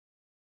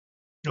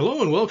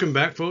Hello and welcome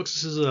back, folks.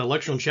 This is a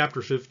lecture on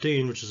Chapter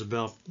 15, which is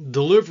about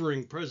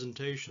delivering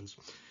presentations.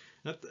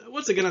 Now,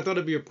 once again, I thought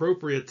it'd be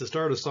appropriate to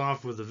start us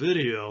off with a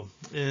video.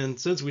 And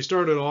since we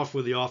started off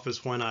with The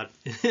Office, why not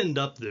end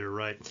up there,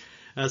 right?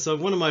 So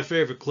one of my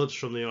favorite clips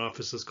from The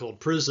Office is called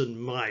Prison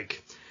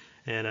Mike.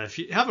 And if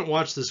you haven't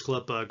watched this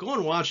clip, go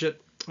and watch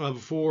it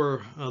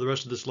before the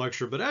rest of this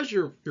lecture. But as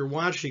you're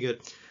watching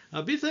it,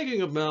 be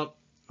thinking about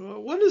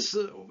what is,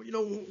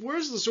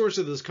 where's the source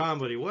of this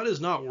comedy? What is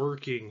not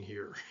working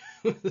here?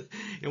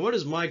 And what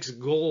is Mike's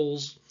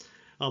goals,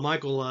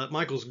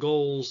 Michael's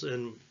goals,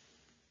 and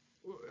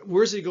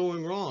where's he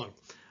going wrong?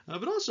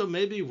 But also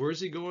maybe where's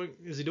he going?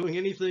 Is he doing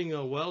anything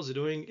well? Is he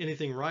doing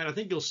anything right? I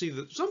think you'll see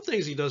that some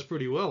things he does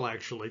pretty well,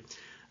 actually,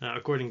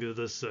 according to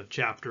this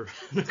chapter.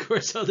 And of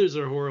course, others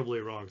are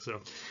horribly wrong.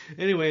 So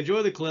anyway,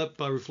 enjoy the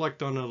clip,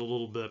 reflect on it a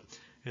little bit,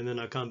 and then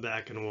I'll come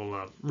back and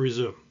we'll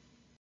resume.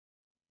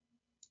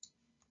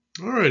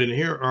 All right, and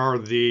here are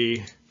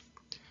the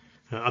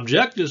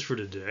objectives for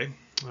today.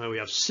 We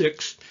have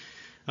 6.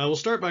 We'll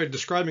start by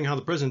describing how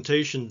the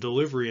presentation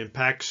delivery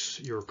impacts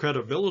your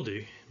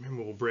credibility.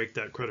 Remember, we'll break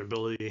that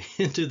credibility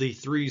into the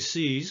 3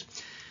 C's.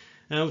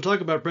 And we'll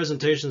talk about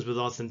presentations with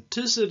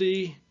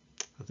authenticity.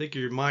 I think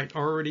you might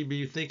already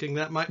be thinking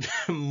that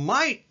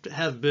might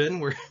have been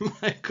where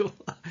Michael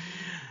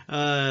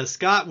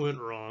Scott went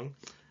wrong.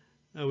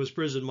 Was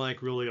Prison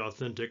Mike really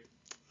authentic?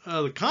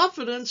 The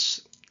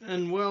confidence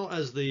and well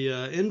as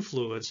the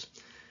influence.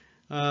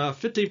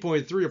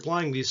 15.3,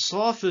 applying the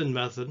SOFTEN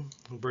method.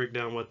 We'll break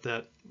down what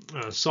that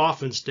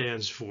SOFTEN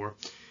stands for.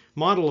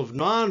 Model of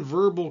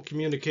nonverbal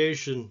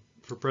communication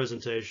for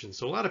presentation.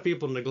 So a lot of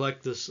people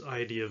neglect this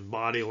idea of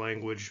body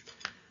language,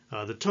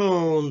 the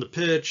tone, the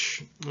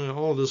pitch,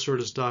 all of this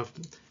sort of stuff.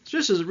 It's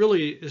just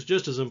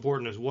as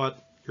important as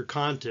what your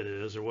content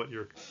is or what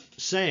you're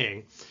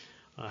saying,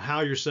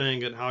 how you're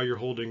saying it, how you're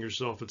holding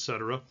yourself,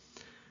 etc.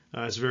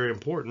 It's very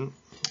important.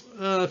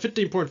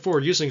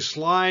 15.4, using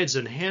slides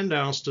and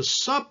handouts to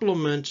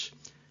supplement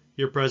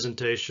your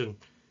presentation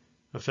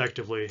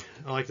effectively.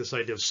 I like this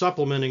idea of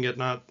supplementing it,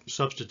 not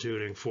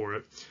substituting for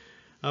it.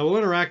 We'll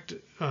interact,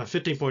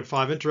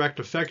 15.5, interact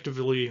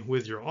effectively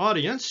with your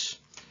audience,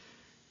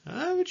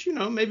 which,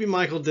 maybe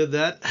Michael did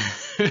that,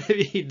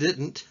 maybe he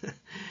didn't.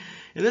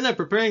 And then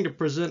preparing to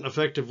present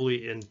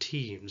effectively in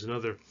teams,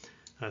 another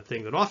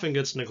thing that often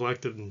gets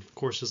neglected in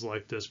courses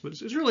like this, but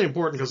it's really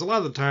important because a lot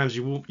of the times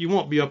you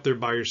won't be up there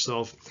by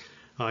yourself.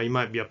 You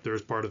might be up there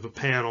as part of a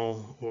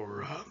panel,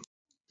 or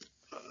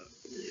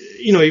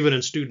even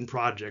in student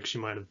projects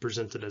you might have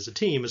presented as a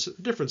team. It's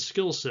a different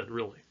skill set,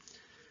 really.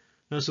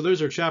 So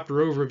there's our chapter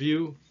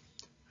overview.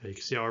 You can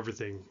see how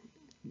everything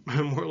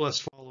more or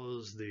less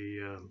follows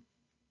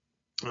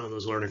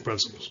those learning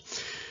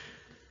principles.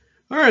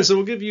 All right, so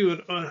we'll give you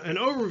an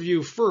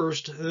overview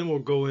first, and then we'll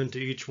go into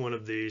each one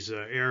of these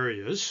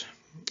areas.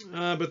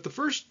 But the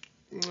first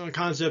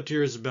concept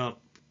here is about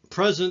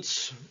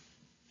presence.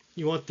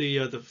 You want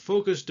the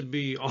focus to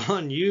be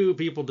on you,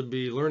 people to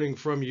be learning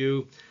from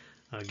you,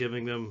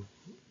 giving them,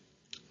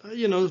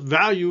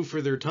 value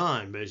for their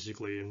time,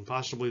 basically, and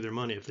possibly their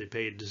money if they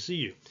paid to see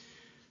you.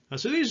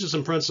 So these are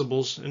some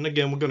principles, and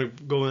again, we're going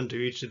to go into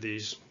each of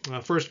these.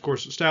 First, of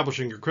course,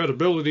 establishing your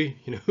credibility.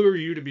 Who are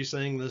you to be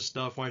saying this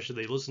stuff? Why should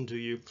they listen to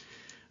you?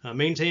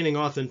 Maintaining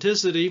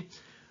authenticity.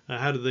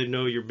 How do they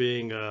know you're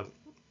being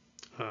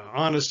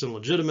honest and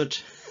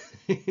legitimate?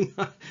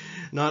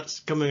 Not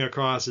coming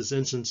across as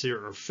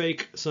insincere or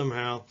fake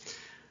somehow.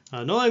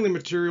 Knowing the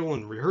material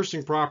and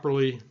rehearsing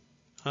properly.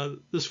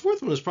 This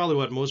fourth one is probably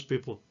what most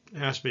people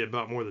ask me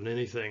about more than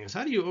anything, is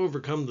how do you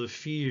overcome the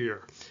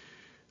fear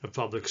of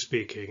public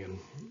speaking?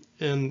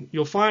 And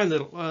you'll find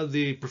that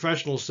the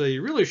professionals say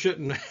you really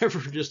shouldn't ever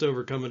just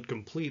overcome it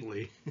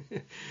completely.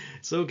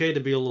 It's okay to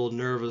be a little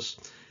nervous,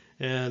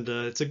 and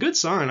it's a good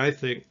sign, I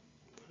think.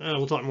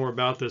 We'll talk more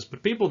about this,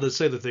 but people that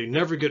say that they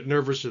never get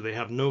nervous or they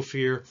have no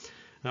fear,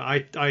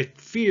 I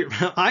fear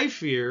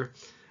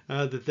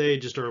that they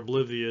just are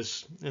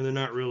oblivious and they're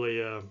not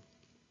really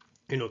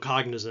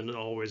cognizant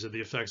always of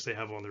the effects they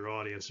have on their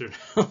audience. They're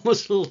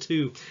almost a little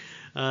too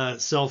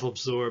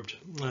self-absorbed.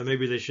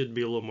 Maybe they should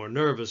be a little more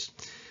nervous.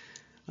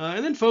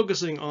 And then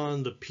focusing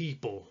on the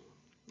people.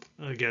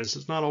 Again, so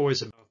it's not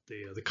always about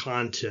the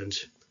content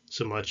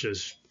so much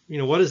as,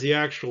 what is the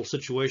actual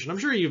situation. I'm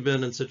sure you've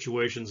been in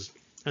situations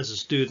as a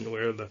student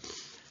where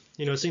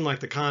it seemed like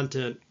the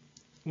content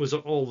was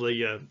all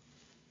the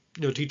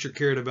teacher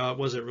cared about,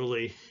 wasn't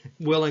really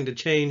willing to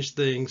change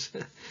things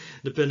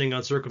depending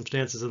on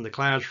circumstances in the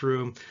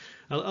classroom.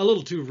 A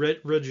little too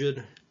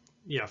rigid,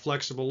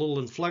 flexible, a little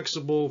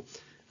inflexible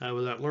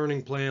with that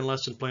learning plan,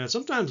 lesson plan.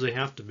 Sometimes they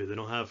have to be. They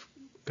don't have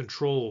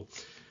control.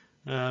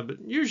 But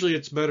usually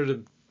it's better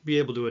to be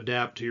able to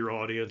adapt to your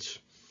audience.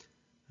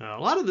 A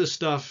lot of this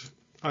stuff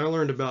I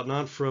learned about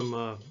not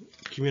from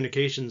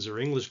communications or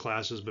English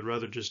classes, but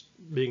rather just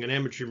being an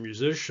amateur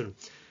musician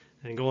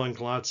and going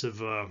to lots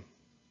of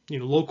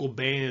local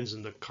bands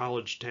in the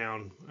college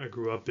town I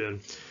grew up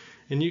in.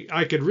 And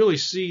I could really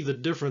see the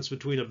difference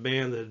between a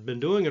band that had been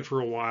doing it for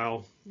a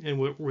while and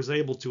was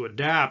able to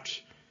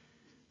adapt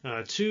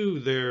to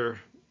their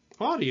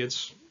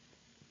audience,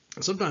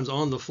 sometimes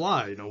on the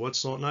fly. You know, what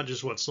song, not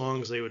just what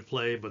songs they would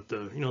play, but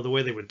the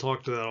way they would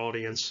talk to that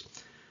audience,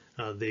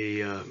 how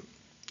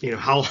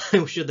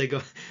should they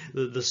go,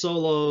 the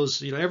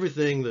solos,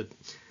 everything that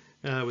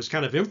was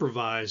kind of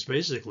improvised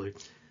basically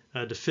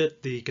to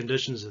fit the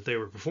conditions that they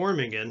were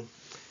performing in.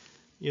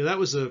 That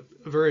was a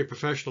very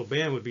professional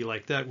band would be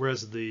like that,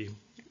 whereas the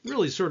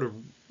really sort of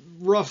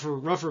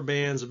rougher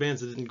bands, the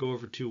bands that didn't go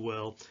over too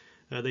well,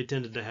 they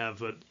tended to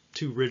have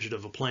too rigid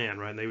of a plan,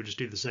 right? And they would just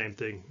do the same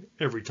thing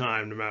every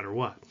time, no matter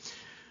what.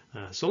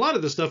 So a lot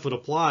of this stuff would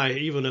apply,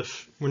 even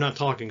if we're not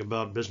talking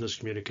about business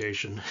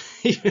communication.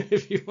 Even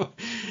if you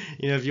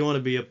want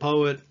to be a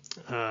poet,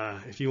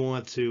 if you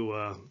want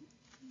to,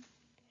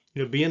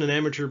 be in an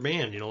amateur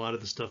band, a lot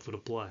of the stuff would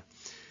apply.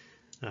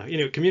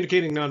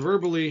 Communicating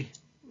nonverbally,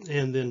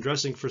 and then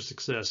dressing for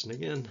success. And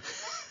again,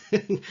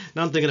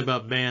 now I'm thinking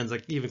about bands. I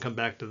can even come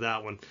back to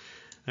that one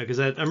because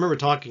I remember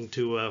talking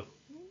to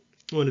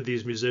one of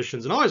these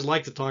musicians, and I always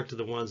liked to talk to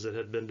the ones that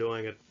had been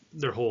doing it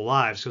their whole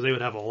lives because they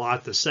would have a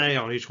lot to say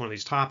on each one of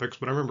these topics.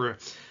 But I remember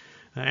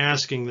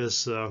asking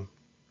this rock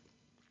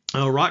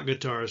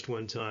guitarist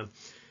one time,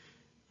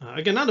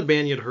 again, not a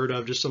band you'd heard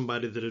of, just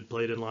somebody that had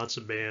played in lots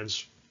of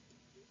bands,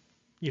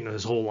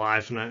 his whole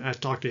life. And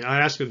I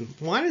asked him,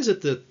 why is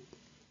it that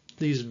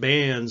these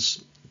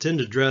bands tend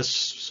to dress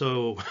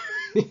so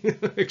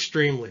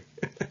extremely?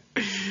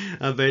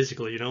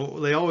 Basically,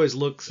 they always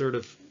look sort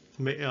of,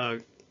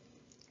 the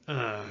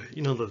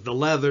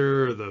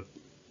leather or the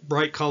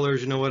bright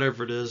colors,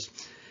 whatever it is.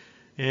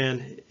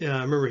 And I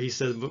remember he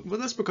said, well,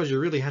 that's because you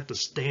really have to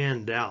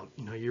stand out.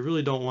 You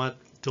really don't want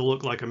to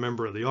look like a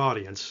member of the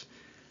audience.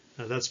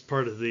 That's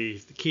part of the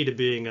key to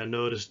being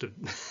noticed,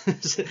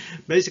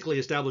 basically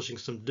establishing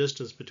some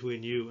distance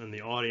between you and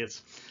the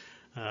audience.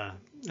 And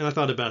I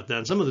thought about that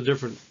and some of the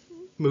different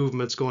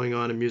movements going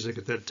on in music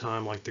at that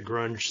time, like the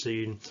grunge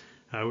scene,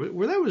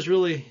 where that was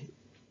really,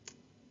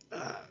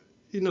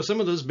 some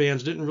of those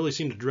bands didn't really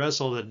seem to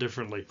dress all that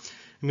differently.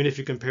 I mean, if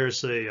you compare,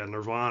 say,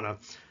 Nirvana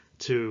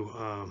to,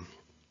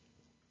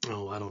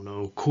 I don't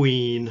know,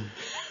 Queen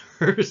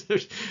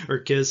or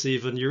Kiss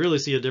even, you really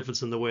see a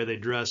difference in the way they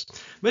dress.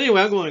 But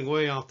anyway, I'm going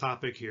way off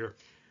topic here.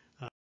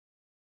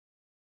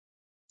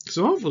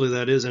 So hopefully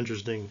that is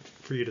interesting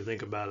for you to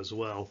think about as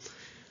well.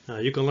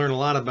 You can learn a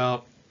lot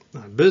about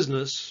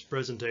business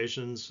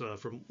presentations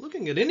from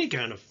looking at any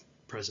kind of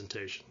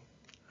presentation.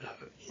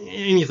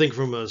 Anything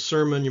from a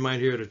sermon you might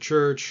hear at a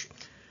church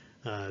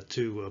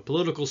to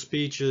political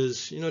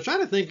speeches. Try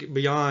to think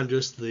beyond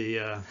just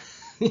the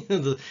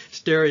the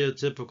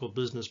stereotypical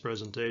business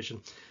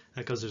presentation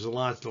because there's a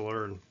lot to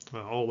learn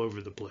all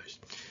over the place.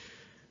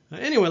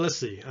 Anyway, let's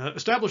see.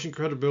 Establishing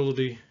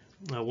credibility,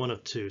 one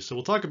of two. So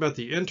we'll talk about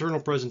the internal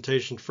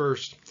presentation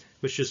first,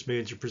 which just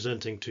means you're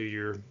presenting to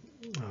your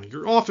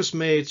office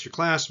mates, your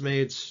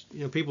classmates,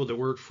 people that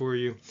work for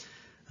you.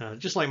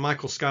 Just like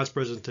Michael Scott's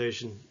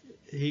presentation,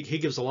 he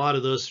gives a lot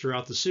of those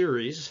throughout the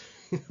series,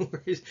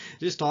 where he's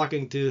just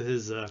talking to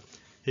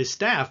his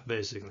staff,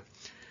 basically.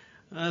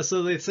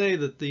 So they say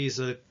that these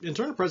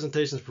internal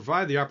presentations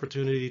provide the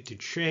opportunity to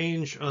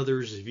change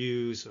others'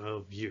 views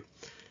of you.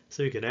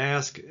 So you could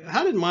ask,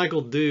 how did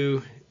Michael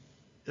do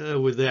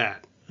with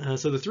that?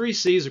 So the 3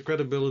 C's of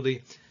credibility,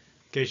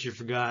 in case you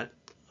forgot,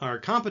 are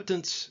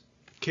competence,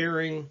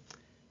 caring,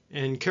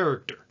 and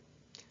character.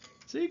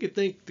 So you could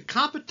think the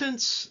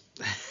competence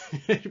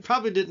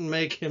probably didn't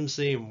make him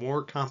seem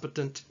more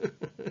competent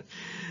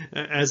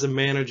as a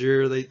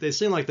manager. They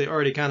seem like they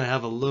already kind of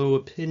have a low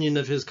opinion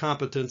of his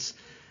competence,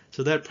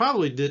 so that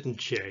probably didn't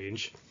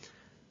change.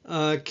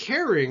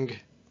 Caring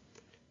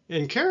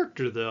and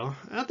character, though,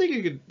 I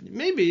think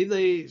maybe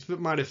they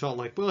might have felt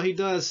like, well, he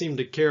does seem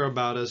to care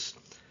about us,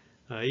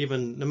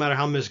 even no matter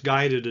how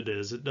misguided it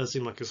is. It does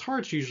seem like his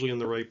heart's usually in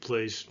the right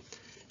place.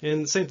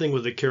 And the same thing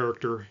with the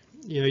character.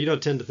 You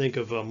don't tend to think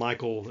of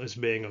Michael as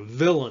being a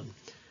villain,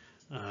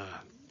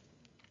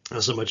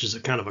 not so much as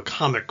a kind of a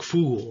comic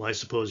fool, I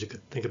suppose you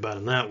could think about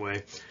him that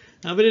way.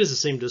 But it doesn't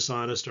seem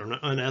dishonest or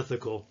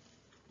unethical,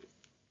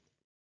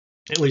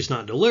 at least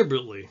not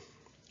deliberately.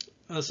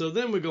 So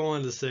then we go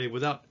on to say,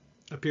 without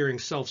appearing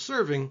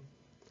self-serving,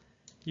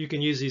 you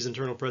can use these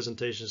internal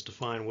presentations to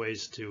find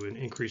ways to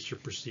increase your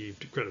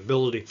perceived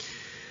credibility.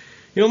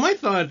 My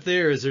thought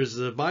there is there's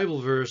a Bible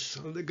verse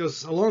that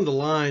goes along the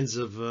lines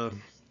of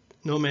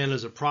no man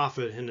is a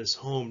prophet in his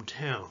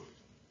hometown.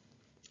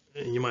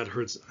 And you might have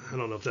heard, I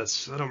don't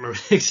remember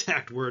the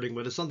exact wording,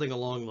 but it's something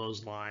along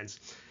those lines.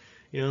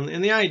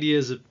 And the idea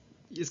is that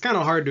it's kind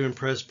of hard to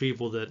impress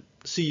people that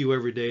see you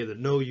every day, that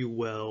know you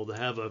well, that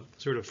have a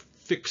sort of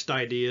fixed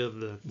idea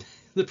of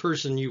the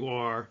person you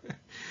are.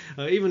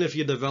 Even if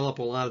you develop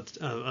a lot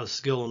of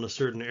skill in a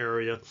certain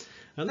area,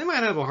 they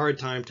might have a hard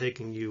time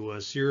taking you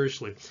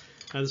seriously.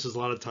 This is a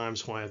lot of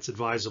times why it's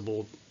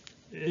advisable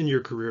in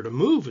your career to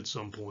move at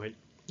some point,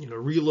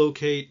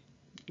 relocate,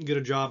 get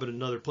a job at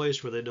another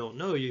place where they don't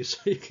know you, so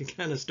you can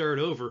kind of start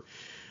over.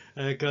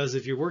 Because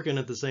if you're working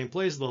at the same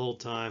place the whole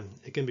time,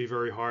 it can be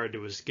very hard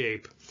to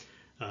escape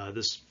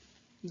this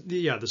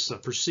this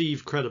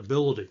perceived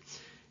credibility.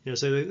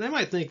 So they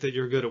might think that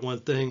you're good at one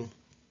thing,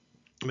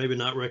 maybe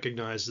not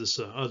recognize this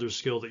other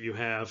skill that you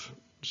have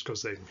just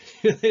because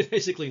they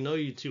basically know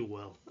you too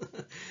well.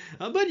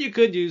 But you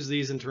could use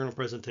these internal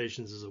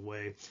presentations as a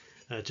way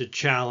to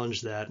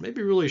challenge that,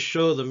 maybe really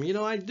show them,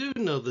 I do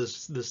know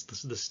this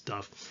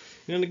stuff.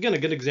 And again, a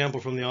good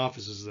example from The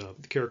Office is the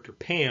character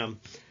Pam,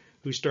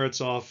 who starts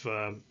off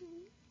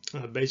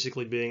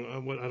basically being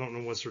I don't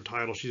know what's her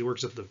title. She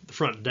works at the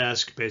front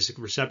desk, basic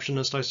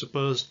receptionist, I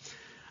suppose,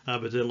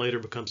 but then later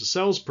becomes a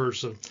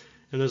salesperson.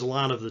 And there's a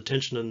lot of the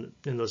tension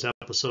in those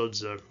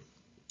episodes,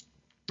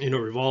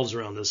 revolves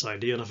around this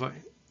idea. And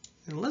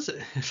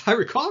if I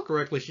recall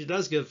correctly, she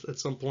does give at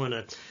some point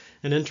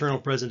an internal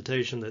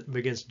presentation that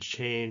begins to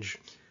change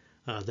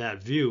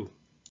that view.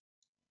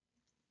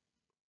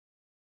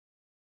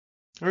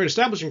 All right,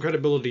 establishing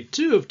credibility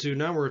 2 of 2.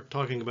 Now we're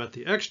talking about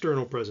the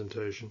external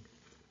presentation.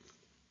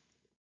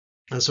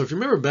 So if you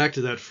remember back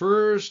to that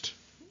first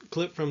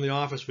clip from The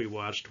Office we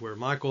watched, where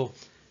Michael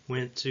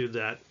went to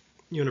that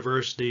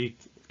university,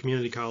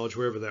 community college,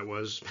 wherever that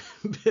was,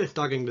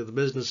 talking to the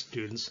business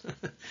students.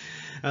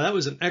 That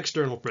was an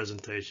external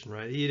presentation,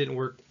 right? He didn't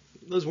work,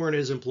 those weren't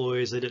his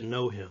employees, they didn't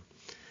know him.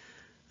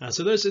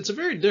 So it's a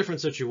very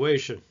different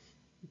situation.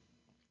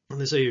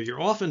 And they say you're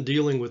often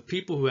dealing with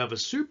people who have a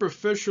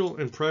superficial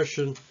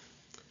impression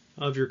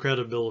of your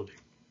credibility.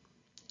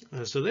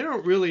 So they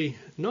don't really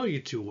know you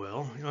too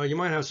well. You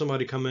might have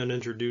somebody come in and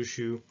introduce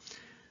you,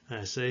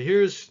 say,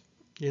 here's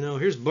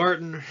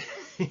Barton.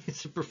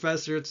 He's a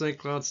professor at St.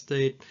 Cloud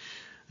State.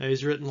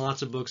 He's written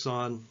lots of books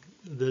on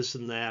this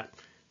and that,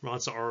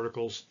 lots of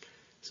articles.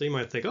 So you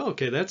might think, oh,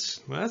 okay, that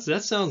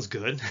sounds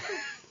good.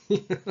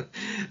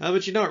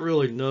 But you don't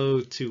really know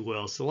too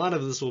well. So a lot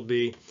of this will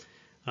be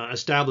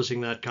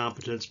establishing that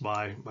competence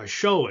by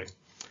showing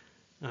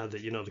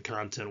that you know the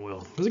content well.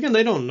 Because again,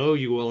 they don't know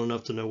you well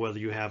enough to know whether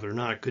you have it or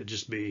not. It could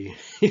just be,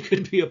 you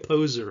could be a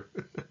poser.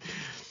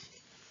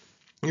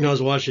 I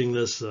was watching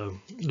this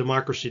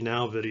Democracy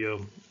Now!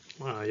 Video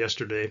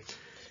yesterday,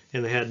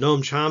 and they had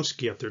Noam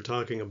Chomsky up there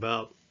talking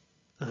about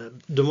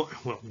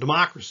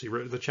democracy,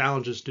 right? The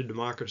challenges to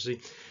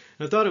democracy.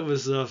 And I thought it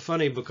was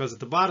funny because at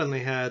the bottom they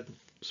had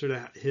sort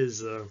of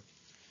his, in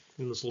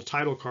this little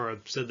title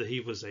card, said that he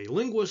was a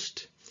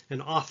linguist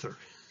and author.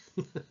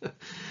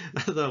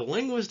 The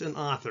linguist and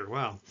author.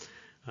 Wow.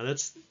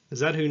 Is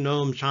that who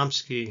Noam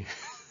Chomsky?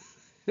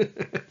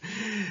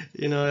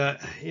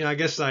 I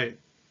guess I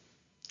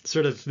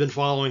sort of been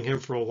following him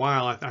for a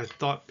while. I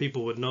thought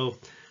people would know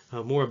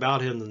more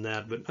about him than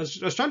that, but I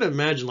was trying to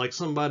imagine like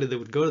somebody that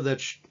would go to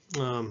that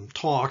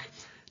talk,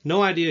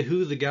 no idea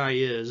who the guy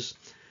is,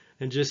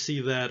 and just see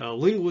that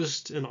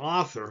linguist and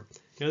author.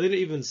 They didn't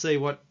even say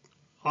what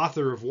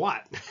author of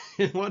what.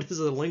 What does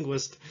a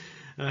linguist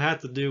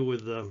have to do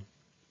with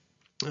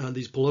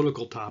these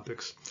political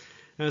topics?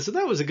 So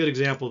that was a good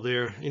example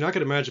there. I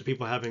could imagine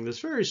people having this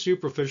very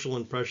superficial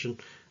impression,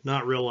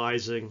 not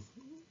realizing,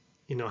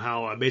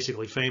 how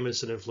basically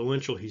famous and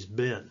influential he's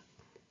been.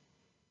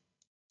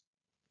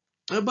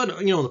 But,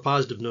 on the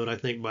positive note, I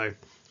think by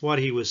what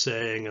he was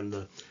saying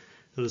and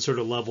the sort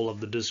of level of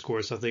the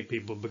discourse, I think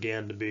people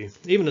began to be,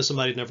 even if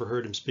somebody had never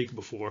heard him speak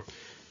before,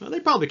 they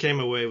probably came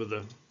away with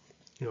a,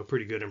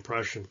 pretty good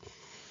impression.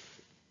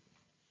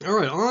 All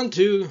right, on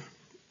to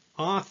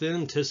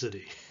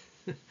authenticity.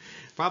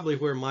 Probably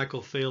where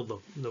Michael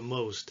failed the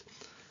most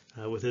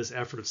with his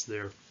efforts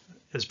there,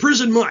 as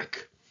Prison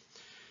Mike.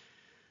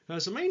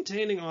 So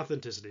maintaining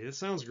authenticity, that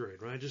sounds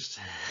great, right? Just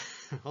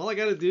all I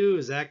got to do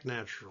is act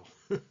natural.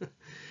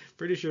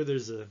 Pretty sure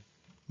there's a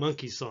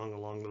monkey song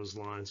along those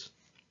lines.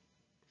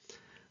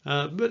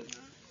 But,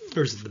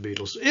 or is it the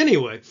Beatles?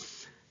 Anyway,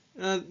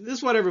 this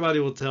is what everybody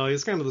will tell you.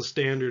 It's kind of the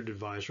standard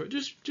advice, right?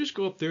 Just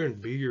go up there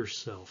and be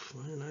yourself.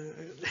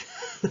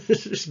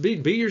 Just be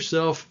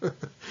yourself.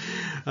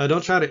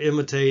 Don't try to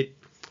imitate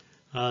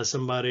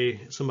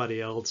somebody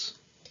else.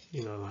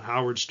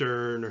 Howard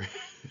Stern or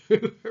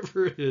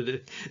whoever it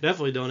is.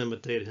 Definitely don't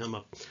imitate him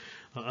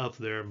up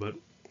there. But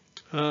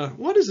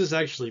what does this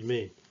actually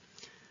mean?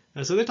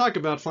 So they talk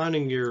about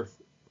finding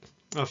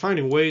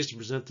ways to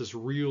present this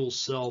real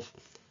self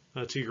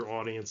to your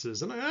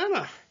audiences. And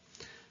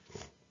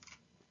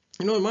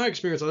in my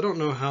experience, I don't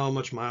know how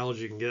much mileage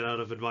you can get out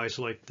of advice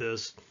like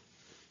this.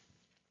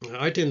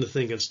 I tend to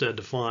think instead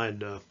to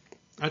find,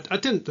 I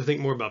tend to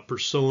think more about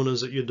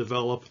personas that you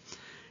develop.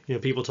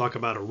 People talk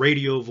about a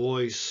radio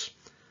voice,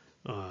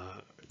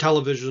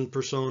 television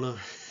persona.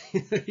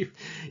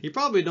 You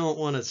probably don't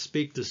want to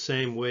speak the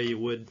same way you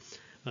would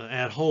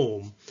at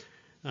home,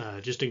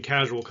 just in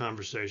casual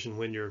conversation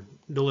when you're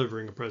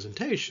delivering a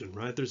presentation,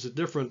 right? There's a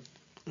different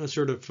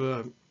sort of,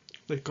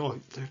 they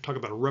talk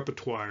about a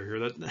repertoire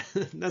here.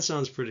 That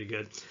sounds pretty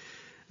good.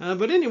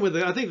 But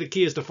anyway, I think the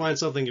key is to find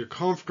something you're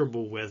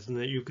comfortable with and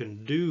that you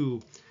can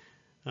do,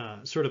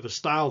 sort of a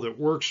style that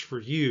works for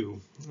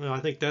you. I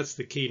think that's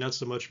the key, not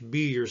so much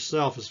be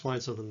yourself as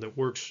find something that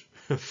works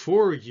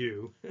for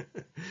you.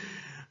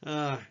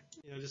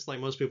 Just like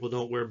most people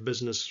don't wear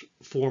business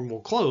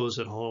formal clothes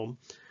at home.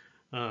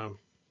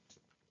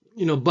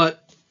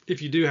 But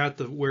if you do have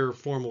to wear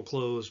formal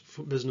clothes,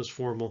 business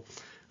formal,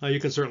 you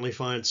can certainly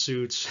find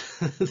suits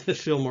that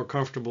feel more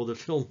comfortable, that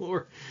feel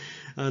more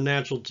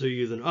natural to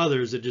you than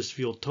others that just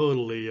feel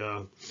totally,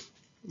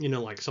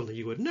 like something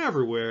you would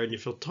never wear, and you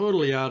feel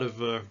totally out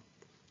of,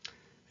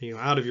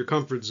 out of your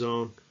comfort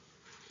zone.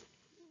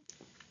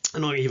 I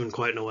don't even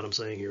quite know what I'm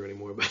saying here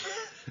anymore,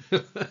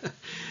 but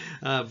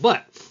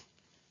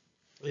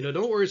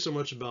don't worry so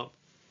much about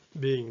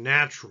being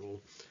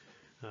natural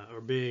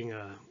or being,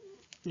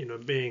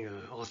 being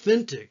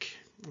authentic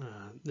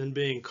than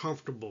being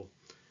comfortable,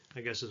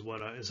 I guess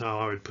is how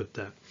I would put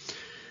that.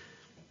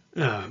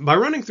 By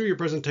running through your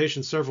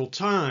presentation several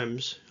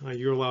times,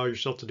 you allow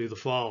yourself to do the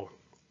following.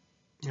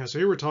 So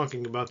here we're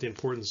talking about the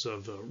importance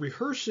of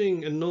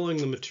rehearsing and knowing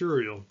the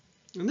material.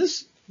 And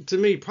this, to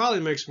me, probably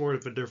makes more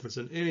of a difference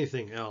than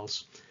anything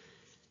else.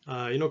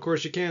 Of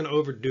course, you can't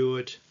overdo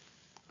it,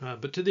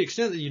 but to the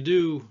extent that you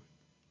do,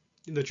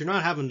 that you're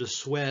not having to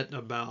sweat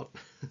about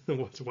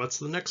what's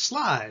the next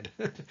slide,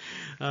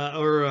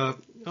 or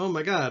oh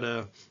my God,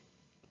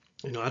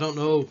 I don't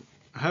know,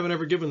 I haven't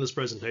ever given this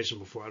presentation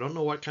before. I don't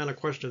know what kind of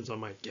questions I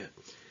might get.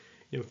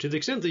 To the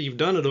extent that you've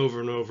done it over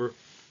and over,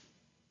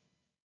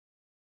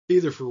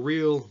 either for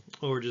real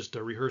or just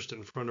rehearsed it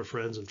in front of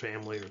friends and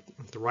family or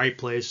at the right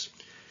place.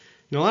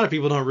 A lot of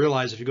people don't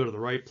realize if you go to the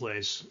right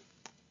place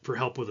for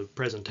help with a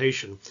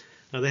presentation,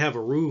 they have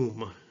a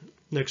room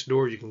next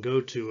door you can go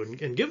to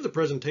and give the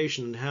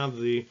presentation and have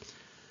the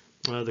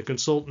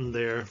consultant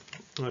there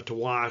to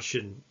watch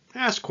and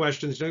ask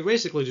questions.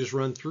 Basically just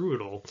run through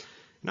it all.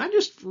 And I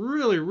just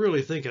really,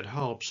 really think it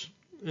helps.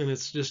 And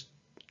it's just,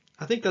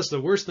 I think that's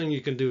the worst thing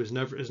you can do is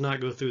not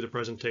go through the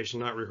presentation,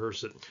 not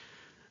rehearse it.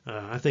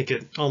 I think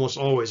it almost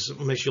always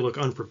makes you look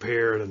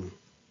unprepared, and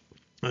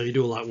you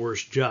do a lot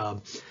worse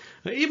job.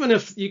 Even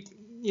if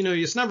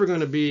it's never going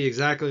to be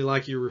exactly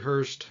like you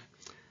rehearsed,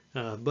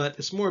 but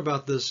it's more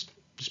about this,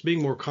 just being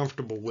more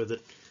comfortable with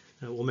it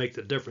will make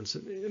the difference.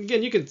 And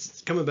again, you can,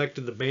 coming back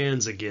to the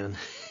bands again,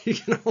 you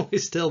can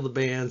always tell the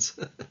bands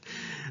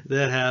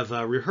that have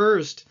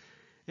rehearsed.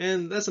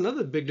 And that's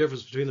another big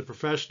difference between the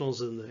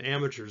professionals and the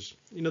amateurs.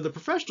 The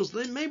professionals,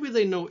 maybe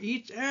they know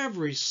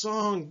every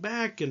song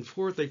back and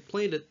forth. They've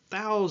played it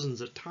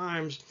thousands of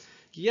times,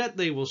 yet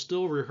they will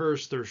still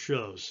rehearse their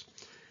shows.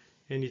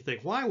 And you think,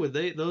 why would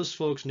those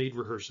folks need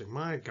rehearsing?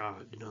 My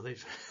God,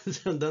 they've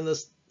done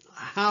this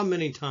how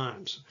many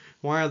times?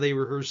 Why are they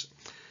rehearsing?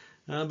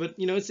 But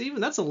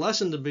that's a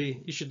lesson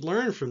you should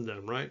learn from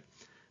them, right?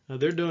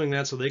 They're doing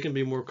that so they can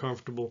be more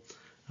comfortable.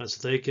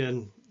 So they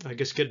can, I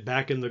guess, get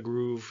back in the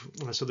groove,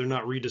 so they're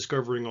not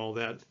rediscovering all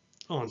that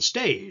on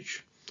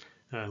stage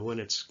when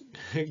it's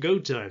go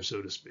time, so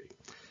to speak.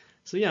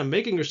 So yeah,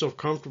 making yourself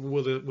comfortable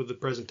with the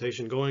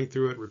presentation, going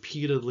through it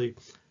repeatedly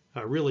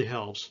really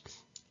helps.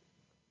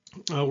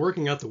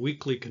 Working out the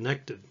weakly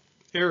connected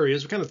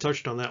areas, we kind of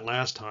touched on that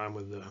last time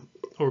with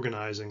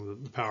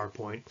organizing the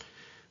PowerPoint.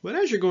 But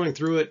as you're going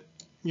through it,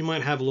 you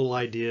might have little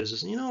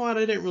ideas. I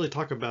didn't really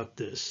talk about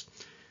this.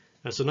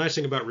 That's the nice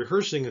thing about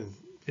rehearsing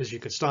is you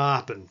can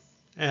stop and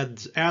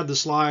add the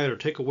slide or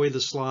take away the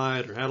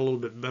slide or add a little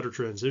bit better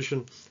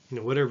transition,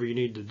 whatever you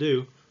need to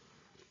do.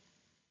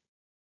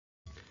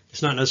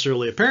 It's not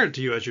necessarily apparent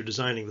to you as you're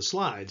designing the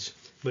slides,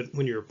 but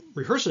when you're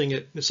rehearsing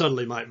it, it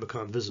suddenly might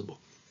become visible.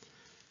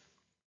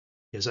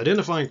 Is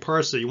identifying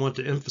parts that you want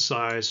to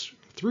emphasize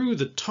through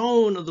the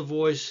tone of the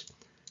voice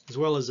as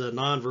well as a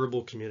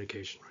nonverbal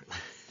communication.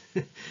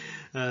 Right?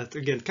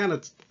 Again, kind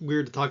of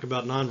weird to talk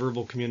about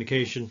nonverbal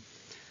communication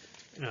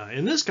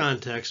in this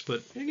context,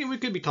 but again, we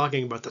could be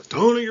talking about the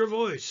tone of your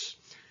voice.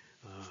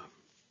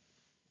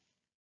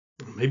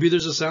 Maybe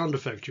there's a sound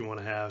effect you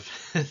want to have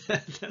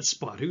at that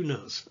spot. Who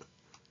knows?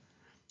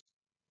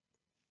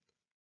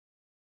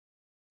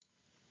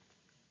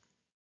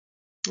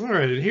 All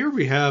right, and here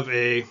we have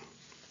a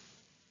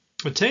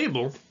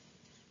table,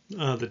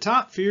 the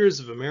top fears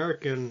of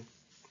American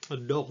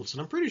adults,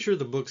 and I'm pretty sure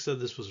the book said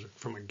this was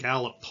from a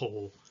Gallup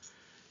poll.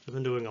 I've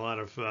been doing a lot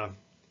of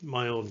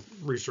my own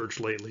research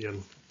lately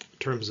in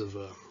terms of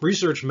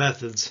research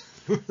methods.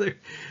 They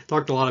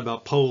talked a lot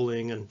about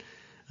polling,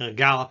 and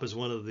Gallup is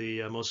one of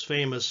the most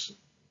famous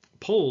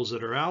polls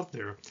that are out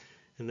there,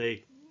 and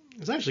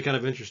it's actually kind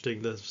of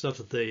interesting, the stuff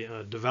that they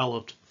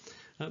developed.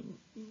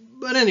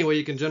 But anyway,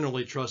 you can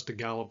generally trust a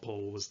Gallup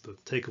poll was the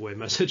takeaway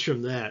message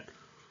from that.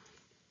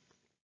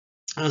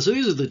 So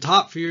these are the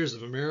top fears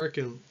of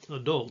American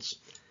adults.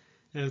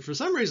 And for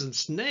some reason,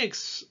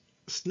 snakes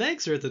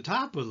are at the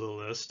top of the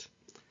list.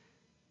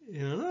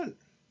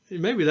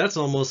 Maybe that's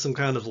almost some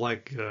kind of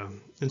like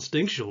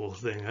instinctual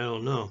thing. I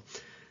don't know.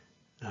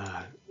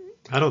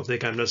 I don't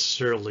think I'm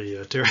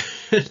necessarily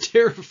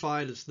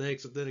terrified of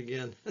snakes. But then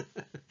again, I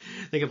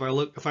think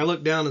if I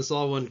look down and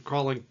saw one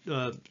crawling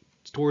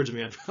towards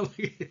me, I'd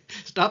probably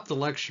stop the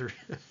lecture.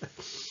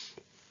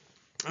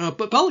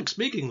 But public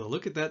speaking, though,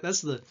 look at that.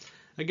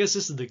 I guess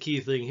this is the key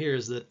thing here,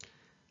 is that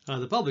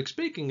the public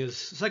speaking is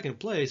second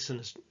place, and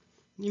it's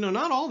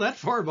not all that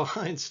far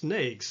behind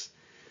snakes.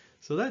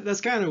 So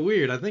that's kind of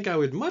weird. I think I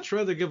would much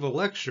rather give a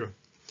lecture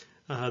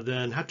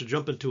than have to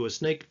jump into a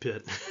snake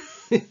pit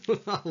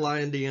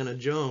like Indiana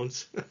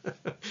Jones.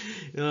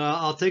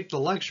 I'll take the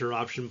lecture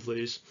option,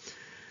 please.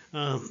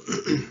 Um,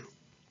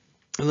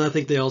 and I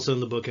think they also in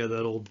the book had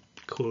that old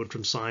quote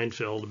from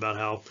Seinfeld about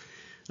how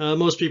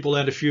most people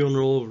at a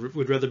funeral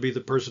would rather be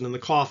the person in the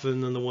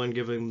coffin than the one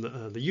giving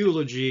the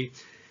eulogy.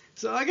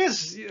 So I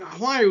guess,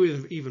 why are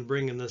we even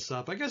bringing this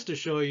up? I guess to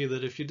show you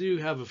that if you do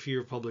have a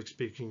fear of public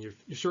speaking, you're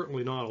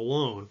certainly not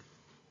alone.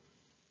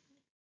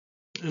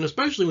 And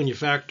especially when you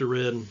factor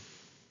in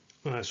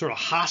sort of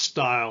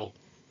hostile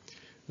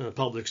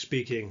public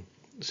speaking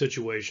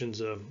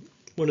situations.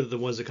 One of the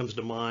ones that comes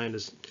to mind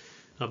is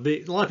a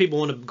lot of people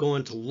want to go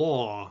into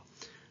law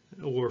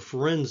or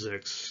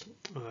forensics,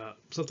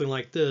 something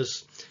like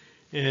this,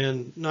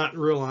 and not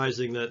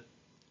realizing that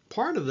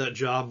part of that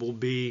job will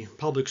be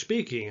public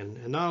speaking,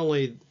 and not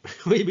only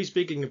will you be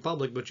speaking in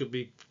public, but you'll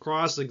be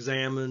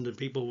cross-examined, and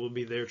people will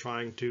be there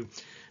trying to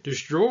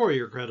destroy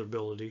your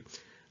credibility,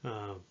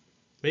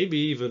 maybe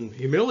even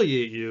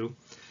humiliate you,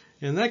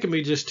 and that can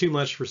be just too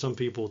much for some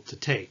people to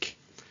take.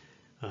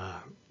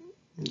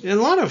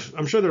 And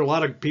I'm sure there are a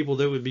lot of people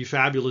that would be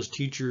fabulous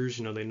teachers.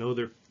 They know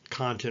their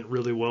content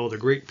really well. They're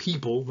great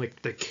people.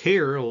 Like, they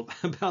care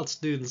about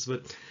students,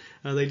 but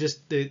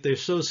they're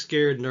so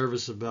scared,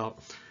 nervous about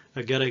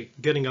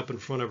getting up in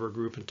front of a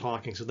group and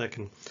talking. So that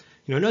can,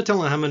 not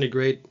telling how many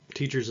great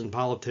teachers and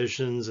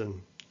politicians,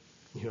 and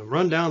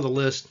run down the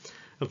list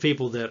of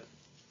people that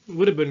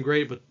would have been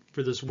great, but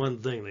for this one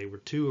thing, they were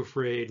too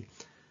afraid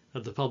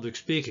of the public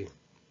speaking.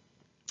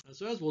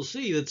 So as we'll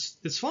see,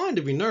 it's fine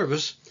to be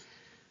nervous,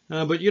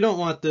 but you don't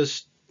want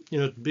this,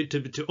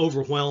 to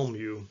overwhelm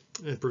you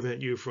and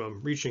prevent you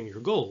from reaching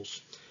your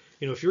goals.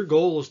 If your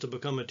goal is to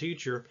become a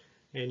teacher,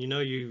 and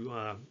you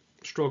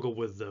struggle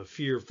with the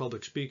fear of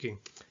public speaking,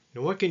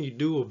 what can you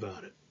do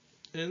about it?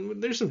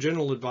 And there's some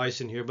general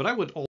advice in here, but I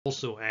would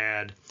also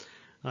add,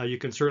 you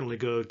can certainly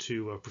go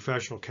to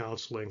professional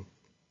counseling,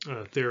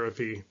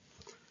 therapy.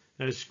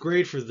 And it's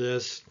great for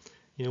this.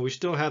 We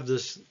still have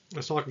this. I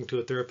was talking to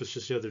a therapist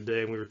just the other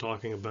day, and we were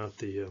talking about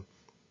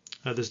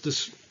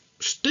this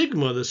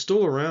stigma that's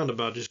still around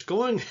about just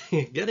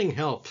getting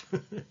help,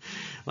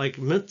 like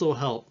mental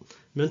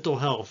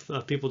health.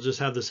 People just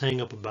have this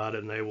hang up about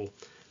it, and they will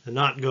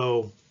not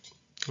go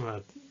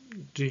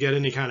to get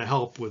any kind of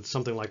help with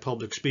something like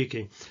public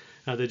speaking.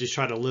 They just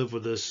try to live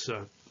with this.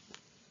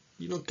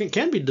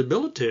 Can be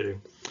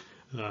debilitating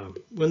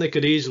when they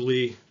could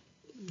easily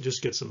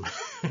just get some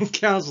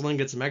counseling,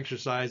 get some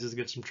exercises,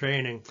 get some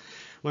training,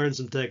 learn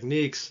some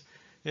techniques,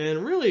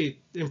 and really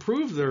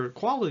improve their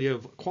quality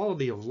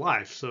of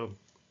life. So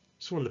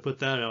just wanted to put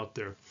that out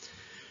there.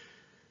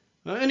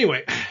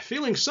 Anyway,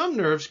 feeling some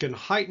nerves can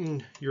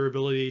heighten your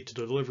ability to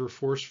deliver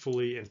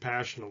forcefully and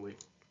passionately.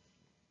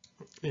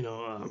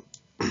 Let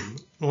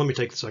me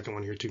take the second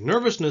one here too.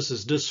 Nervousness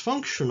is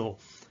dysfunctional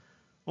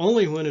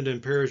only when it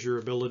impairs your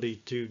ability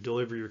to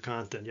deliver your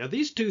content. Yeah,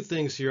 these two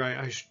things here,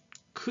 I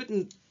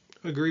couldn't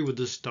agree with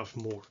this stuff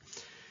more.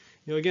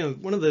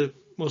 Again, one of the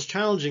most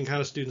challenging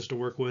kind of students to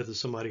work with is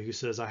somebody who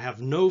says, I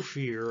have no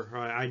fear, or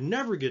I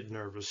never get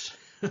nervous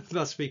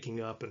about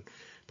speaking up and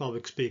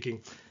public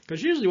speaking.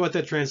 Because usually what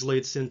that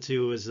translates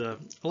into is a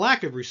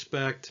lack of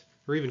respect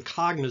or even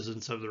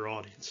cognizance of their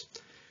audience.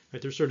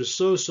 Right? They're sort of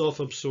so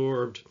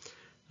self-absorbed,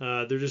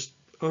 they're just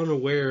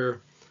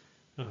unaware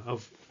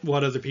of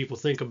what other people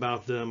think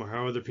about them or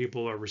how other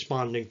people are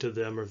responding to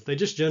them, or they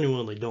just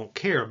genuinely don't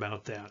care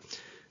about that.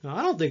 Now,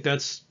 I don't think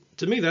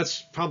to me,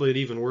 that's probably an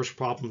even worse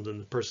problem than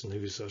the person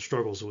who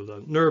struggles with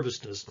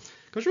nervousness.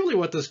 Because really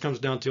what this comes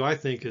down to, I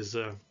think, is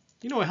a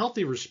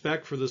healthy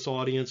respect for this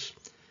audience.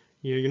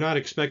 You're not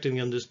expecting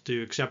them just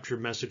to accept your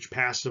message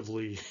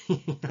passively.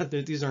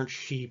 These aren't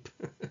sheep.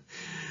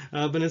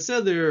 But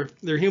instead,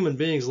 they're human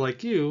beings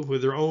like you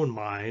with their own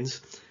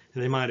minds.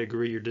 And they might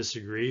agree or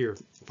disagree or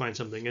find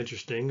something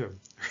interesting or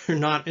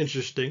not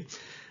interesting.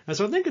 And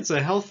so I think it's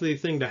a healthy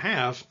thing to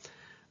have.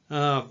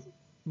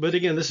 But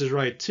again, this is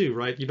right too,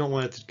 right? You don't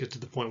want it to get to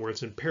the point where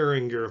it's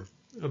impairing your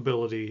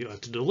ability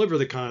to deliver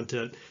the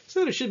content.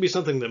 Instead, it should be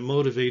something that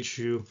motivates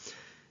you.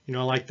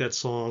 I like that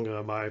song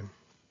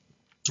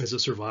as a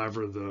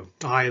survivor, the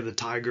Eye of the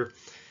Tiger,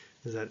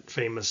 that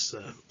famous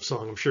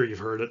song. I'm sure you've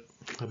heard it.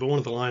 But one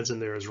of the lines in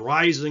there is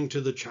rising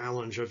to the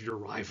challenge of your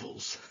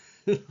rivals.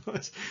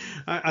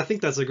 I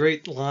think that's a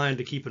great line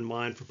to keep in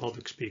mind for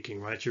public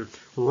speaking, right? You're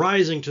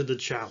rising to the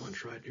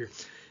challenge, right?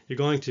 You're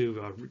going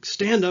to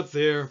stand up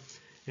there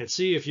and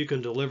see if you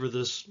can deliver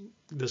this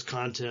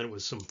content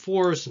with some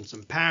force and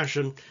some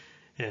passion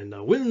and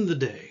win the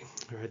day.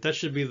 All right, that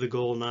should be the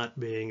goal, not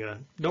being,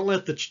 don't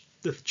let the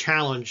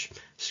challenge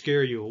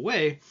scare you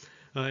away.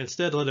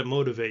 Instead, let it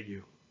motivate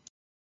you.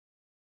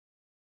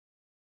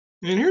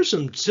 And here's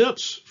some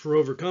tips for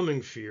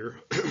overcoming fear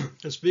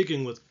and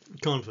speaking with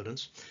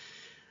confidence.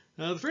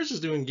 The first is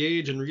to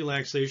engage in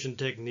relaxation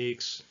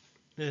techniques.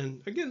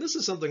 And again, this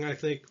is something I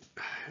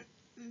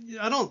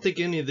don't think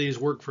any of these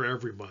work for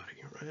everybody.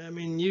 Right? I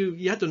mean,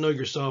 you have to know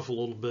yourself a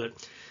little bit.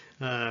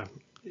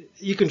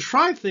 You can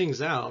try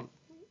things out,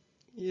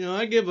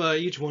 I give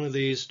each one of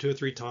these 2 or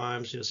 3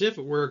 times, see if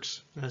it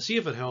works, see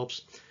if it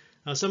helps.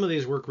 Some of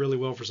these work really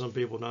well for some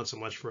people, not so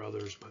much for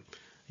others, but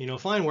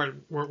find what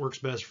works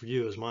best for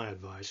you is my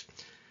advice.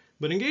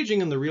 But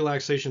engaging in the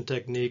relaxation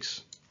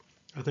techniques,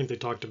 I think they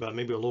talked about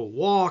maybe a little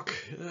walk,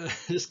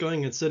 just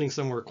going and sitting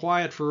somewhere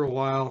quiet for a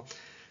while.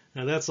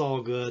 That's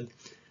all good.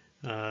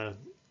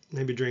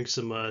 Maybe drink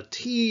some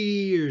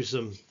tea or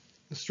some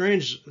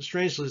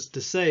strangely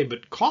to say,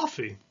 but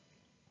coffee.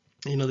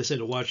 They say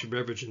to watch your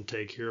beverage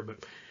intake here,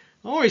 but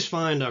I always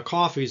find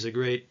coffee is a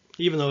great,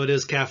 even though it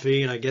is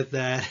caffeine, I get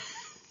that.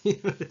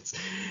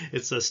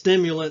 It's a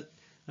stimulant,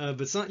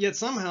 but yet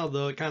somehow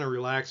though it kind of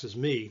relaxes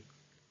me,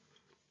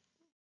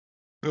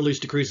 or at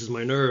least decreases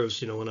my nerves,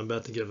 when I'm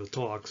about to give a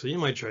talk. So you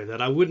might try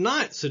that. I would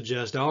not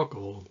suggest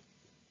alcohol.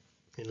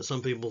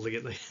 Some people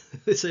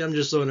they say I'm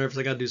just so nervous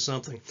I got to do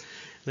something.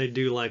 They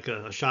do like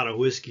a shot of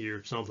whiskey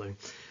or something.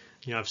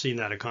 I've seen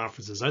that at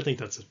conferences. I think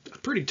that's a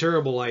pretty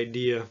terrible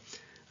idea.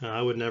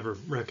 I would never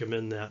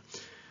recommend that.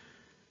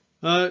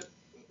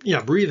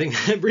 Yeah, breathing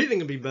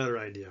would be a better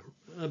idea.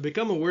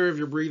 Become aware of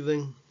your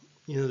breathing.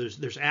 There's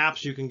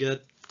apps you can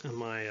get.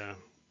 My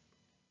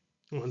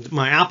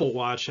Apple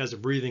Watch has a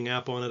breathing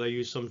app on it I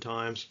use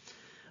sometimes.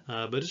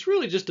 But it's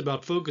really just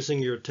about focusing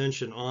your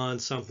attention on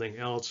something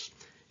else,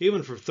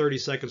 even for 30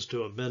 seconds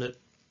to a minute,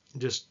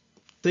 just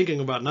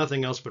thinking about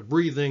nothing else but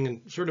breathing.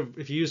 And sort of,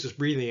 if you use this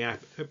breathing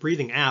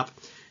app,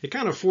 it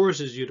kind of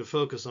forces you to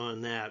focus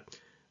on that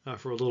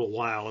for a little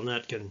while, and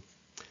that can,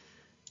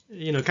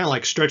 kind of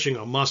like stretching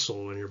a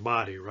muscle in your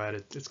body, right?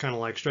 It's kind of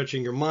like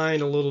stretching your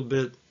mind a little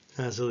bit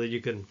so that you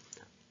can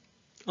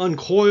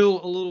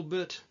uncoil a little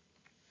bit.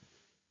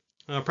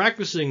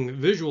 Practicing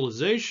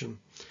visualization.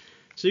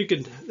 So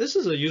this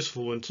is a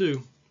useful one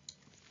too.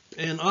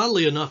 And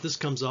oddly enough, this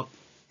comes up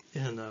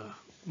in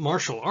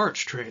martial arts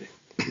training.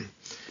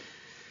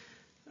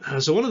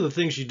 So one of the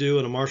things you do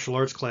in a martial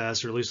arts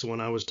class, or at least the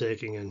one I was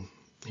taking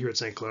here at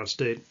St. Cloud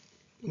State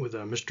with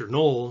Mr.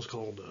 Knoll, is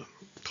called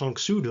Kung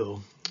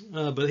Sudo.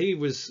 But he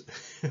was,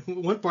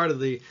 one part of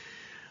the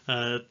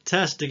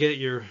test to get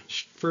your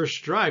first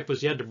strike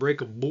was you had to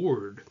break a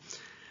board.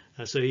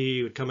 So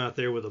he would come out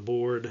there with a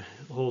board,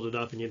 hold it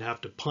up, and you'd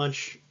have to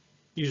punch,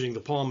 using the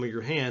palm of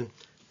your hand,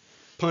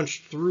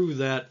 punch through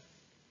that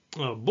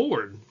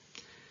board.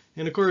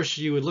 And of course,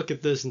 you would look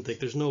at this and think,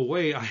 there's no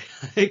way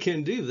I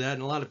can do that.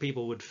 And a lot of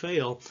people would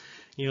fail.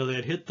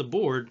 They'd hit the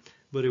board,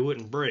 but it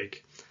wouldn't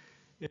break.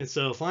 And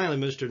so finally,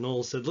 Mr.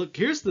 Knoll said, look,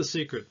 here's the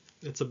secret.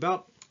 It's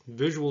about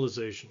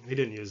visualization. He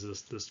didn't use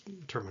this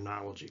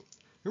terminology.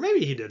 Or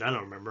maybe he did, I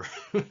don't remember.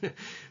 But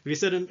he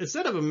said,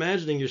 instead of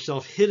imagining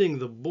yourself hitting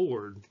the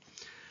board,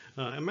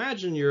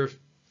 imagine your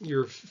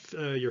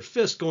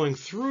fist going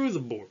through the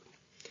board.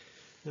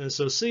 And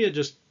so see it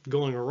just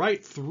going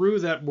right through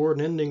that board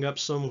and ending up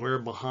somewhere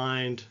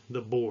behind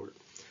the board.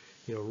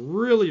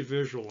 Really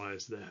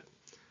visualize that.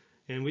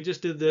 And we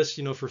just did this,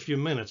 for a few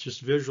minutes,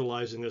 just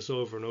visualizing this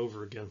over and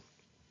over again.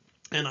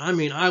 And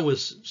I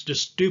was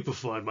just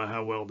stupefied by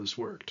how well this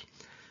worked.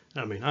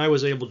 I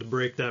was able to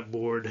break that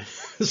board,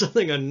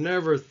 something I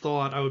never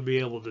thought I would be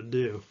able to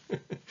do.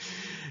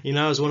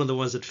 I was one of the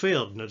ones that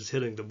failed, just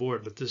hitting the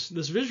board. But this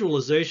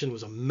visualization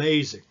was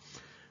amazing.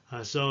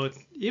 So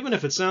even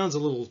if it sounds a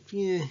little,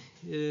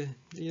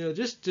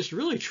 just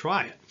really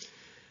try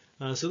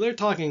it. So they're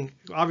talking,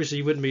 obviously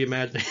you wouldn't be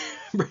imagining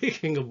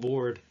breaking a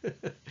board.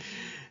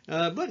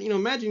 But,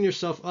 imagine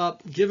yourself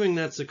up, giving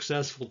that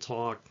successful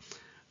talk,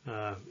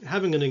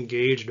 having an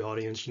engaged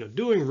audience,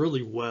 doing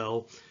really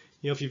well.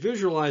 If you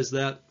visualize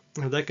that,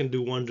 that can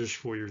do wonders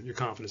for your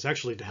confidence,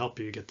 actually to help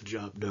you get the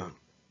job done.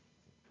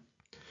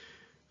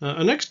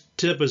 Our next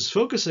tip is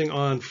focusing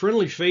on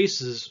friendly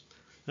faces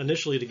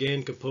initially to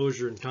gain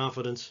composure and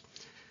confidence.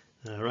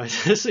 Right?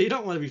 So you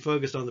don't want to be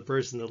focused on the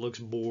person that looks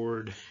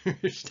bored,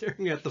 or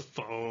staring at the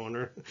phone,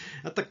 or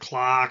at the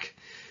clock.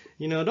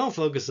 Don't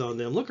focus on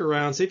them. Look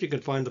around, see if you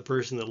can find the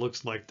person that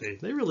looks like they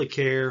really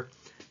care.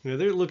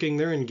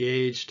 They're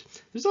engaged.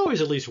 There's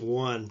always at least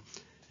one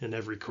in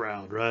every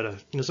crowd, right?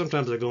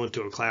 Sometimes I go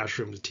into a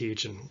classroom to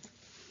teach, and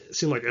it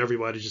seems like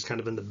everybody's just kind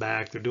of in the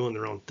back. They're doing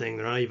their own thing.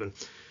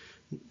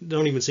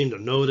 Don't even seem to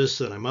notice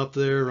that I'm up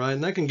there, right?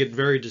 And that can get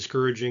very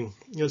discouraging.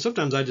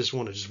 Sometimes I just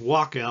want to just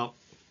walk out,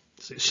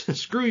 say,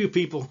 screw you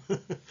people.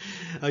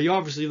 You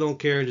obviously don't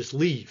care, and just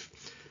leave.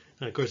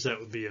 And of course, that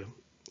would be a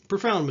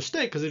profound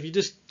mistake, because if you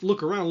just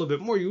look around a little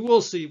bit more, you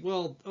will see,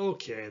 well,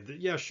 okay,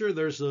 yeah, sure,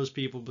 there's those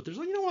people, but there's,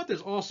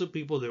 there's also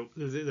people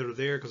that are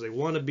there because they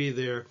want to be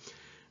there.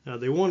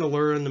 They want to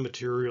learn the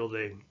material.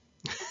 They,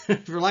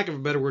 for lack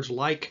of better words,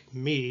 like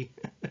me.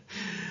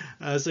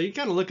 So you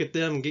kind of look at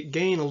them,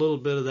 gain a little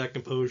bit of that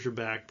composure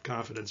back,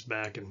 confidence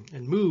back,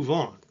 and move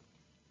on.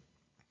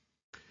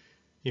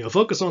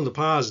 Focus on the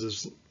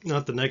positives,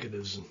 not the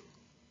negatives.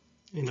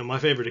 My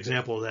favorite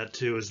example of that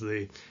too is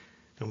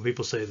when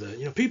people say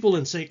that, people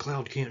in St.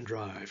 Cloud can't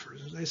drive, or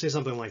they say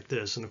something like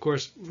this. And of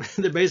course,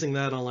 they're basing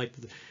that on like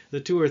the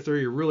 2 or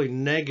 3 really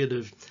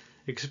negative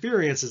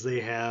experiences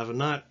they have, and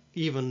not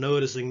even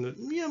noticing that,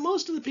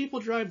 most of the people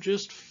drive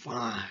just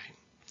fine.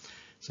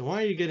 So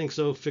why are you getting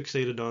so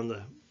fixated on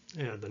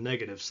the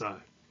negative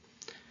side?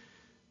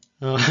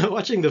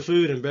 Watching the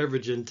food and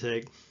beverage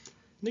intake.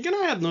 And again,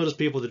 I have noticed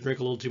people that drink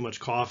a little too much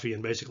coffee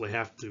and basically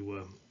have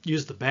to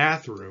use the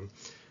bathroom,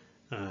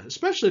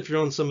 especially if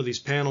you're on some of these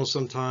panels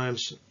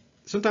sometimes.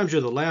 Sometimes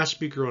you're the last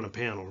speaker on a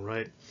panel,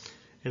 right?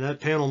 And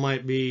that panel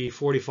might be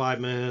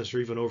 45 minutes or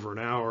even over an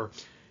hour,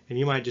 and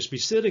you might just be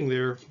sitting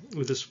there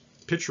with this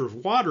pitcher of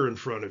water in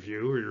front of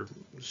you, or your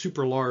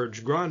super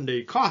large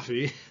grande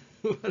coffee,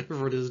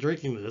 whatever it is,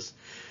 drinking this.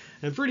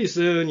 And pretty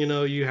soon,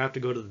 you have to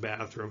go to the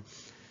bathroom.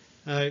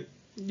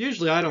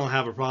 Usually I don't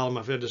have a problem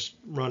if I just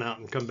run out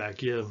and come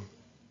back in.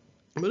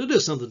 But it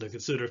is something to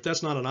consider. If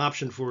that's not an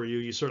option for you,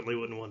 you certainly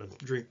wouldn't want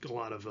to drink a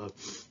lot of,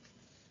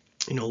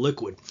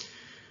 liquid.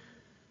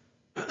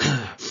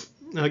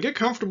 Now, get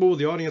comfortable with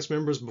the audience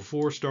members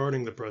before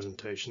starting the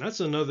presentation. That's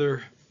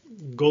another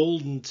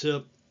golden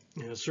tip.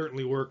 It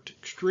certainly worked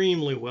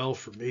extremely well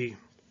for me.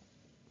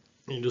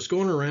 And just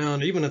going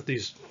around, even at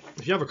these,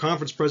 if you have a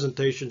conference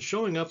presentation,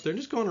 showing up there,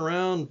 just going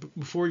around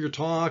before your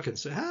talk and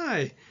say,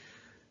 hi,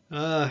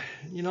 I'm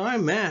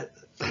Matt.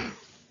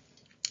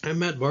 I'm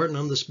Matt Barton.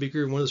 I'm the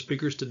speaker, one of the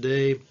speakers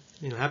today.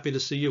 Happy to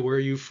see you. Where are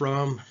you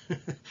from?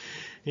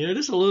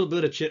 Just a little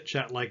bit of chit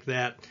chat like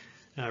that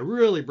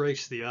really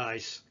breaks the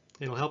ice.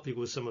 It'll help you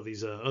with some of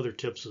these other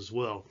tips as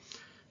well.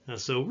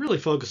 So really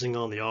focusing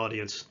on the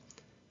audience.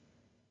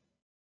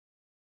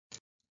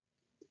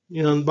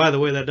 And by the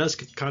way, that does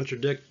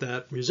contradict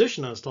that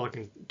musician I was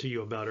talking to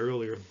you about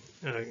earlier.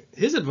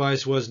 His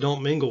advice was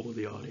don't mingle with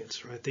the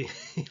audience, right? He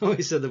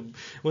always said that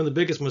one of the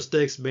biggest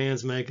mistakes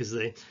bands make is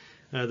they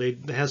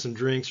have some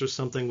drinks or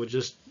something with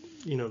just,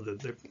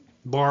 the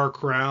bar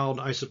crowd,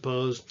 I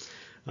suppose.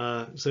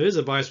 So his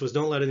advice was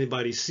don't let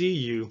anybody see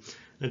you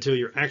until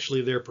you're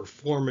actually there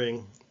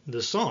performing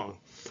the song,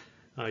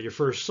 your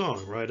first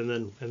song, right? And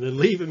then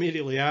leave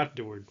immediately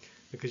afterward,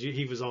 because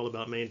he was all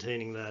about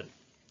maintaining that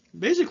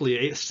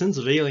basically a sense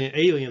of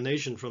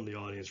alienation from the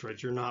audience,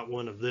 right? You're not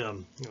one of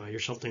them. You're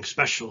something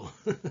special.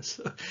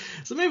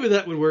 So maybe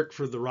that would work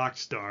for the rock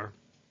star.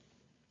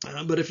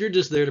 But if you're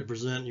just there to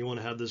present, you want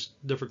to have this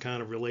different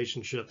kind of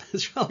relationship,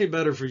 it's probably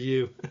better for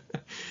you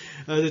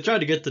to try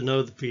to get to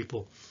know the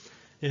people.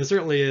 And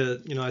certainly,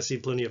 I see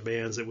plenty of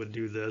bands that would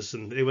do this,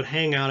 and they would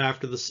hang out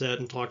after the set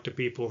and talk to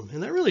people,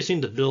 and that really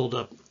seemed to build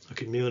up a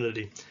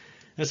community.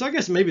 And so I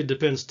guess maybe it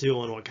depends too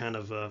on what kind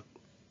of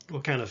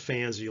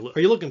fans are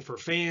you looking for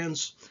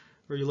fans,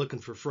 or are you looking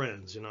for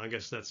friends? I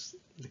guess that's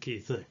the key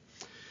thing.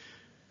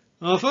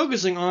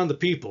 Focusing on the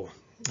people,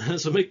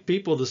 so make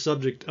people the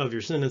subject of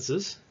your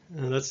sentences,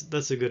 and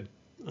that's a good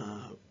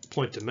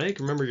point to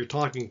make. Remember, you're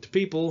talking to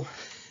people.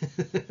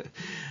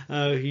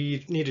 You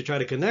need to try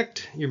to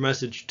connect your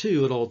message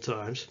to at all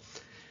times.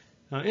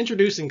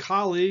 Introducing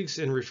colleagues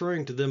and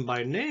referring to them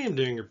by name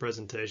during your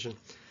presentation.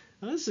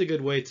 This is a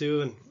good way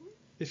too. And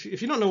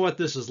if you don't know what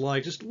this is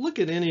like, just look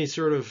at any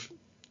sort of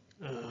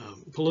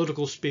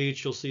political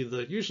speech. You'll see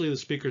that usually the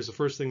speakers, the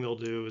first thing they'll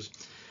do is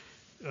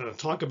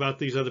talk about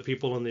these other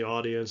people in the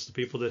audience, the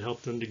people that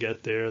helped them to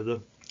get there,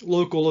 the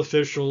local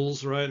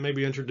officials, right?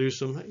 Maybe introduce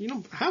them.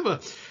 Have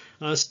a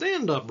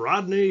stand up,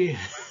 Rodney.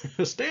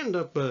 Stand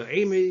up,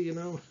 Amy.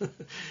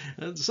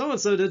 So and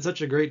so did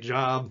such a great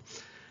job,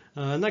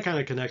 and that kind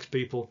of connects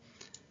people.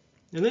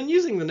 And then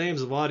using the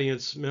names of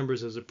audience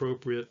members as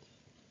appropriate.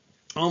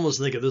 I almost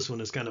think of this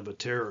one as kind of a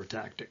terror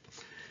tactic.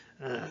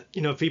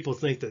 People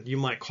think that you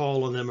might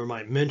call on them or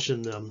might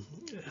mention them.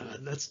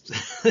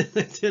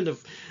 They tend to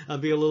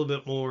be a little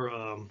bit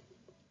more,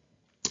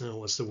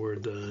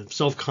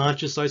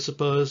 self-conscious, I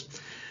suppose.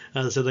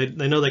 So they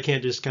know they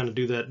can't just kind of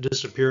do that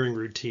disappearing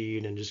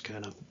routine and just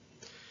kind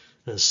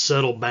of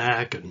settle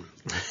back and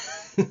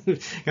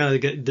kind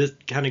of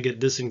get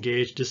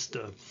disengaged, just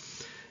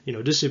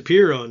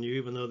disappear on you,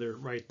 even though they're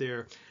right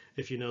there.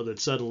 If you know that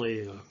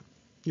suddenly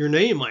your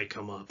name might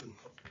come up,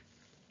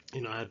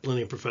 and I had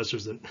plenty of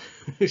professors that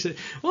said,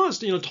 "Well, I was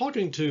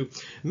talking to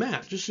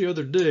Matt just the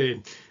other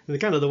day," and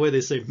the way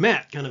they say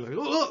Matt, kind of like,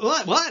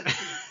 "Oh, what?"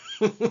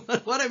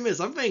 What I miss?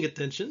 I'm paying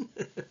attention.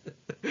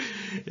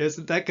 It's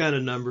that kind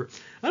of number.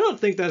 I don't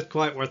think that's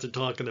quite what they're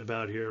talking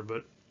about here,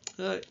 but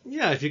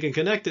if you can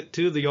connect it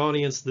to the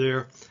audience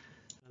there,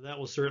 that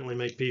will certainly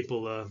make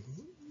people,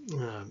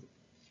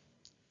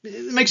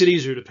 it makes it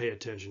easier to pay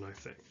attention, I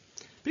think.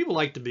 People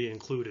like to be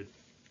included.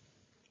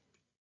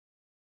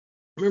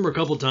 I remember a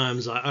couple of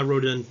times I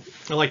wrote in,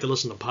 I like to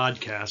listen to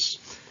podcasts,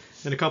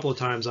 and a couple of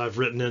times I've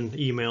written in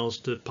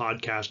emails to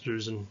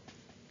podcasters and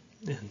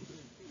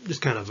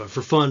just kind of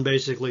for fun,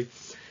 basically.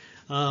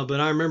 But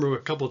I remember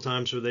a couple of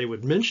times where they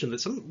would mention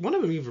that one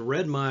of them even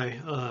read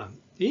my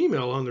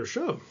email on their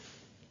show.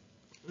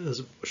 It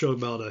was a show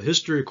about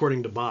history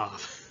according to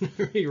Bob.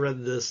 He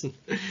read this, and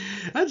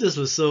I just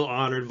was so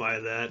honored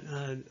by that.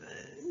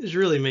 It just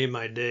really made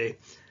my day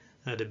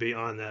to be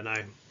on that.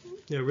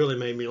 It really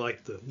made me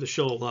like the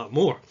show a lot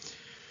more.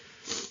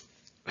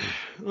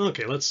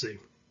 Okay, let's see.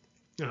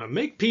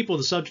 Make people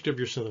the subject of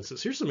your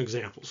sentences. Here's some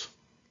examples.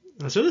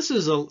 So this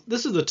is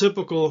the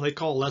typical, they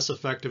call less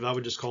effective, I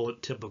would just call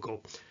it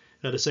typical,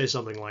 to say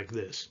something like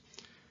this.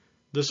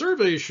 The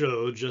survey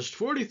showed just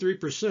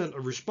 43%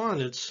 of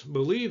respondents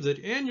believe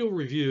that annual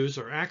reviews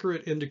are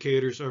accurate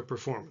indicators of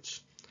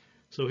performance.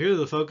 So here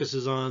the focus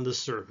is on the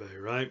survey,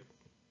 right?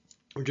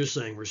 We're just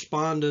saying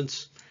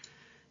respondents.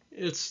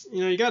 It's,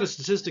 you got a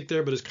statistic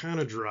there, but it's kind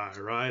of dry,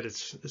 right?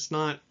 It's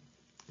not,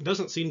 it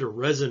doesn't seem to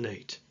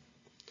resonate.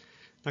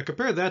 Now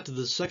compare that to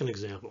the second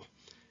example.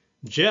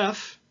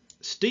 Jeff,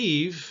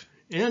 Steve,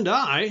 and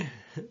I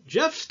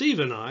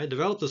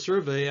developed a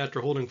survey after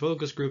holding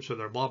focus groups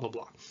with our blah, blah,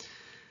 blah.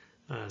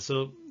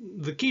 So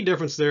the key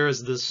difference there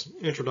is this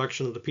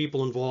introduction of the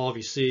people involved.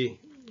 You see,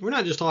 we're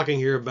not just talking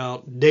here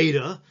about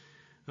data.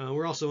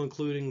 We're also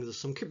including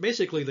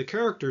basically the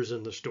characters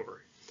in the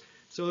story.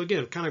 So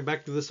again, kind of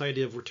back to this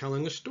idea of we're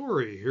telling a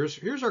story.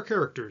 Here's our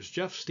characters,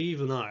 Jeff, Steve,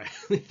 and I.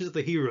 These are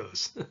the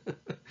heroes.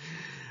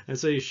 And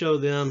so you show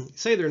them,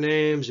 say their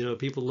names,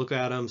 people look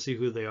at them, see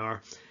who they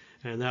are,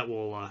 and that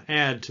will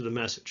add to the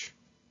message.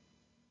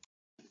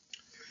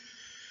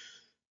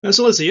 And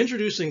so let's see,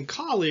 introducing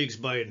colleagues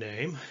by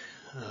name.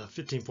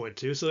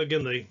 15.2. So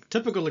again, the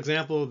typical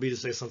example would be to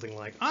say something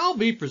like, I'll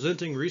be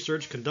presenting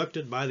research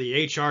conducted by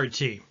the HR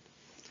team.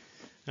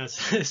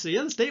 So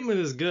yeah, the statement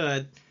is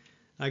good.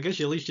 I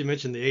guess at least you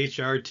mentioned the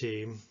HR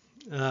team,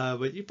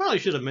 but you probably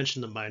should have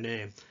mentioned them by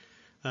name.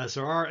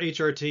 So our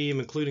HR team,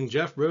 including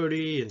Jeff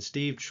Brody and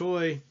Steve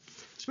Choi,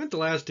 spent the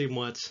last 2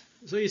 months.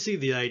 So you see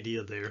the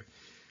idea there.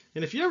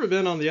 And if you've ever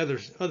been on the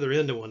other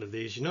end of one of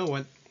these, you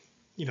know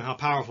how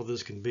powerful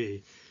this can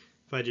be.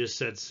 If I just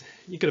said,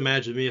 you can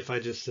imagine me if I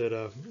just said,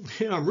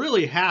 I'm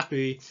really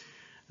happy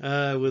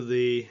with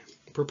the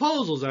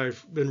proposals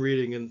I've been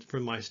reading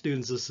from my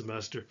students this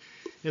semester.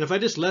 And if I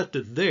just left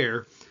it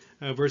there,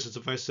 versus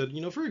if I said,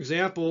 for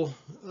example,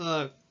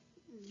 and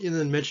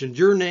then mentioned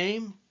your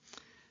name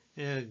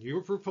and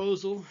your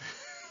proposal,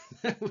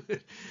 that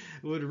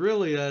would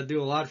really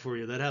do a lot for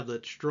you. That'd have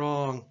that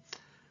strong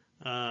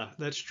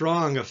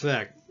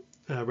effect.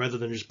 Rather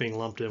than just being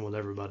lumped in with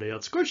everybody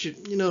else. Of course,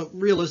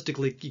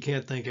 realistically, you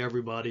can't thank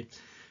everybody.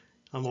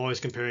 I'm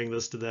always comparing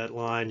this to that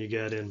line you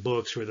get in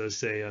books where they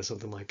say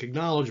something like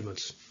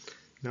acknowledgments.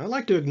 Now, I'd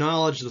like to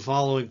acknowledge the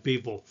following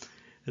people.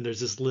 And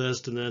there's this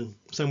list, and then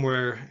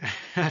somewhere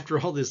after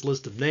all this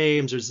list of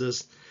names, there's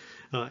this,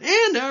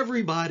 and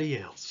everybody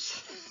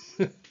else.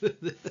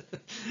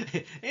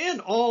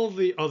 And all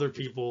the other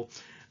people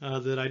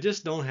that I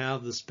just don't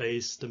have the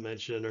space to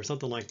mention or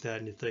something like that.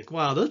 And you think,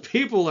 wow, those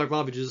people are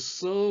probably just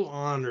so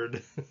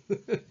honored.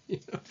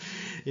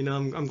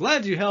 I'm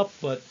glad you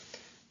helped, but,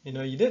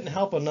 you didn't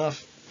help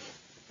enough.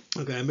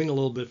 Okay, I'm being a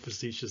little bit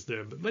facetious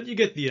there, but you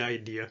get the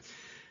idea.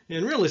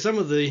 And really, some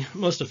of the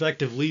most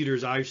effective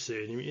leaders I've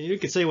seen, you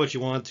can say what you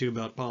want to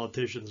about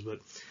politicians,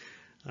 but,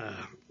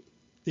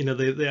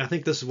 I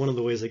think this is one of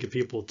the ways they get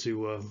people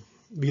to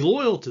be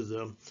loyal to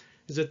them.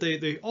 Is that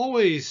they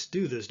always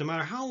do this, no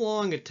matter how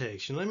long it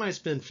takes. They might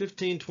spend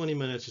 15, 20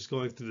 minutes just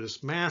going through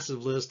this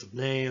massive list of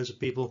names of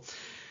people,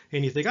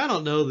 and you think, I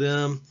don't know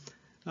them.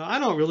 I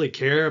don't really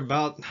care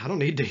I don't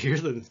need to hear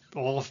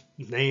all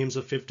names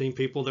of 15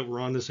 people that were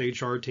on this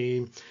HR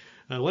team.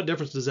 What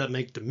difference does that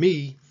make to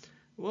me?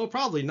 Well,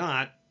 probably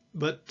not,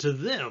 but to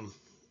them,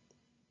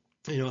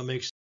 it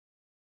makes.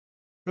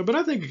 But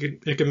I think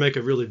it can make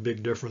a really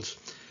big difference.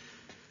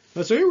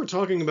 So here we're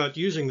talking about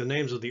using the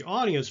names of the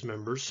audience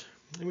members.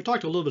 And we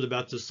talked a little bit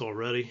about this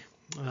already.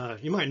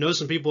 You might know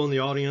some people in the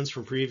audience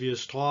from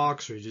previous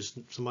talks, or just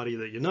somebody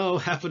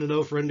that happen to know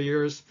a friend of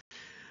yours.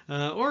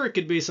 Or it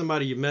could be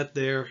somebody you met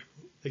there.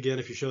 Again,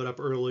 if you showed up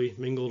early,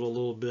 mingled a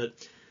little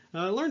bit,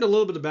 learned a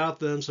little bit about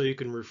them so you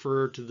can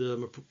refer to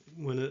them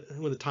when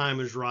the time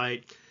is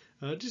right.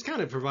 Just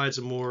kind of provides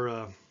a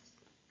more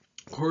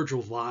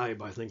cordial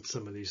vibe, I think, to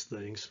some of these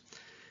things.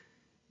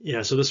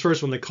 Yeah, so this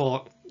first one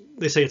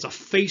they say it's a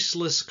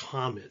faceless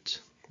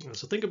comment.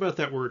 So think about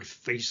that word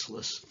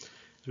faceless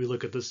as we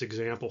look at this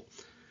example.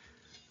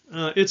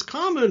 It's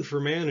common for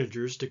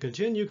managers to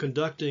continue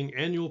conducting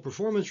annual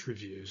performance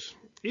reviews,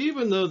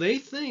 even though they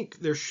think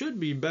there should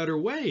be better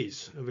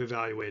ways of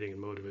evaluating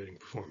and motivating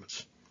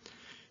performance.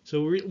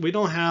 So we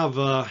don't have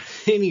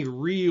any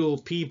real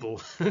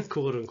people,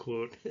 quote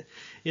unquote,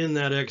 in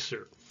that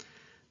excerpt.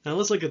 Now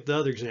let's look at the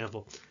other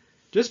example.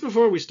 Just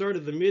before we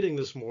started the meeting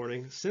this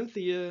morning,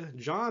 Cynthia,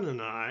 John,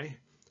 and I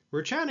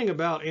were chatting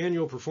about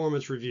annual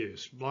performance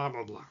reviews, blah,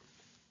 blah,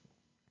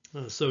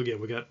 blah. So again,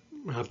 we got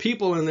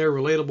people in their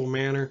relatable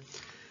manner.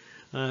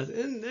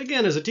 And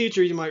again, as a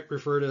teacher, you might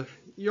refer to,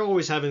 you're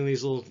always having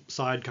these little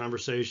side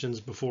conversations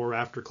before or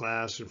after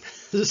class, or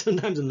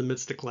sometimes in the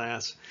midst of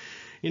class,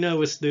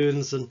 with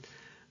students. And,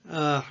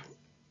 I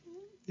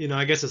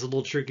guess it's a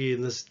little tricky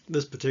in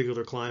this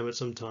particular climate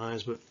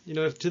sometimes, but,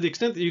 to the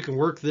extent that you can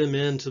work them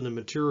into the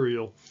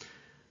material,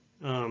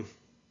 that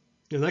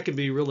can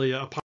be really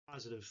a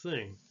positive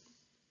thing.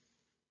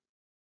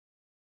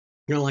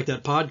 Like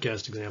that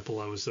podcast example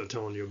I was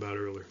telling you about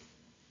earlier.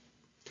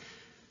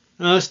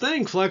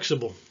 Staying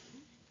flexible.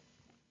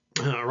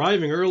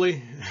 Arriving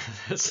early,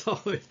 that's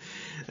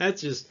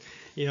just,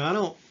 I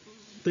don't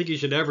think you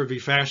should ever be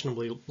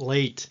fashionably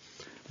late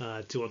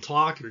to a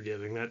talk you're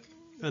giving.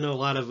 I know a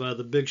lot of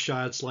the big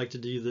shots like to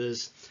do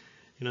this.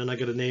 I'm not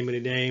going to name any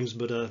names,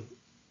 but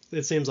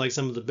it seems like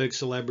some of the big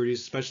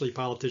celebrities, especially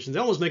politicians, they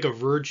almost make a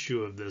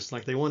virtue of this.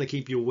 Like they want to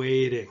keep you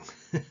waiting,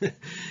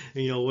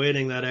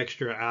 waiting that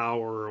extra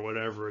hour or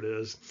whatever it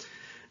is.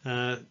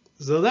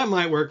 So that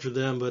might work for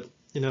them, but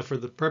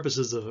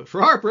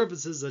for our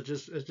purposes, as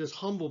just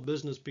humble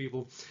business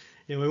people,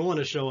 we want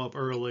to show up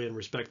early and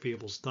respect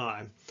people's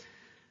time.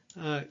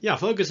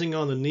 Focusing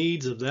on the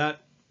needs of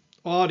that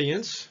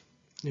audience,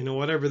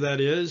 whatever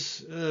that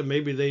is.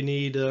 Maybe they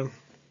need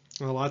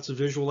lots of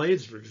visual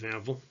aids, for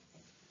example.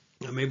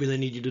 Maybe they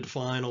need you to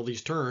define all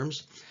these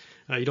terms.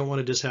 You don't want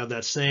to just have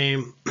that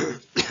same,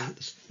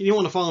 you don't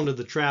want to fall into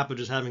the trap of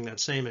just having that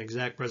same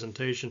exact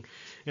presentation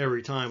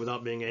every time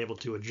without being able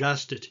to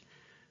adjust it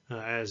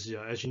as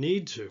you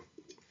need to.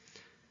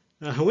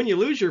 When you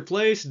lose your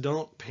place,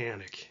 don't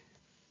panic.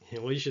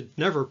 You should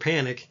never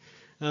panic,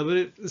 but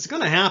it's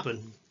going to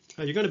happen.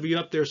 You're going to be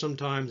up there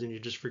sometimes and you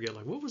just forget,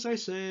 like, what was I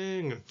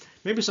saying?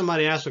 Maybe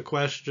somebody asked a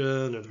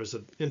question or there's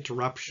an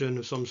interruption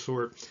of some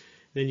sort.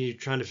 Then you're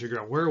trying to figure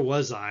out, where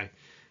was I?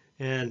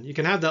 And you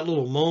can have that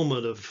little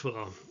moment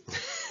of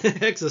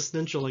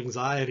existential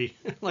anxiety.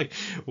 Like,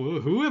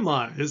 who am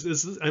I?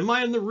 Am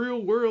I in the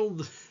real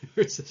world?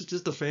 Or is this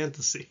just a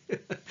fantasy?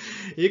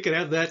 You can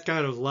have that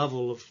kind of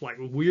level of like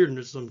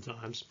weirdness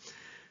sometimes.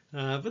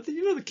 But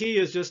the key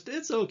is just,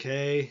 it's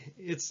okay.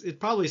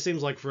 It probably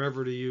seems like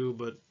forever to you,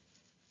 but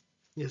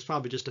it's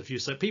probably just a few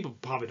seconds. People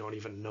probably don't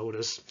even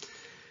notice.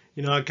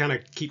 I kind of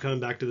keep coming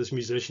back to this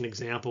musician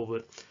example,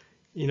 but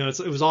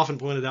it was often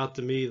pointed out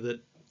to me that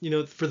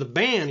for the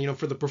band,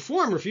 for the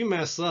performer, if you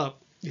mess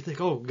up, you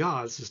think, oh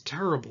God, this is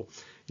terrible.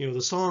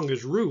 The song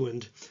is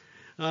ruined.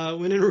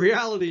 When in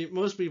reality,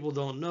 most people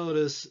don't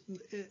notice,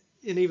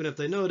 and even if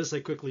they notice,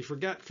 they quickly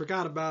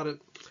forgot about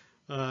it.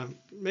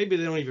 Maybe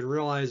they don't even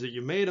realize that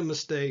you made a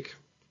mistake.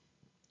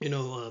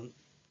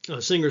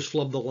 Singers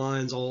flub the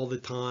lines all the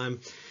time.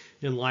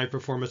 In live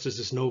performances,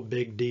 it's no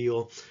big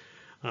deal.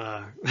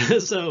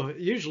 So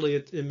usually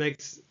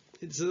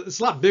it's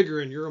a lot bigger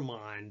in your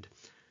mind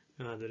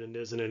than it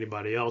is in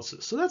anybody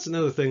else's. So that's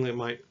another thing that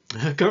might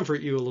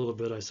comfort you a little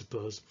bit, I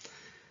suppose.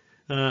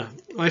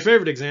 My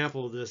favorite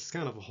example of this is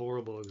kind of a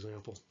horrible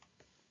example.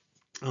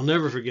 I'll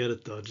never forget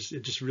it though.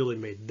 It just really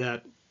made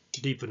that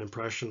deep an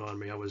impression on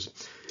me. I was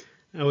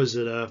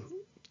at a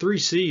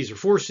 3Cs or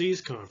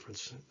 4Cs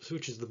conference,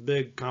 which is the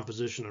big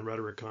composition and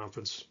rhetoric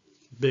conference.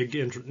 Big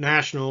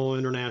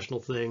international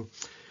thing.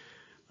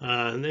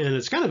 And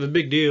it's kind of a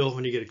big deal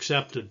when you get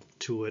accepted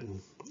to it.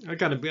 And I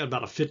got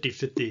about a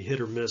 50-50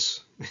 hit or miss.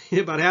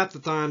 About half the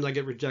times I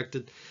get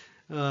rejected,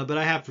 but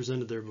I have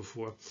presented there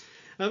before.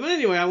 But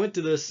anyway, I went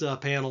to this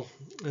panel,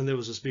 and there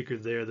was a speaker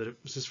there that it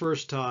was his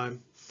first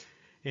time,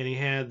 and he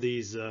had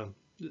these.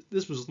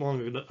 This was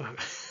long ago. I'm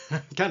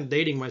kind of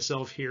dating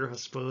myself here, I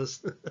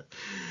suppose.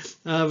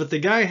 But the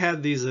guy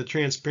had these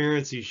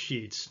transparency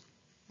sheets,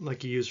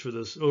 like you use for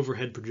those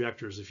overhead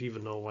projectors, if you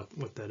even know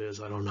what that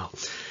is, I don't know.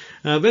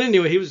 But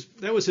anyway,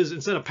 that was his,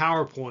 instead of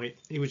PowerPoint,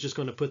 he was just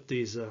going to put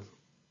these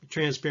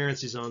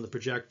transparencies on the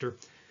projector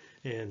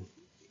and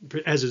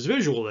as his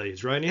visual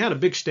aids, right? And he had a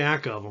big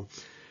stack of them.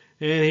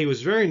 And he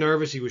was very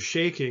nervous, he was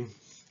shaking.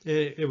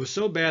 And it was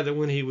so bad that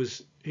when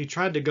he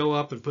tried to go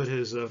up and put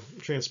his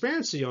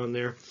transparency on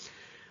there,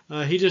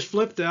 he just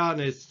flipped out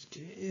and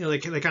they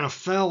kind of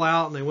fell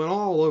out and they went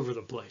all over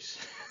the place.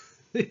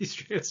 These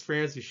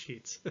transparency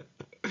sheets.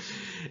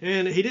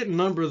 And he didn't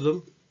number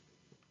them.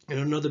 And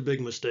another big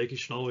mistake, you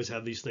should always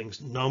have these things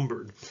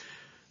numbered.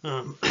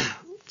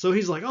 So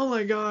he's like, oh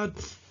my God,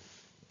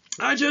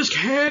 I just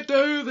can't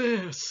do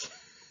this.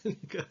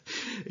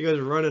 He goes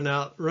running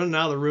out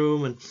of the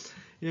room, and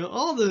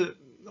all the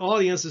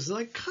audience is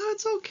like, God,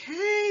 it's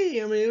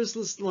okay. I mean, it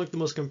was like the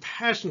most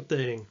compassionate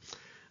thing.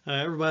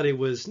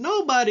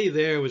 Nobody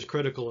there was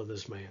critical of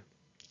this man.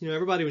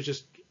 Everybody was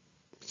just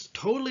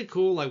totally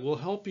cool. Like, we'll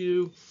help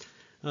you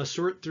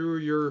sort through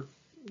your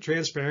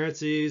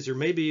transparencies, or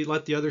maybe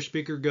let the other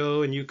speaker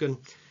go and you can,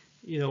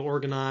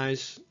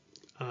 organize,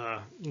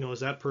 as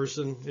that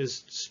person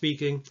is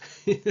speaking.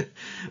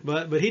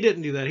 but he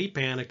didn't do that. He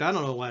panicked. I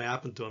don't know what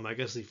happened to him. I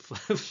guess he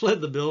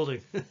fled the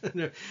building.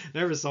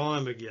 Never saw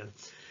him again.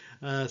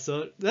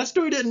 So that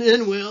story didn't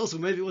end well, so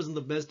maybe it wasn't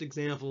the best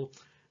example.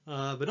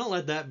 But don't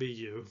let that be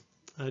you.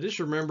 Just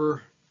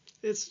remember,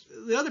 it's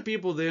the other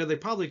people there, they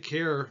probably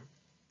care.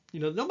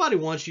 Nobody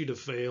wants you to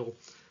fail.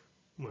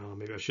 Well,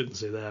 maybe I shouldn't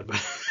say that,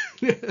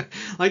 but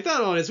like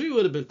that audience, we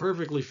would have been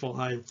perfectly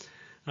fine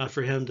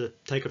for him to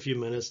take a few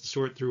minutes to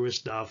sort through his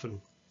stuff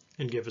and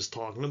give his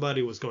talk.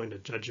 Nobody was going to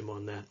judge him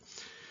on that.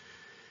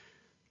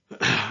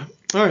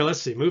 All right,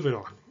 let's see. Moving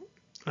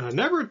on.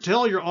 Never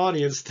tell your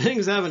audience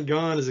things haven't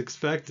gone as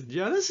expected.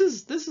 Yeah, this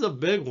is a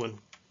big one.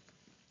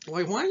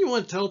 Like, why do you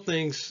want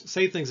to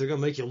say things that are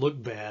going to make you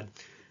look bad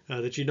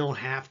that you don't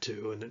have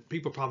to and that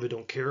people probably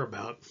don't care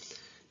about?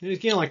 It's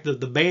kind of like the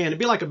band. It'd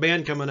be like a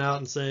band coming out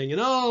and saying,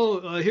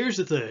 here's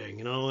the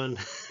thing, and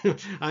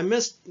I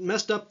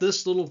messed up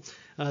this little,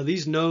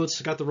 these notes,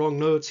 got the wrong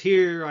notes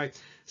here. I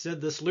said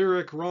this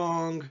lyric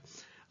wrong.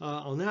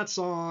 on that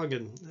song,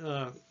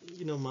 and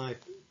you know, my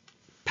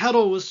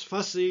pedal was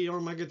fussy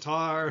on my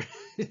guitar.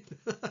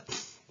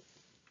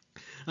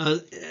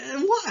 And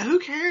what? Who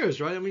cares,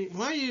 right? I mean,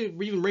 why are you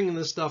even bringing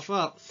this stuff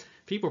up?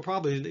 People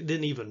probably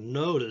didn't even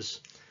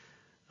notice.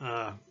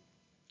 I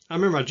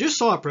remember I just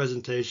saw a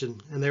presentation,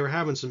 and they were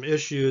having some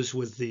issues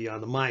with the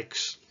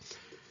mics.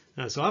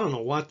 So I don't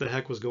know what the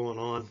heck was going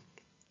on,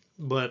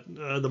 but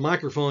the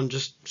microphone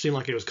just seemed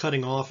like it was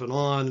cutting off and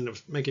on, and it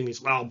was making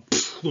these loud,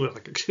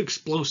 like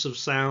explosive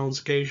sounds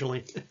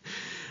occasionally.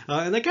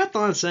 And they kept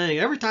on saying,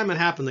 every time it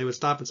happened, they would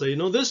stop and say, you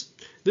know, this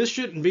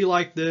shouldn't be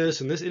like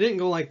this, and it didn't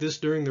go like this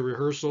during the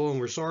rehearsal, and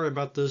we're sorry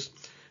about this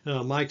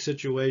mic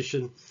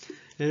situation.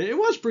 And it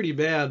was pretty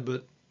bad,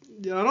 but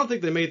you know, I don't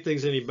think they made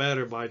things any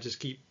better by just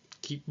keep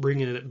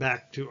bringing it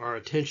back to our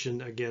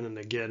attention again and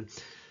again.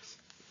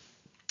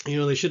 You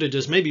know, they should have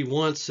just maybe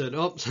once said,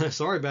 oh,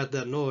 sorry about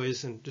that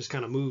noise, and just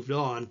kind of moved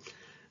on.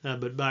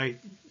 But by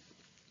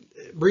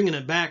bringing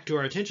it back to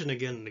our attention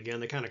again and again,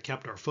 they kind of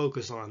kept our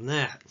focus on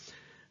that,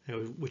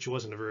 which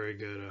wasn't a very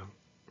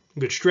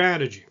good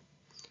strategy.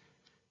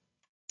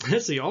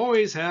 Let's see,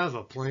 always have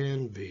a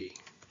plan B.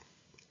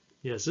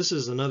 Yes, this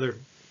is another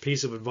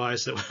piece of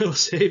advice that will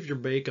save your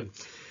bacon.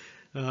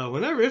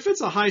 If it's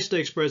a high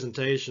stakes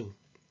presentation,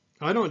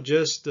 I don't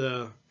just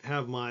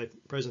have my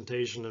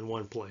presentation in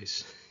one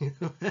place. You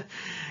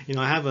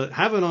know, I have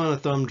it on a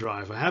thumb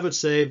drive. I have it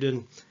saved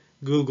in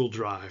Google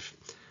Drive.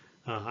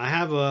 I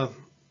have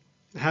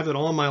it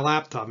on my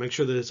laptop. Make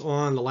sure that it's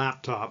on the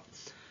laptop.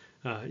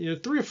 You know,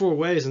 3 or 4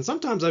 ways, and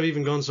sometimes I've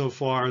even gone so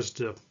far as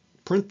to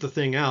print the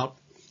thing out.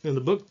 In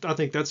the book, I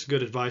think that's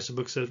good advice. The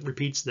book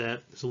repeats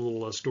that. It's a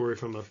little story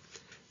from a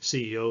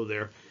CEO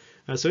there.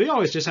 So he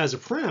always just has a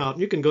printout.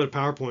 You can go to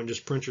PowerPoint and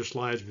just print your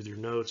slides with your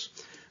notes.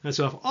 And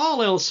so if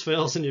all else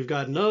fails and you've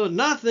got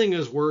nothing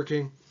is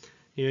working,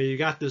 you know, you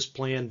got this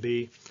plan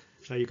B,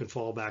 you can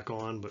fall back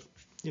on. But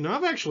you know,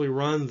 I've actually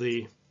run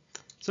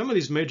some of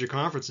these major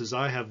conferences.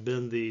 I have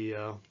been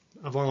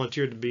I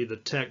volunteered to be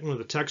one of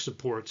the tech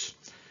supports.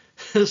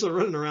 So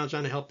running around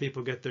trying to help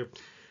people get their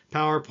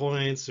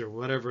PowerPoints or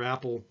whatever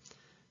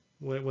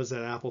what was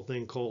that Apple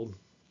thing called?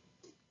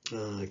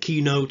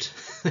 Keynote,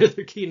 their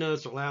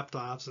keynotes or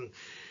laptops, and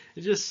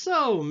there's just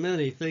so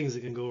many things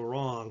that can go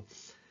wrong.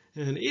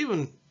 And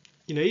even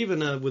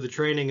with the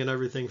training and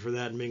everything for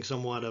that, and being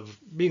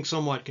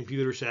somewhat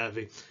computer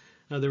savvy,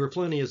 there were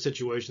plenty of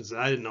situations that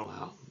I didn't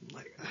know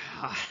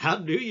how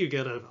do you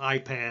get an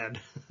iPad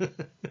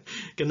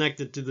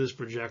connected to this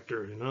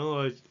projector? You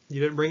know,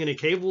 you didn't bring any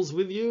cables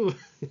with you.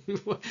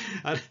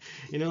 I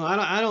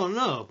don't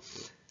know.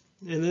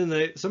 And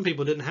then some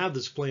people didn't have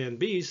this plan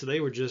B, so they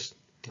were just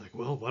like,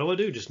 well, what do I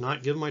do? Just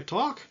not give my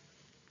talk?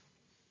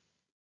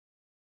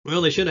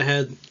 Well, they should have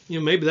had, you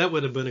know, maybe that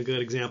would have been a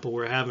good example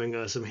where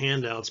having some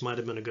handouts might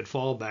have been a good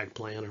fallback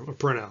plan or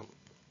printout.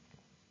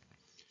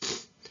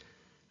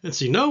 And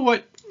so you know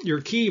what your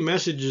key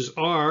messages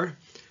are.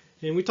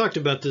 And we talked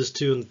about this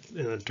too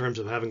in terms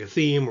of having a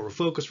theme or a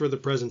focus for the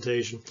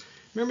presentation.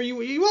 Remember,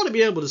 you ought to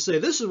be able to say,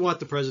 this is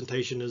what the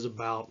presentation is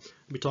about.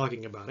 I'll be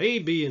talking about A,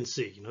 B, and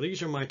C. You know,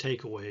 these are my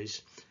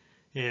takeaways.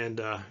 And,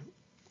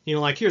 you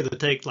know, like here,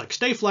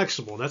 stay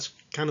flexible. That's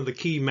kind of the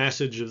key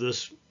message of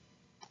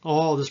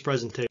all this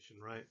presentation,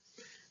 right?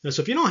 Now,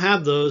 so if you don't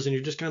have those and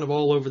you're just kind of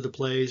all over the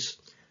place,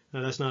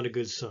 that's not a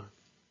good sign.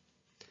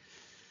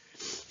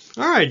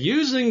 All right,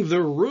 using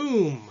the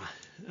room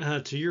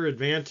to your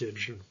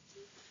advantage.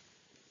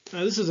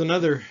 This is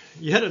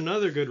yet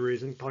another good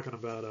reason, talking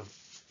about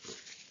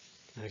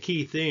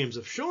key themes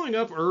of showing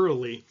up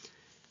early.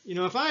 You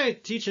know, if I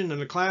teach in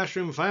a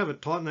classroom, if I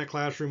haven't taught in that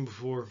classroom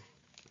before,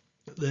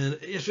 then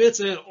if it's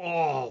at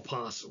all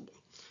possible,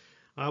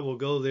 I will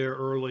go there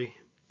early,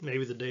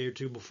 maybe the day or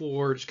two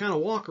before, just kind of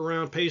walk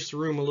around, pace the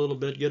room a little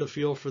bit, get a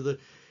feel for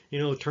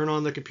turn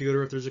on the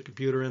computer if there's a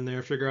computer in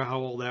there, figure out how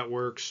all that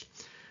works.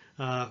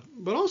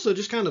 But also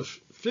just kind of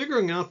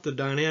figuring out the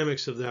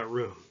dynamics of that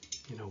room.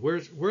 You know,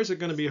 where's it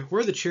going to be?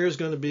 Where are the chairs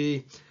going to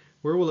be?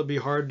 Where will it be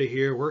hard to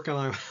hear? Where can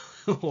I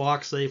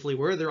walk safely?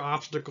 Where are there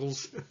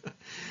obstacles?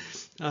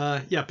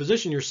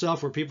 Position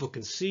yourself where people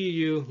can see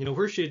you. You know,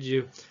 where should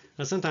you?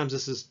 Sometimes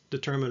this is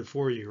determined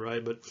for you,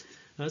 right? But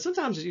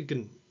sometimes you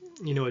can,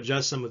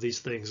 adjust some of these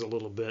things a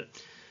little bit.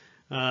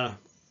 Knowing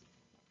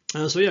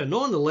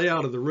the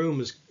layout of the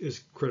room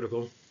is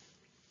critical.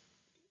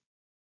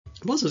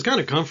 Plus, it's kind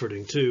of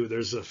comforting too.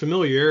 There's a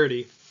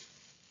familiarity.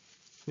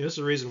 This is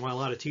the reason why a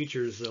lot of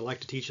teachers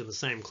like to teach in the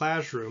same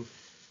classroom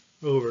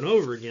over and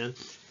over again.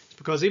 It's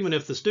because even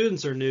if the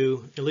students are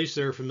new, at least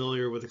they're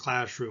familiar with the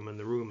classroom and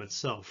the room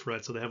itself,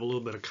 right? So they have a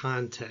little bit of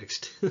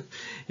context,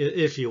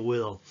 if you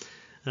will,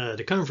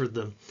 to comfort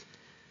them.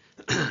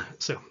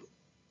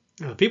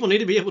 People need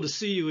to be able to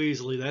see you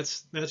easily.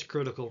 That's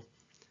critical.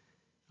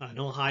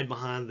 Don't hide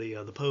behind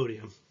the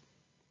podium.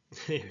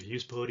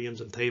 Use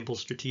podiums and tables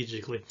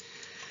strategically.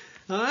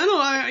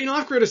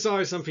 I've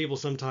criticized some people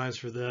sometimes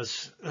for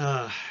this.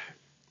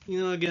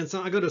 Again,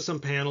 I go to some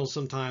panels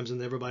sometimes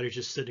and everybody's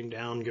just sitting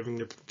down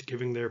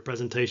giving their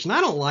presentation.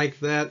 I don't like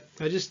that.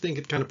 I just think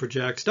it kind of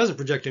doesn't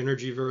project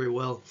energy very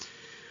well.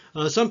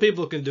 Some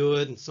people can do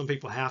it, and some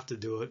people have to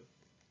do it.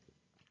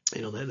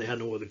 You know, they had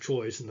no other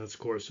choice, and that's, of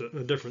course,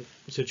 a different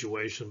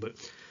situation. But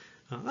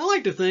I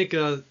like to think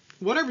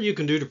whatever you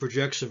can do to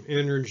project some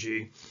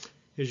energy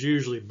is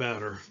usually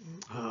better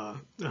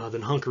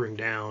than hunkering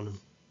down.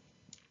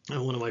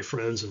 One of my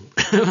friends and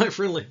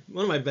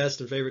one of my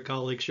best and favorite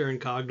colleagues,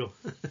 Cardon,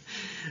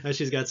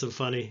 she's got some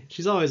funny.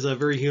 She's always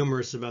very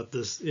humorous about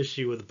this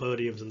issue with the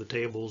podiums and the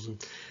tables,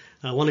 and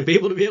wanting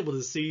people to be able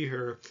to see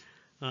her.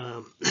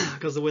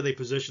 Because the way they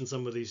position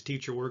some of these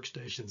teacher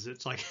workstations,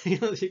 it's like, you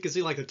know, you can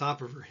see like the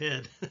top of her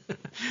head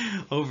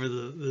over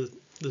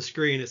the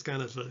screen. It's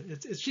kind of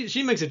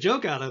she makes a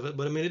joke out of it,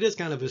 but I mean, it is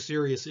kind of a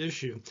serious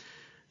issue.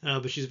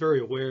 But she's very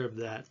aware of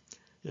that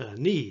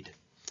need.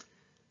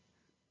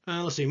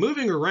 Let's see,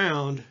 moving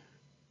around,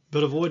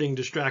 but avoiding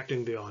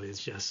distracting the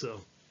audience. Yes,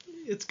 so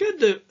it's good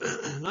to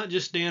not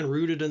just stand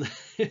rooted in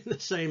the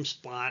same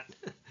spot.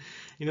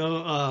 You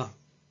know,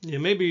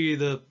 maybe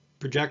the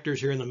projector's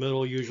here in the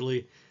middle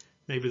usually,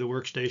 maybe the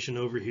workstation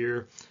over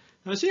here.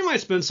 So you might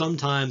spend some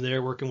time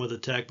there working with the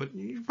tech, but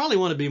you probably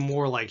want to be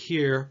more like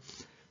here,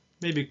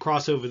 maybe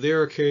cross over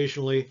there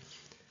occasionally.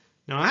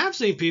 Now I have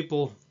seen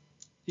people,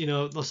 you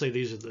know, let's say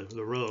these are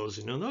the rows,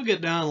 you know, they'll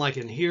get down like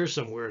in here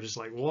somewhere, just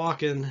like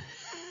walking.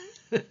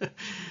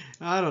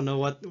 I don't know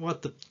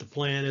what the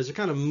plan is. They're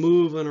kind of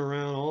moving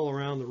around all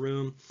around the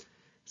room.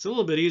 It's a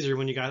little bit easier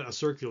when you got a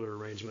circular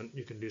arrangement.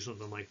 You can do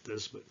something like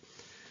this, but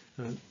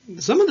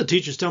some of the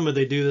teachers tell me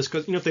they do this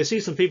because, you know, if they see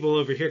some people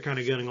over here kind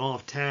of getting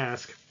off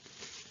task,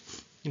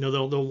 you know,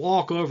 they'll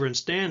walk over and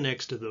stand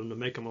next to them to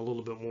make them a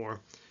little bit more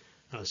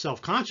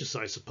self-conscious,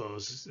 I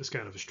suppose. It's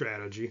kind of a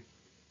strategy.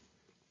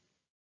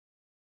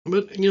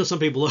 But, you know, some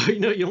people, you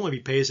know, you don't want to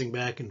be pacing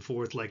back and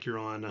forth like you're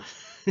on,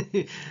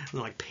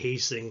 like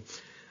pacing.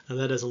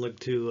 That doesn't look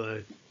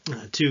too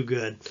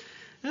good.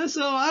 And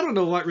so I don't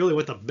know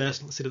what the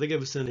best, let's see, do they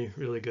give us any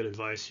really good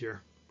advice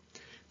here?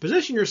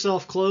 Position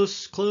yourself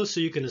close so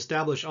you can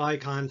establish eye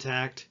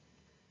contact.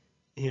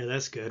 Yeah,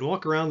 that's good.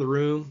 Walk around the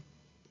room,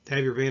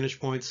 have your vantage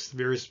points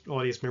various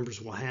audience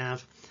members will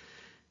have.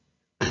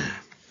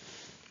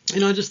 You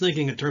know, just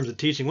thinking in terms of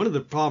teaching, one of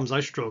the problems I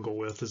struggle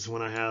with is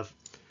when I have,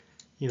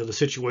 you know, the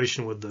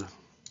situation with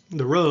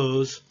the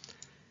rows.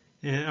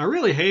 And I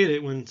really hate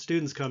it when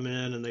students come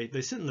in and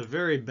they sit in the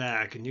very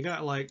back and you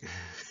got like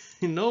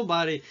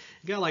nobody,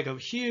 you got like a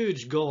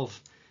huge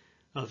gulf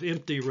of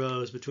empty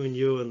rows between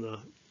you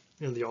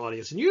and the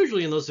audience. And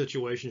usually in those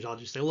situations, I'll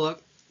just say,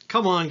 look,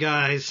 come on,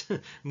 guys,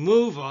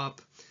 move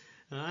up.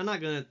 I'm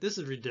not going to, this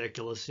is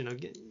ridiculous. You know,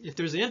 if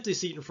there's an empty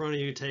seat in front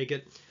of you, take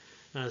it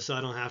so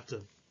I don't have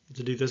to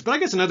do this. But I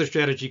guess another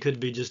strategy could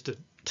be just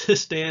to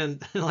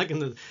stand like in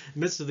the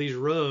midst of these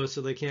rows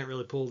so they can't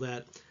really pull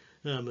that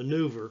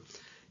maneuver.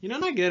 You know,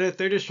 and I get it.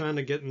 They're just trying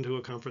to get into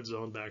a comfort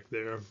zone back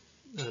there.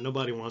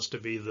 Nobody wants to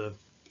be the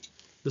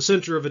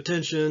center of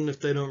attention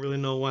if they don't really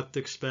know what to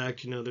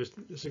expect. You know, there's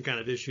some kind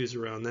of issues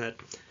around that.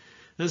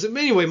 And so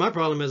anyway, my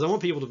problem is I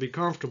want people to be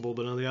comfortable,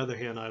 but on the other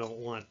hand, I don't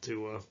want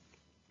them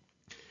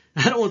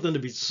to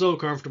be so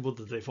comfortable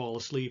that they fall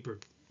asleep or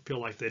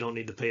feel like they don't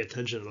need to pay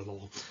attention at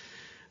all.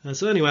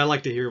 So anyway, I'd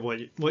like to hear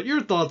what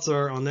your thoughts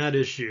are on that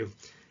issue.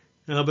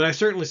 But I've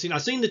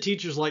seen the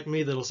teachers like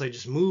me that'll say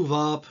just move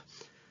up.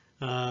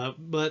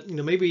 But you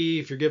know, maybe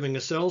if you're giving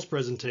a sales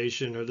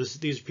presentation or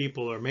these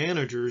people are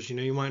managers, you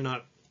know, you might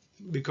not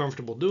be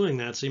comfortable doing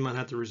that, so you might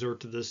have to resort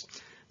to this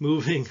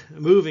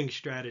moving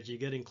strategy,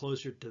 getting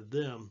closer to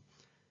them.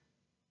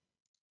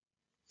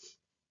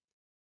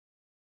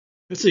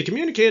 Let's see,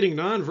 communicating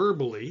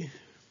non-verbally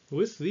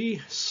with the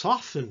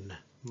SOFTEN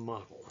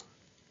model.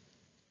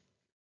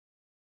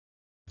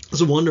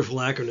 It's a wonderful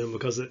acronym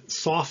because it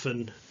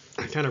SOFTEN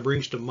kind of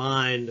brings to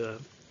mind,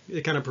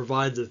 it kind of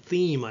provides a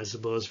theme, I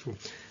suppose, for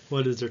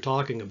what it is they're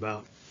talking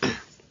about.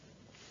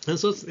 And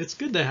so it's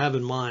good to have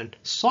in mind,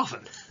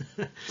 soften.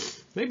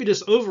 Maybe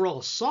just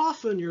overall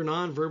soften your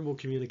nonverbal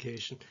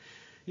communication.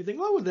 You think,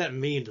 what would that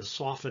mean to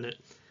soften it?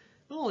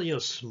 Well, you know,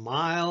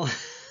 smile.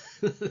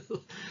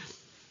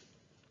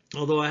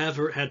 Although I have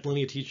had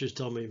plenty of teachers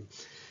tell me,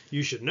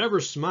 you should never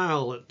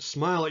smile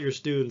at your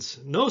students.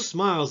 No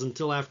smiles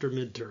until after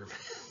midterm.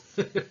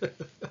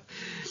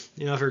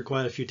 You know, I've heard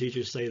quite a few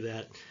teachers say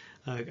that.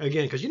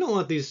 Again, because you don't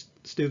want these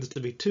students to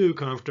be too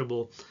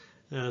comfortable.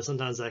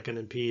 Sometimes that can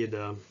impede,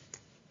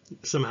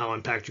 somehow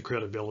impact your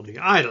credibility.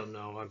 I don't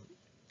know.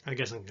 I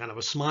guess I'm kind of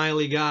a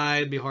smiley guy.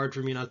 It'd be hard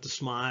for me not to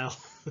smile.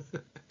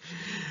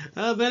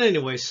 But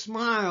anyway,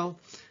 smile.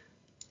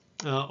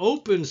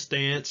 Open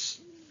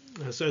stance,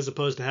 so as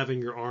opposed to having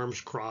your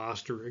arms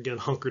crossed or, again,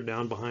 hunkered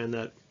down behind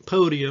that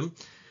podium.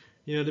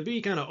 You know, to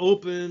be kind of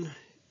open.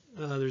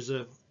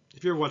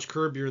 If you ever watch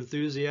Curb Your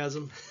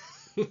Enthusiasm,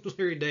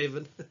 Larry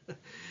David,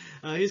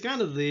 he's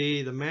kind of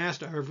the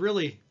master of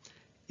really,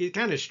 it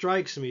kind of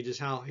strikes me just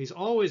how he's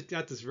always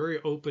got this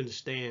very open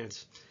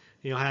stance.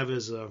 He'll have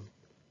his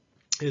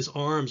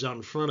arms out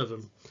in front of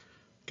him,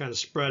 kind of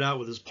spread out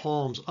with his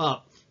palms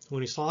up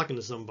when he's talking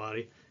to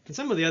somebody. And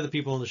some of the other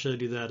people on the show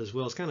do that as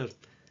well. It's kind of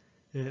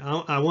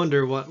Yeah, I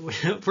wonder what.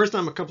 First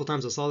time, a couple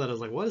times I saw that, I was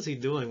like, "What is he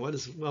doing? What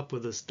is up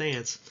with his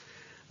stance?"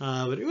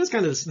 But it was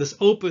kind of this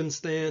open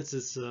stance.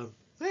 It's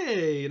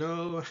hey,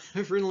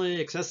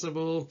 friendly,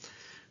 accessible,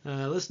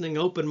 listening,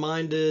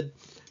 open-minded.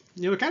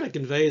 It kind of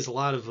conveys a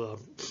lot of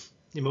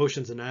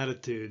emotions and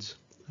attitudes.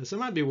 So it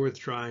might be worth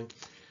trying.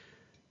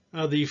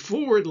 The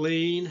forward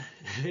lean,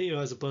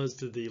 as opposed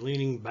to the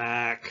leaning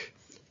back.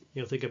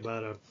 Think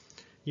about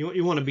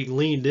you want to be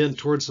leaned in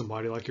towards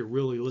somebody like you're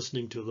really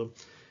listening to them,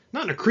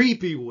 not in a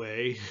creepy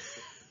way.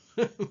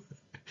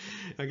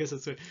 I guess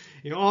it's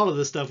all of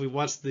this stuff. We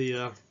watched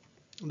that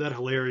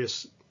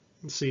hilarious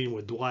scene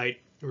with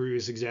Dwight where he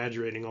was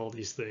exaggerating all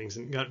these things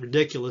and got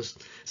ridiculous.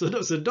 So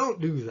don't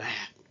do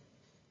that.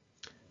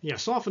 Yeah,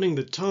 softening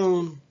the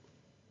tone.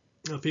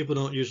 People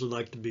don't usually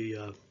like to be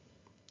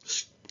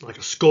like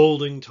a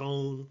scolding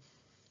tone.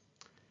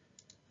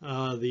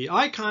 The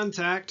eye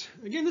contact,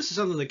 again, this is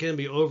something that can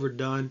be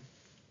overdone.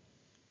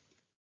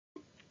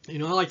 I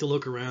like to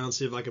look around,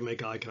 see if I can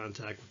make eye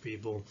contact with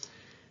people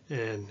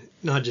and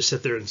not just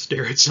sit there and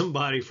stare at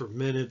somebody for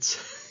minutes.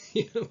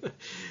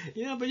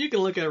 But you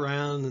can look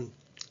around, and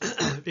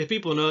if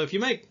people know, if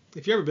you've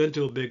ever been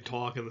to a big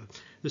talk and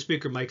the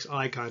speaker makes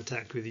eye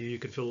contact with you, you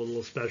can feel a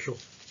little special.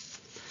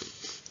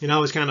 I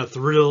was kind of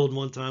thrilled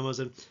one time. I was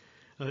at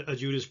a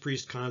Judas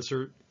Priest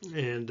concert,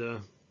 and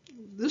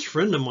this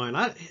friend of mine,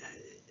 I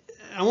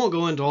won't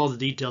go into all the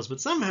details, but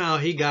somehow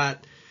he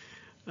got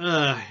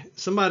there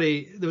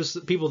was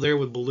people there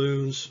with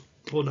balloons,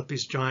 holding up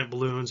these giant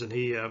balloons, and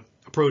he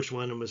approached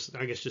one and was,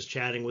 I guess, just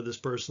chatting with this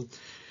person.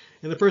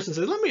 And the person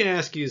said, "Let me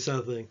ask you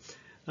something.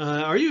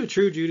 Are you a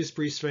true Judas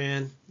Priest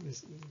fan?" A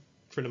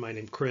friend of mine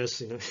named Chris,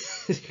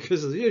 he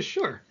says, "Yeah,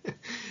 sure."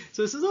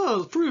 So he says,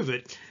 "Oh, prove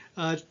it.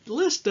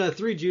 List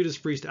 3 Judas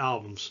Priest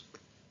albums."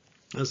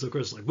 And so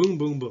Chris is like, boom,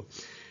 boom, boom.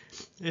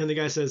 And the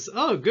guy says,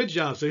 "Oh, good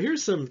job. So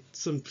here's some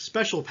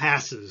special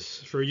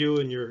passes for you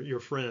and your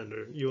friend,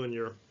 or you and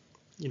your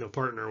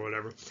partner or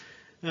whatever."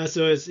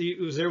 So as he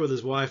was there with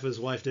his wife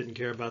didn't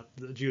care about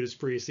the Judas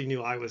Priest. He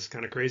knew I was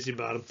kind of crazy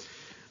about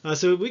him.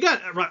 So we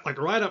got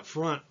right up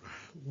front,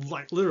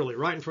 like literally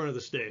right in front of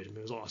the stage. It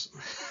was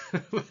awesome.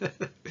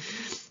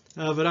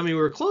 But we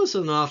were close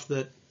enough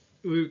that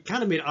we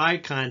kind of made eye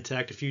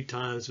contact a few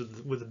times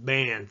with the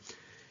band.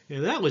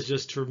 And that was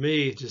just, for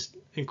me, just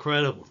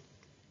incredible.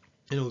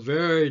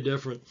 Very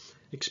different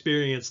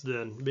experience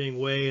than being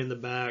way in the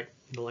back,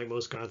 like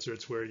most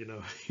concerts where,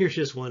 you're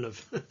just one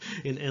of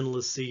an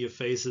endless sea of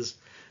faces.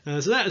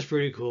 So that is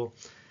pretty cool.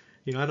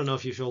 I don't know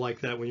if you feel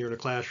like that when you're in a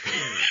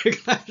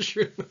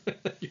classroom.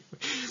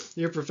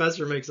 Your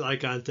professor makes eye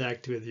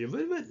contact with you.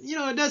 But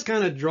it does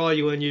kind of draw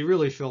you in. You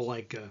really feel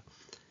like,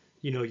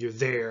 you're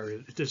there.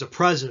 There's a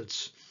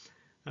presence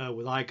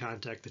with eye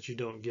contact that you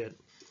don't get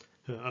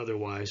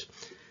otherwise.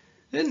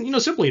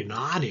 And, simply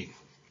nodding.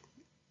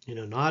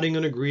 Nodding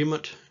in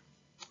agreement,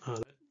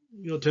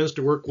 tends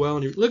to work well.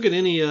 And you look at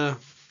any,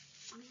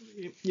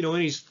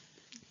 any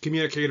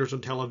communicators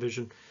on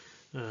television,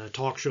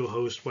 talk show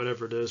hosts,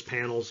 whatever it is,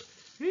 panels,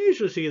 you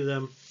usually see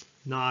them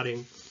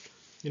nodding.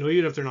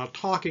 Even if they're not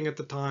talking at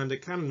the time, they're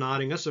kind of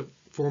nodding. That's a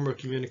form of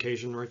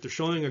communication, right? They're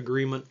showing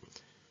agreement.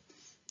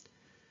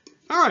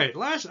 All right,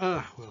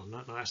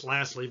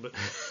 lastly, but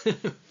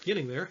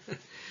getting there.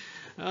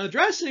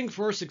 Dressing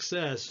for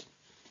success.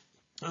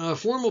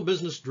 Formal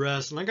business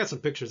dress, and I got some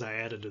pictures I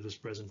added to this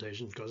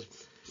presentation because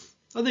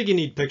I think you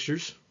need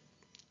pictures.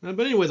 But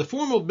anyway, the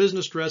formal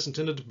business dress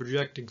intended to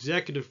project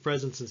executive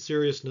presence and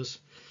seriousness,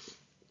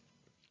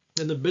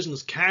 and the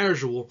business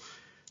casual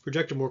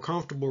project a more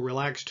comfortable,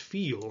 relaxed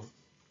feel,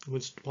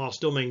 while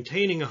still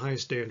maintaining a high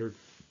standard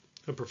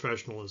of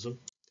professionalism.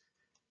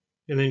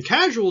 And then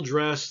casual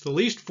dress, the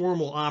least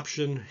formal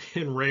option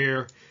and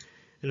rare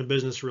in a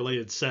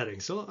business-related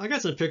setting. So I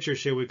got some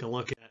pictures here we can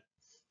look at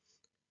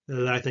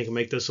that I think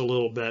make this a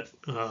little bit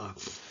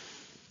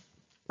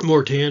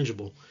more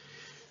tangible.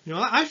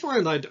 I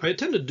find I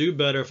tend to do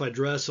better if I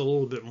dress a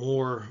little bit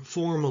more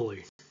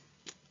formally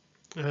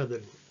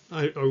than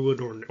I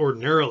would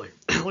ordinarily.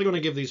 Like when I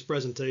give these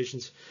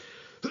presentations,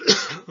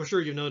 I'm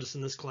sure you noticed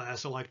in this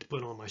class, I like to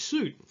put on my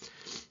suit.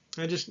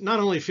 I just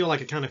not only feel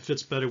like it kind of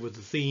fits better with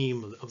the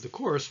theme of the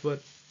course,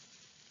 but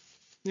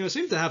it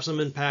seems to have some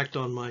impact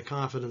on my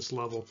confidence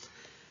level.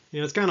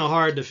 It's kind of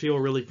hard to feel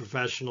really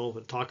professional,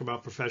 but talk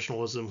about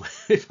professionalism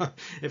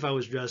if I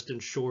was dressed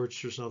in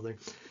shorts or something.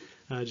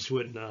 I just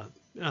wouldn't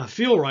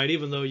feel right,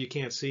 even though you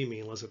can't see me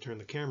unless I turn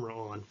the camera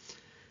on.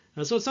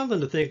 So it's something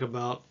to think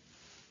about,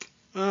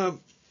 no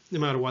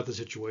matter what the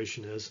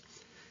situation is.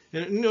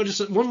 And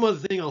just one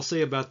other thing I'll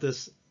say about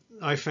this,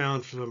 I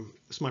found from,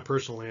 it's my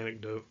personal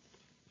anecdote.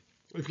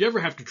 If you ever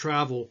have to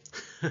travel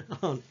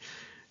on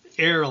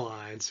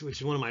airlines, which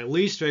is one of my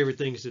least favorite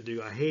things to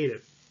do, I hate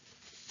it.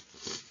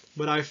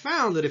 But I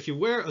found that if you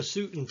wear a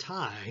suit and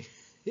tie,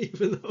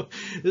 even though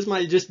this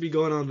might just be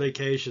going on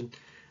vacation,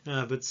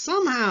 but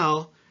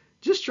somehow,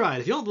 just try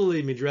it. If you don't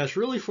believe me, dress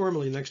really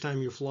formally next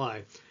time you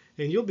fly,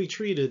 and you'll be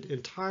treated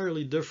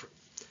entirely different.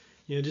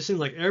 It just seems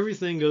like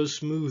everything goes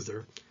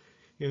smoother.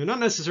 not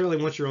necessarily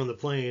once you're on the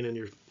plane and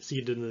you're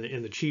seated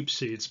in the cheap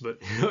seats, but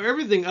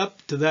everything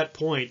up to that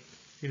point,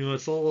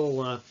 it's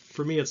all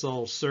for me. It's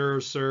all sir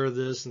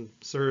this and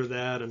sir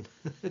that, and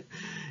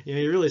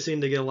you really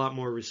seem to get a lot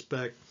more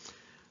respect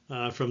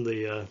from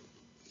the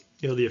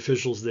the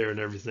officials there and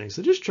everything.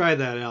 So just try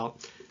that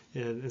out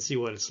and see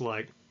what it's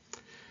like.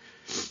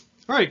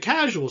 All right,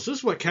 casual. So this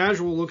is what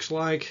casual looks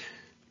like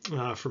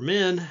for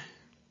men.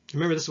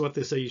 Remember, this is what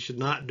they say you should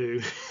not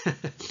do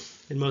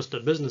in most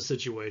business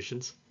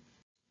situations.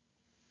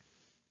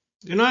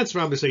 And I'd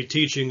probably say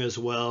teaching as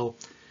well.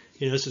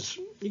 You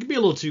can be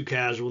a little too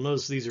casual.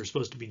 Notice these are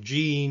supposed to be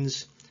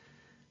jeans,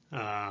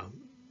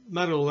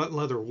 metal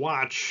leather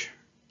watch,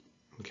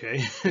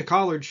 okay,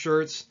 collared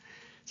shirts.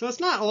 So it's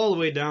not all the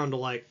way down to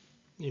like,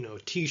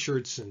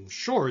 t-shirts and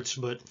shorts,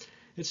 but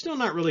it's still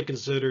not really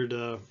considered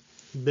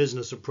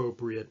business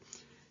appropriate.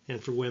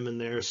 And for women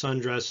there,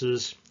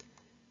 sundresses,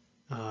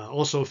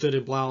 also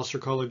fitted blouse or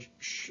collared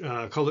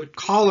shirts,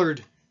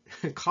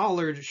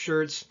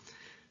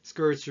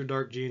 skirts or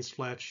dark jeans,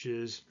 flat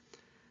shoes.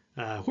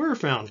 Where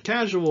found?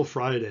 Casual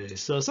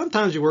Fridays. So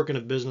sometimes you work in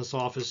a business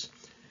office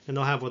and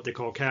they'll have what they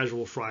call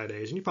casual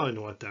Fridays, and you probably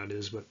know what that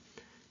is, but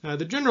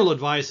the general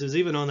advice is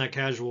even on that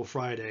casual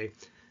Friday,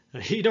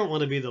 you don't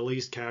want to be the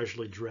least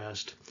casually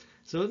dressed.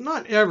 So it's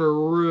not ever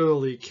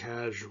really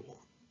casual.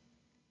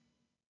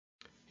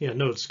 Yeah,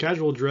 notes,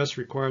 casual dress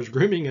requires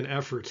grooming and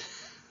effort.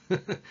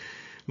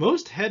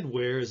 Most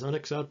headwear is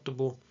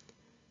unacceptable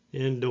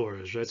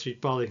indoors, right? So you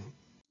probably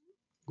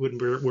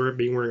wouldn't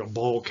be wearing a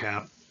ball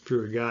cap if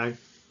you're a guy.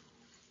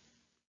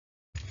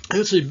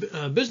 Let's see,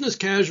 business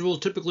casual,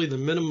 typically the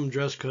minimum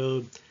dress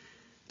code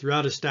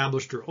throughout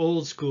established or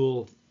old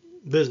school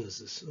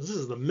businesses. This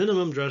is the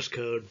minimum dress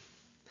code.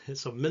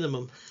 It's a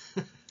minimum.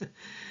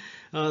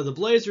 The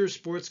blazer,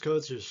 sports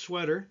coats, or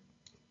sweater.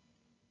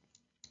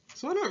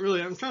 So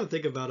I'm trying to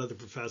think about other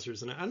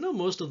professors, and I know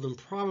most of them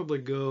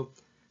probably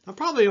I'm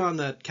probably on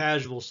that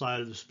casual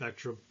side of the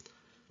spectrum.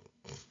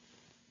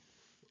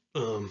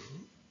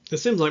 It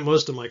seems like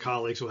most of my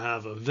colleagues will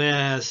have a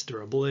vest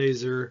or a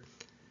blazer.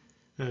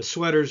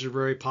 Sweaters are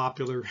very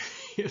popular,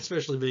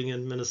 especially being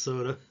in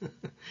Minnesota. I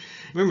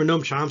remember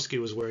Noam Chomsky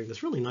was wearing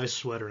this really nice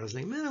sweater. I was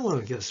thinking, man, I want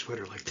to get a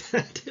sweater like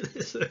that.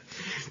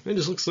 It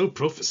just looks so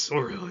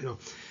professorial,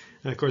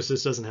 And of course,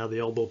 this doesn't have the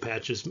elbow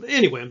patches. But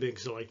anyway, I'm being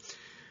silly.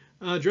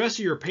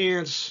 Dressier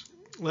pants,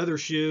 leather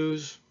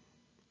shoes.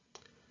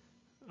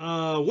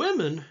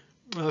 Women,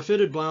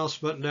 fitted blouse,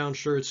 button-down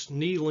shirts,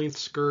 knee-length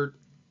skirt,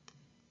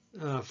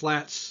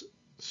 flats,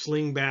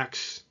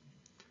 slingbacks,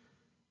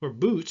 or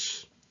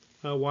boots.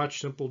 Watch,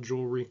 simple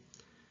jewelry.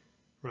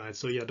 Right,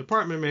 so yeah,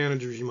 department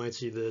managers, you might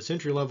see this.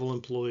 Entry-level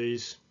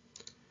employees.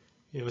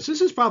 This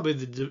is probably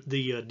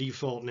the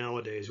default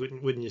nowadays,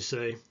 wouldn't you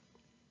say?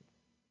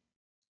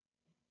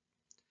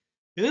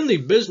 And then the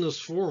business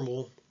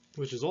formal,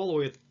 which is all the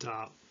way at the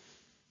top.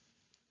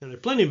 And there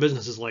are plenty of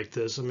businesses like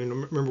this. I mean, I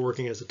remember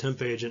working as a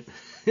temp agent.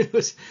 It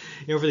was,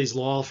 for these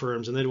law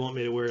firms, and they'd want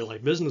me to wear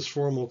like business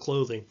formal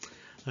clothing,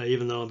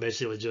 even though I'm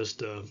basically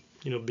just,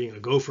 being a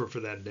gopher for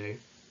that day.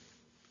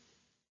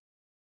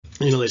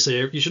 They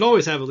say you should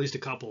always have at least a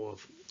couple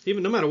of,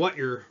 no matter what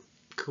your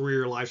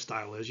career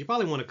lifestyle is, you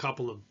probably want a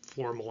couple of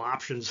formal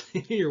options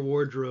in your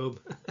wardrobe.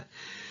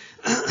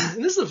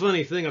 And this is a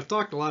funny thing. I've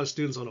talked to a lot of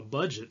students on a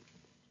budget,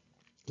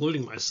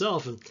 including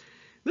myself, and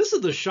this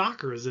is the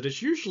shocker, is that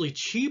it's usually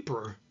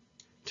cheaper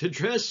to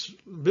dress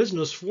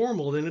business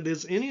formal than it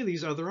is any of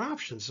these other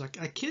options.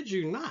 I kid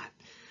you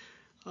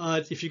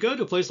not. If you go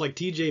to a place like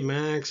TJ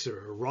Maxx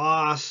or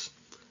Ross,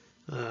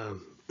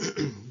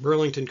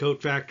 Burlington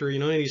Coat Factory,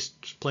 any of these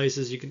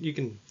places, you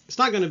can. It's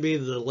not going to be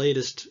the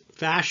latest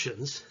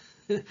fashions,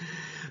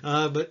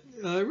 but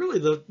really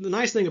the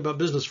nice thing about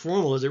business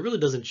formal is it really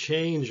doesn't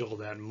change all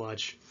that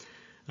much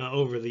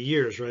over the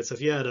years, right? So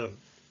if you had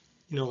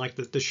like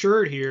the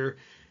shirt here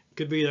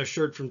could be a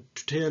shirt from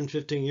 10,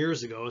 15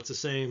 years ago. It's the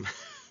same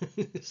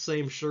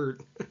same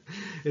shirt.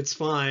 It's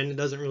fine. It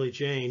doesn't really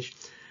change.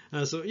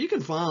 So you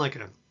can find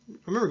I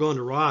remember going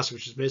to Ross,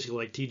 which is basically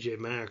like TJ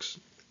Maxx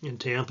in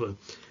Tampa,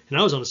 and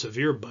I was on a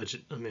severe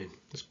budget. I mean,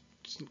 it's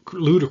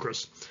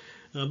ludicrous.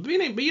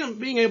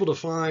 Being able to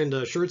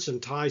find shirts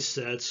and tie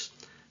sets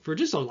for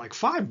just like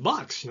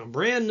 $5,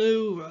 brand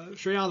new,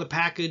 straight out of the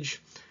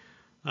package.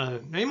 Now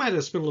you might have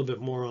to spend a little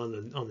bit more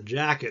on the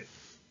jacket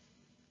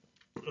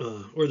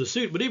or the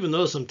suit, but even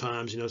those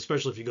sometimes,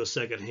 especially if you go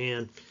second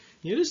hand,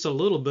 just a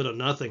little bit of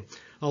nothing.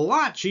 A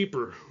lot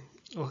cheaper,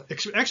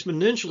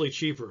 exponentially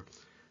cheaper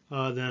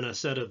than a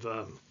set of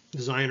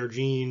designer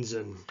jeans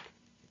and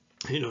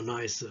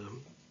nice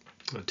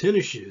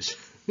tennis shoes.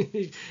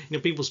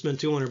 People spend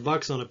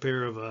 $200 on a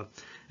pair of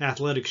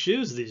athletic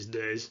shoes these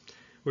days,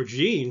 or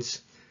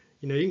jeans.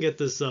 You can get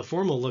this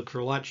formal look for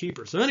a lot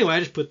cheaper. So anyway, I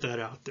just put that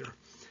out there.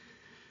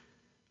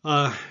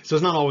 So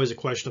it's not always a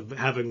question of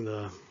having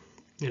the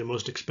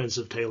most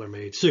expensive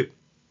tailor-made suit.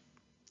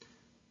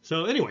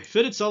 So anyway,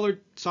 fitted solid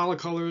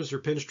colors or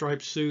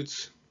pinstripe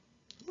suits.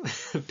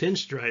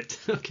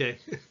 Pinstriped, okay.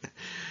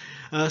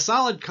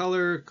 Solid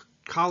color,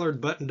 collared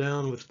button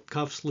down with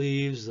cuff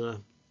sleeves.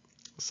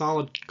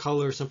 solid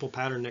color, simple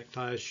pattern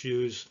neckties,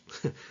 shoes.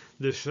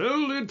 The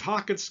folded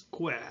pocket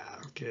square.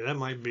 Okay, that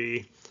might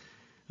be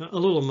a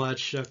little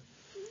much.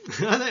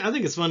 I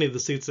think it's funny the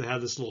suits that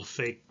have this little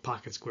fake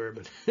pocket square,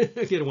 but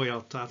getting way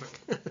off topic.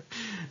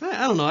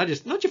 I don't know.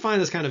 Don't you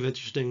find this kind of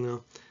interesting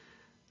though?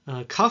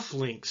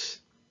 Cufflinks.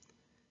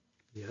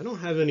 Yeah, I don't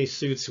have any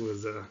suits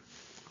with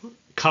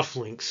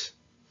cufflinks.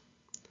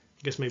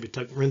 I guess maybe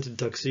rented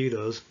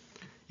tuxedos.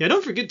 Yeah,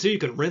 don't forget too, you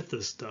can rent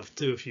this stuff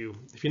too if you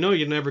know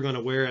you're never going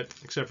to wear it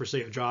except for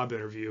say a job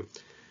interview.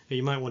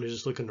 You might want to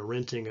just look into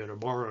renting it or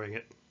borrowing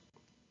it.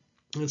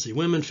 Let's see,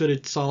 women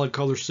fitted solid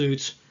color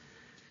suits,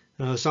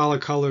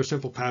 solid color,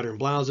 simple pattern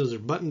blouses or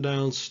button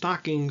downs,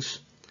 stockings,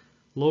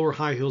 lower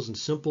high heels, and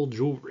simple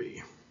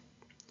jewelry.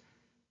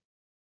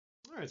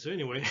 All right, so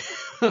anyway,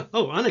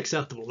 oh,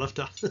 unacceptable, left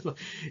out.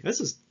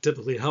 This is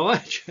typically how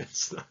I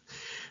dress.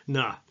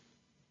 Nah.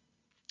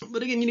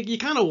 But again, you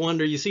kind of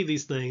wonder, you see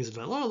these things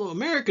about, well,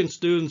 American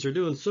students are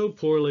doing so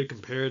poorly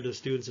compared to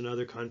students in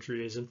other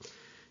countries. And,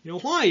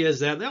 why is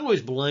that? They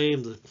always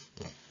blame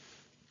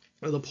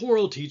the poor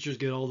old teachers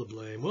get all the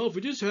blame. Well, if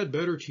we just had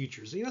better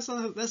teachers,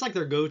 that's like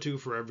their go-to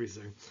for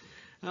everything.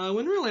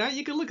 When really,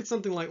 you can look at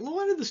something like, well,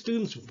 what are the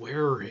students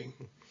wearing?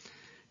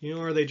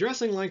 Are they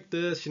dressing like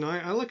this?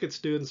 I look at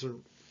students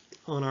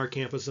on our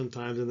campus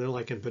sometimes, and they're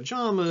like in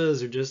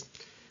pajamas or just,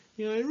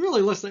 it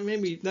really less like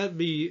maybe that'd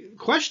be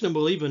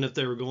questionable even if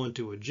they were going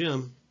to a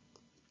gym,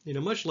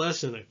 much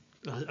less in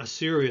a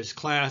serious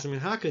class. I mean,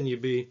 how can you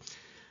be,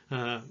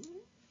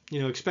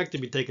 expect to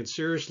be taken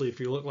seriously if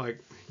you look like,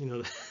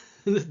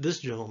 this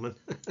gentleman?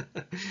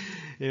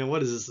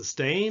 What is this, a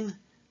stain? Is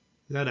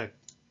that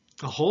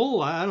a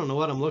hole? I don't know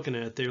what I'm looking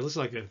at there. It looks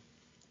like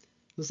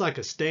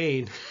a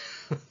stain.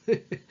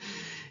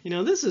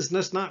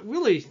 That's not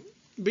really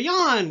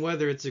beyond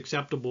whether it's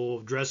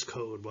acceptable dress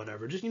code,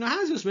 whatever. Just, how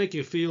does this make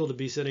you feel to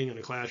be sitting in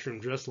a classroom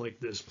dressed like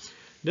this?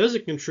 Does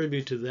it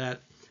contribute to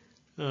that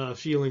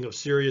feeling of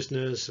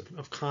seriousness,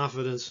 of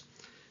confidence?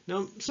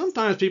 Now,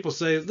 sometimes people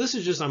say, this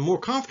is just, I'm more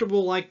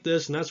comfortable like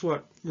this, and that's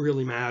what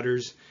really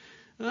matters.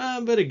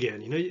 But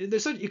again,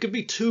 you could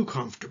be too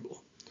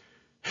comfortable.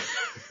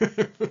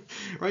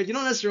 Right? You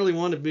don't necessarily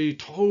want to be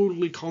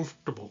totally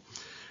comfortable.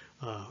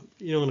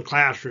 In a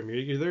classroom,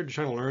 you're there to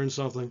try to learn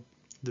something,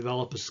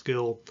 develop a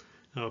skill,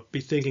 be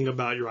thinking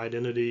about your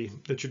identity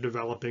that you're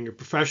developing, your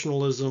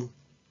professionalism.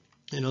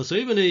 So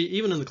even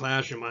in the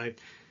classroom, I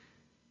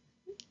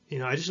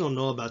just don't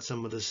know about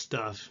some of this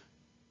stuff.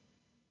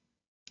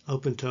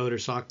 Open-toed or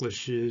sockless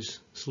shoes,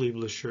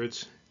 sleeveless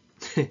shirts.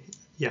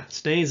 Yeah,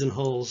 stains and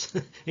holes.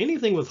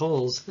 Anything with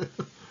holes. Of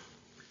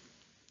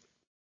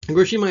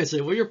course, you might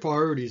say, well, your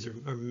priorities are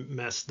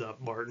messed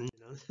up, Martin.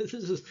 This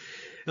is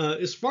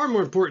it's far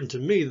more important to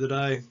me that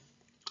I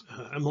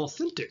am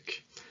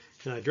authentic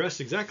and I dress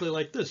exactly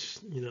like this.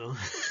 Who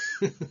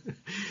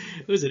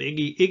is it,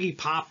 Iggy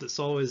Pop? That's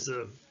always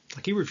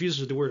like he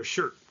refuses to wear a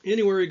shirt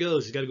anywhere he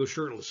goes. He's got to go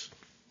shirtless.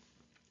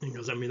 He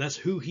goes, I mean, that's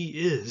who he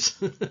is.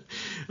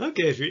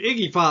 Okay, if you're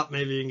Iggy Pop,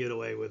 maybe you can get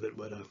away with it,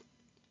 but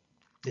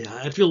yeah,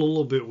 I'd feel a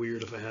little bit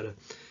weird if I had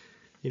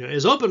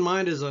as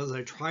open-minded as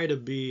I try to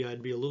be,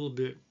 I'd be a little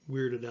bit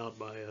weirded out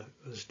by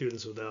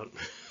students without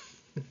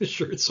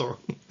shirts on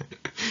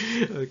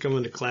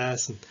coming to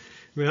class. And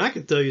I mean, I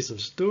could tell you some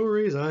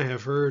stories I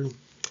have heard,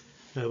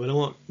 but I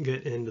won't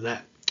get into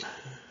that.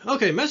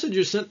 Okay,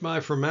 messages sent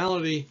by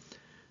formality.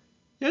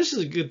 Yeah, this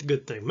is a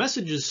good thing.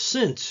 Messages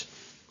sent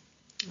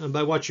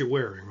by what you're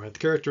wearing, right? The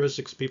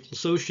characteristics people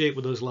associate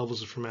with those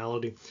levels of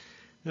formality.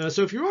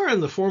 So if you are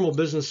in the formal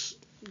business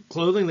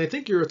clothing, they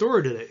think you're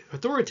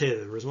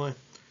authoritative, as my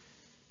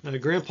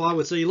grandpa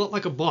would say, you look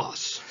like a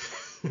boss.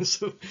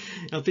 So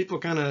people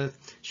kind of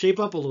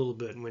shape up a little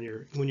bit when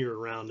you're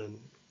around and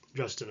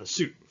dressed in a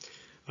suit.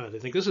 They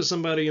think this is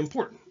somebody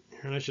important,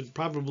 and I should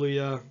probably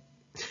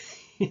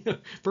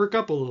perk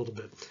up a little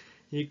bit.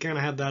 You kind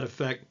of have that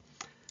effect.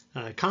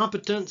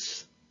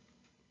 Competence.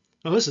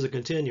 Oh, this is a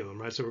continuum,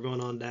 right? So we're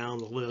going on down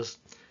the list.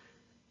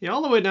 Yeah,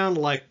 all the way down to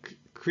like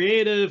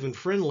creative and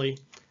friendly.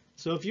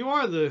 So if you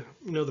are the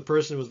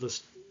person with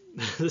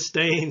the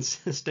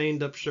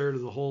stained up shirt or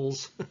the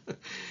holes,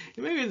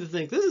 you may be to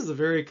think this is a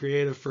very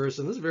creative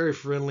person, this is a very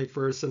friendly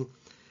person.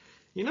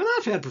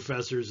 I've had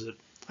professors that,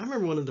 I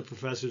remember one of the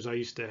professors I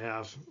used to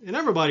have, and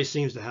everybody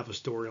seems to have a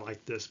story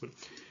like this, but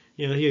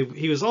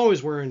he was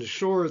always wearing the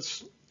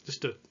shorts,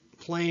 just a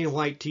plain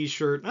white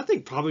t-shirt. I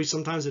think probably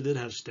sometimes it did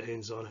have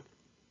stains on it.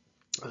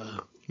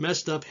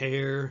 Messed up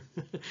hair,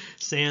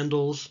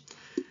 sandals,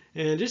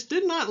 and just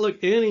did not look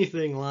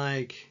anything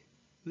like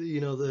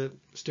the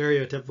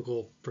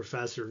stereotypical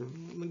professor.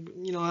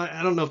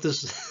 I don't know if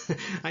this,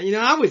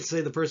 I would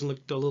say the person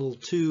looked a little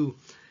too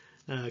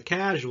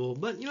casual,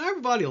 but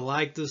everybody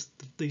liked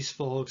these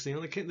folks.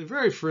 They're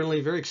very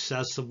friendly, very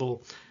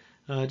accessible.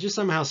 Just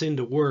somehow seemed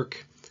to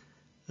work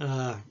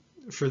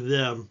for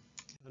them.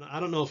 And I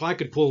don't know if I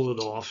could pull it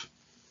off.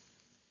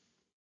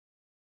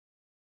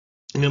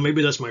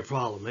 Maybe that's my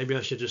problem. Maybe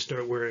I should just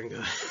start wearing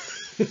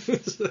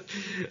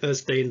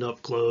stained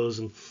up clothes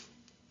and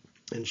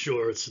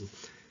shorts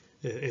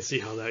and see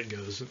how that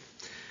goes.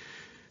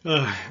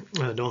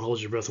 Don't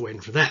hold your breath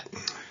waiting for that.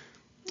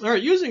 All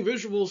right, using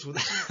visuals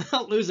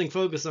without losing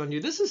focus on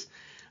you. This is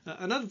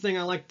another thing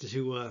I like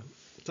to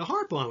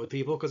harp on with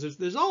people, because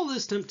there's all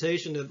this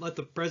temptation to let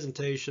the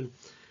presentation,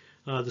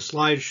 the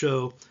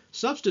slideshow,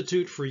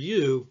 substitute for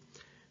you,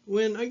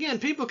 when, again,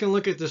 people can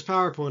look at this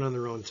PowerPoint on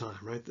their own time,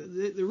 right?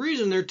 The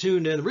reason they're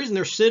tuned in, the reason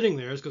they're sitting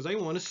there is because they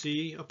want to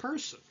see a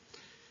person.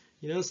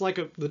 You know, it's like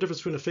the difference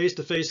between a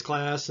face-to-face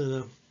class and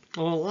an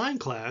online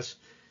class.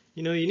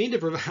 You know, you need to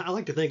provide, I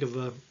like to think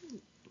of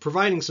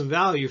providing some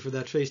value for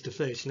that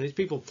face-to-face. You know, these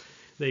people,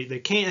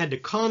 they had to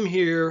come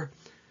here,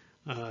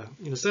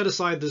 you know, set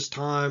aside this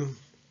time,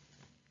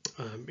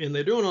 and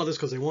they're doing all this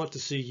because they want to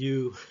see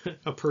you,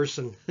 a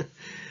person,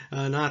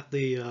 not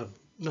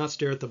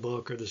stare at the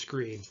book or the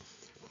screen.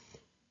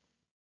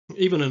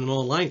 Even in an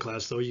online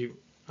class, though,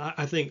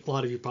 I think a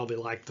lot of you probably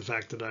like the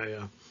fact that I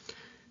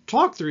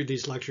talk through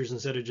these lectures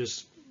instead of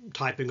just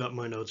typing up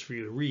my notes for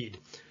you to read,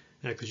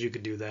 because you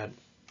could do that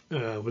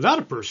without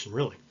a person,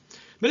 really.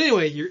 But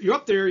anyway, you're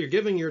up there, you're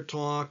giving your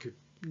talk, you're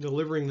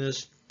delivering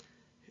this.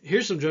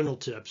 Here's some general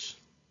tips.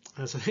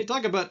 So they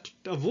talk about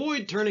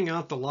avoid turning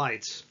out the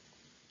lights.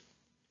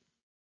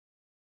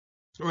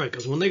 All right,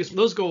 because when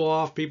those go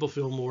off, people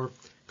feel more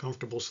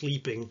comfortable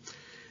sleeping.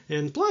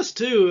 And plus,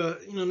 too,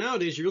 you know,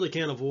 nowadays you really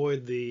can't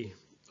avoid the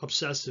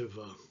obsessive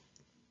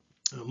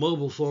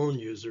mobile phone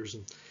users.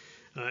 And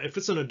if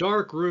it's in a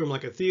dark room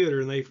like a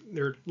theater and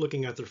they're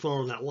looking at their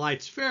phone, that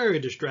light's very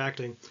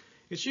distracting.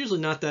 It's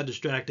usually not that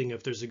distracting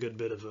if there's a good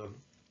bit of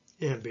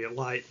ambient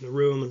light in the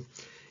room. And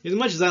as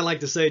much as I like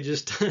to say,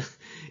 just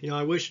you know,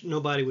 I wish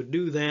nobody would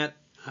do that.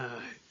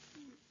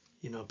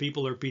 You know,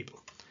 people are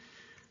people.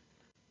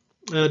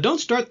 Don't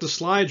start the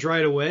slides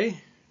right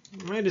away.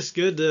 Right, it's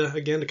good to,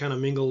 again, to kind of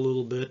mingle a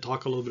little bit,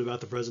 talk a little bit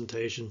about the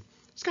presentation.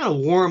 Just kind of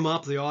warm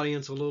up the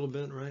audience a little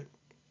bit, right?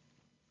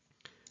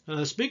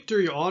 Speak to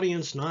your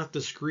audience, not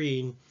the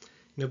screen.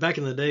 You know, back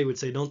in the day, we'd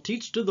say, don't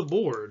teach to the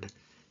board.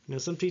 You know,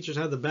 some teachers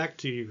have their back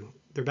to you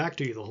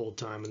the whole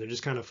time, and they're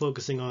just kind of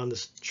focusing on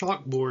this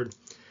chalkboard,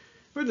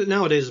 or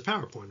nowadays a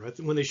PowerPoint, right?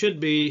 When they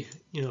should be,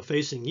 you know,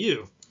 facing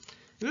you.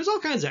 And there's all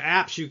kinds of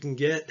apps you can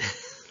get.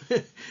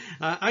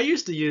 I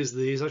used to use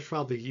these. I should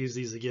probably use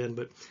these again,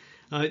 but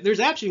there's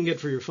apps you can get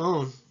for your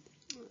phone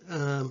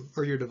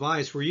or your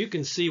device where you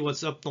can see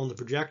what's up on the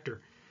projector.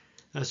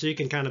 So you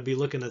can kind of be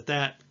looking at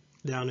that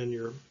down in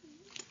your,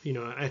 you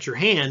know, at your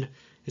hand,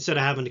 instead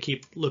of having to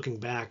keep looking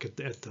back at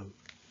the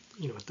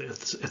you know, at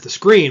the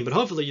screen. But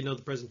hopefully you know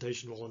the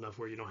presentation well enough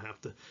where you don't have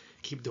to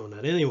keep doing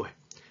that anyway.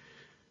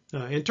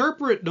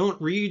 Interpret,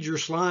 don't read your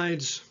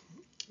slides.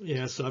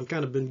 Yeah, so I've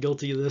kind of been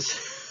guilty of this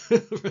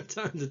from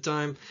time to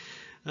time.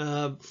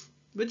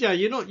 But yeah,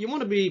 you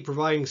want to be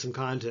providing some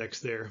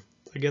context there.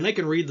 Again, they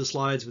can read the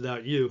slides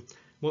without you.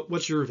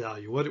 What's your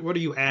value? What are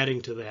you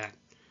adding to that?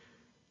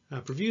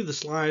 Preview the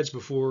slides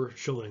before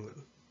showing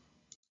them.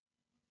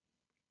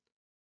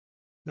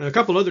 Now, a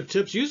couple other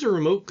tips. Use a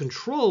remote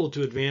control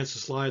to advance the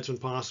slides when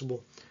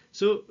possible.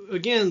 So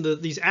again,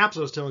 these apps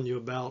I was telling you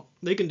about,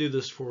 they can do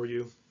this for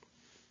you.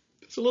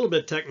 It's a little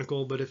bit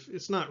technical, but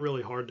it's not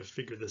really hard to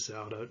figure this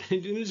out.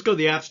 You just go to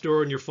the App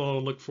Store on your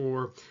phone, look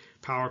for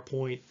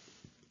PowerPoint.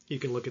 You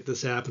can look at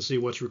this app and see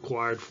what's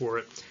required for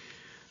it.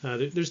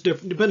 There's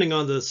depending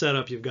on the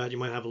setup you've got, you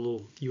might have a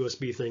little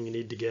USB thing you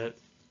need to get,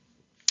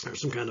 or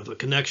some kind of a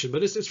connection,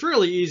 but it's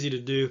fairly easy to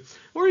do.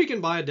 Or you can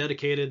buy a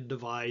dedicated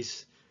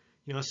device.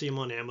 You know, I see them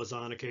on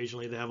Amazon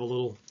occasionally. They have a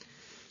little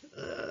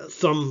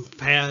thumb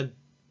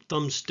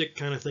stick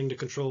kind of thing to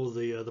control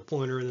the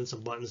pointer, and then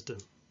some buttons to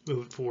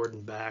move it forward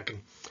and back.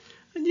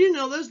 And you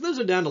know, those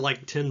are down to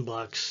like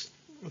 $10.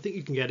 I think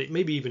you can get it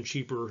maybe even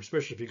cheaper,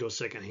 especially if you go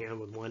secondhand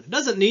with one. It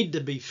doesn't need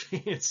to be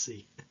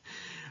fancy.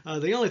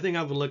 The only thing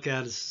I would look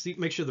at is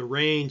make sure the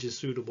range is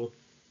suitable.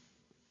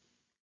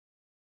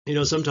 You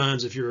know,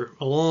 sometimes if you're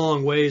a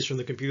long ways from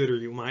the computer,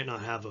 you might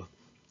not have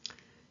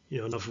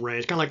enough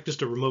range. Kind of like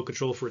just a remote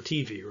control for a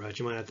TV, right?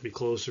 You might have to be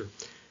closer.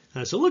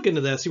 So look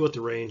into that, see what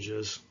the range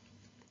is.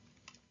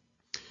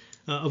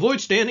 Avoid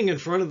standing in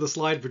front of the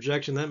slide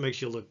projection. That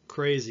makes you look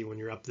crazy when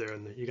you're up there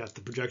and you got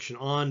the projection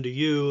on to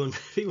you, and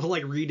people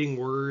like reading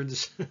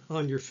words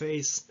on your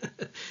face.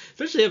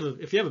 Especially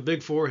if you have a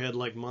big forehead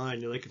like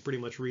mine, you know, they can pretty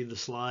much read the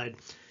slide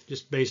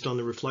just based on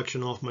the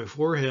reflection off my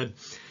forehead.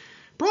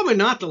 Probably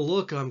not the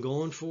look I'm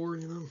going for,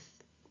 you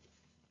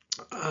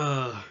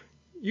know.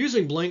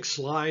 Using blank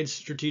slides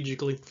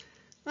strategically.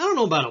 I don't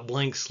know about a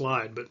blank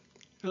slide, but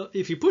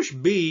if you push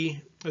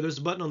B, there's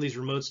a button on these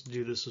remotes to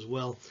do this as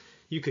well.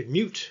 You could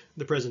mute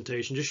the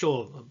presentation, just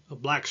show a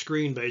black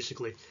screen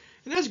basically,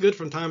 and that's good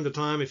from time to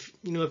time. If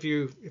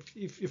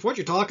what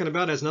you're talking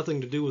about has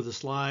nothing to do with the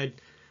slide,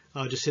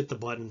 just hit the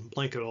button,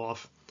 blink it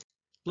off,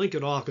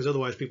 because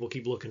otherwise people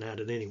keep looking at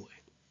it anyway.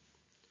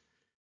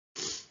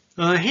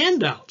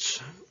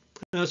 Handouts.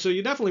 So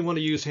you definitely want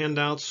to use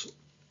handouts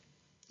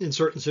in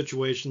certain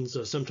situations.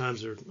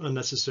 Sometimes they're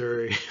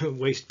unnecessary,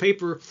 waste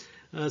paper.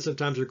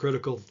 Sometimes they're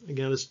critical.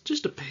 Again, this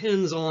just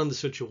depends on the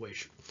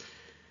situation.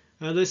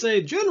 They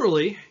say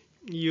generally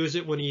use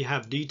it when you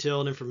have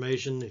detailed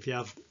information. If you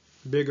have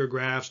bigger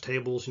graphs,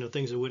 tables,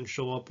 things that wouldn't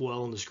show up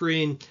well on the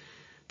screen.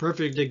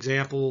 Perfect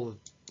example,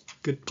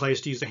 good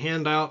place to use a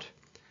handout.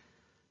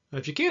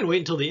 If you can, wait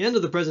until the end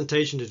of the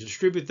presentation to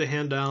distribute the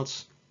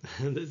handouts.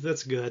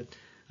 That's good,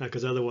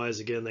 because otherwise,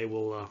 again, they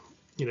will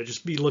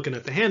just be looking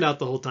at the handout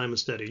the whole time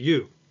instead of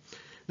you.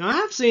 Now, I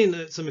have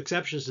seen some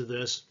exceptions to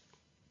this.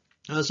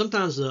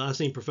 Sometimes I've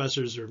seen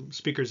professors or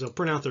speakers, they'll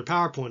print out their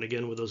PowerPoint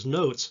again with those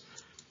notes.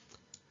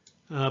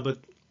 But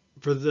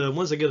for the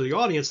ones that go to the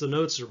audience, the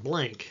notes are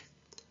blank.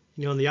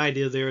 And the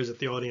idea there is that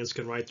the audience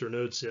can write their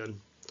notes in,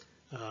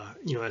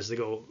 as you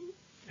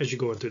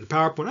go through the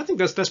PowerPoint. I think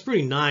that's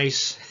pretty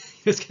nice.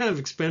 It's kind of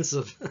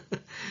expensive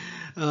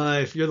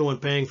if you're the one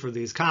paying for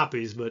these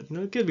copies, but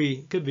it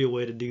could be a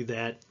way to do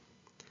that.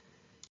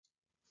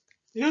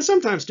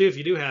 Sometimes too, if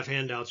you do have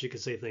handouts, you can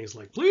say things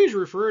like, please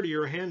refer to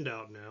your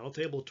handout now,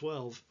 table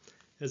 12,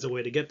 as a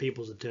way to get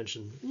people's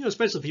attention.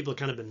 Especially people have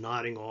kind of been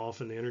nodding off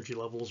and the energy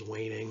level is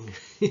waning.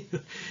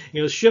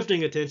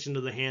 Shifting attention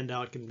to the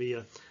handout can be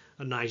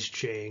a nice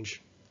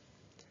change.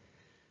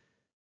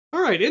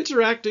 All right,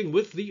 interacting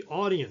with the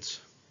audience.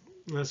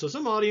 So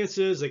some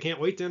audiences, they can't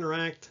wait to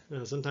interact.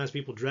 Sometimes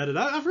people dread it.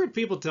 I've heard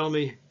people tell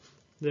me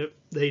that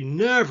they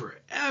never,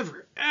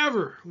 ever,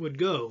 ever would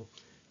go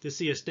to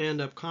see a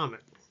stand-up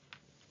comic.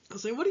 I'll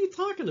say, what are you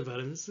talking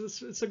about? And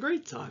it's a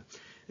great time.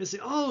 And say,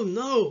 oh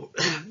no,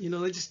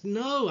 they just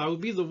know I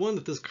would be the one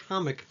that this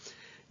comic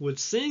would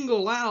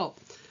single out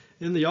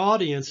in the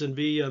audience and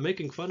be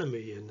making fun of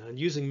me and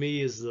using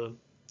me as a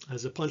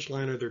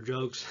punchline of their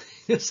jokes.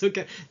 So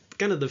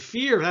kind of the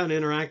fear of having to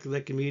interact with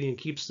that comedian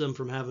keeps them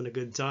from having a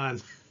good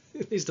time,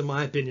 at least in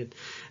my opinion.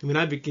 I mean,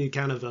 I'd be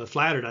kind of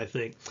flattered, I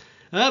think.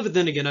 But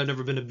then again, I've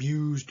never been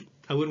abused.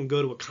 I wouldn't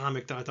go to a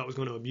comic that I thought was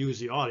going to abuse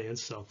the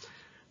audience. So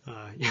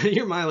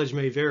your mileage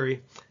may vary.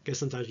 I guess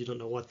sometimes you don't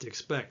know what to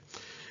expect.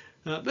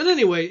 But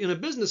anyway, in a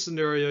business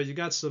scenario, you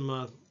got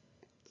some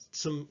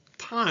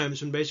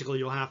times when basically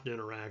you'll have to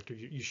interact, or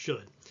you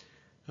should.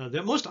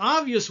 The most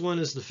obvious one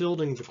is the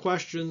fielding the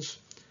questions.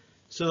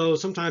 So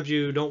sometimes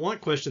you don't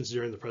want questions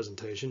during the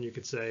presentation. You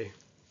could say,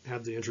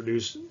 have the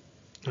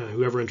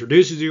whoever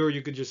introduces you, or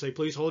you could just say,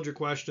 please hold your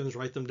questions,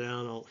 write them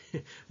down.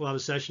 We'll have a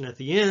session at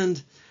the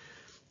end.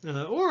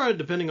 Or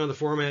depending on the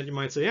format, you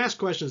might say, ask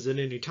questions at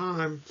any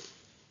time,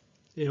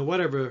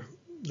 whatever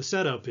the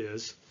setup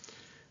is.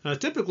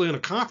 Typically in a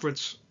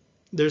conference,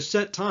 there's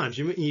set times.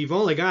 You've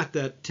only got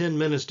that 10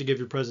 minutes to give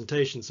your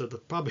presentation. So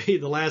probably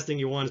the last thing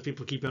you want is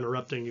people keep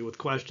interrupting you with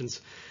questions.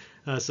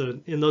 So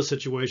in those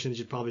situations,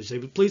 you'd probably say,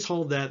 but please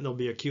hold that, and there'll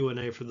be a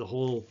Q&A for the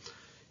whole,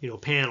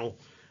 panel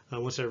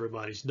once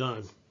everybody's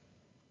done.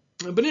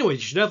 But anyway, you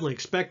should definitely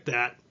expect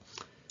that.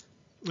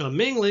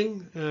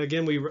 Mingling,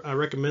 again, I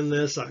recommend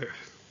this.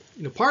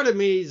 Part of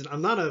me is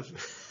I'm not a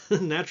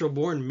natural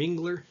born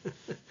mingler.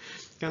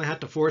 Kind of have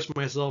to force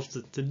myself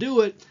to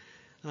do it.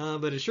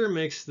 But it sure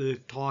makes the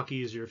talk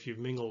easier if you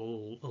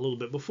mingle a little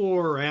bit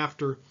before or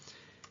after.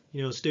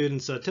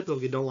 Students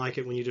typically don't like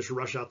it when you just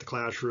rush out the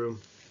classroom.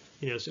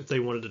 If they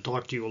wanted to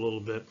talk to you a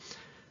little bit.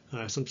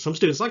 Some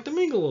students like to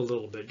mingle a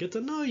little bit, get to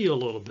know you a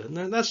little bit,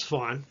 and that's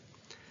fine.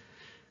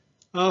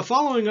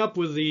 Following up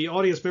with the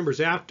audience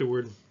members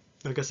afterward,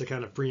 I guess I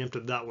kind of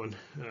preempted that one.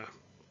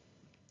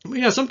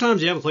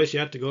 Sometimes you have a place you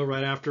have to go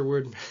right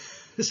afterward.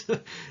 So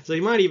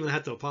you might even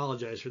have to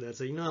apologize for that.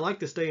 Say, I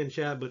like to stay and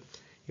chat, but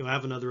I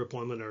have another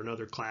appointment or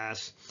another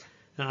class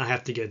I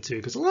have to get to,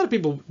 because a lot of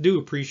people do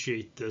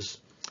appreciate this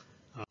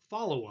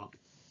follow-up.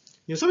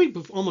 Some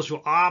people almost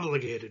feel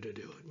obligated to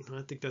do it.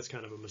 I think that's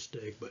kind of a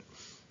mistake, but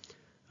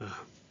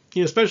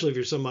especially if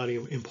you're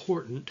somebody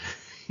important,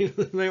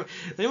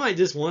 they might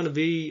just want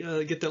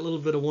to get that little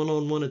bit of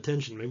one-on-one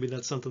attention. Maybe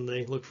that's something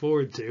they look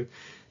forward to.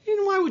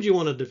 Why would you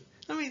want to?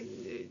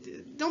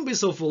 Don't be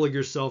so full of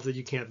yourself that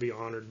you can't be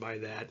honored by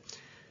that.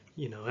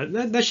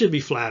 That should be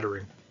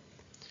flattering.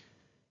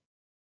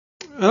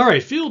 All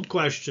right, field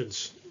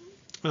questions.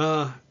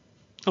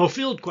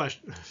 Field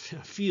question.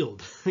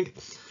 Field.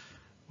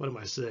 What am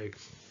I saying?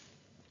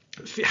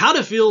 How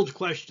to field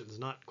questions,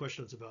 not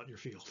questions about your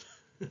field.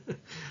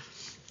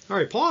 All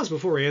right, pause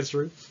before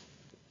answering.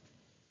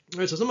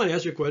 All right, so somebody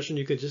asks you a question,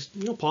 you could just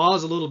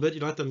pause a little bit. You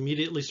don't have to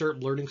immediately start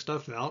blurting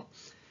stuff out.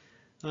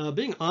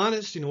 Being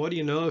honest, what do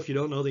you know if you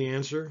don't know the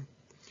answer?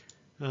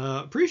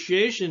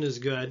 Appreciation is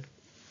good,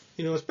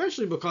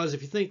 especially because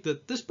if you think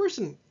that this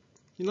person,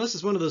 this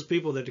is one of those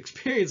people that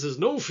experiences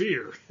no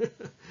fear.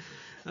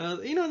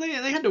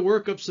 They had to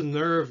work up some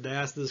nerve to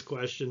ask this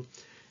question.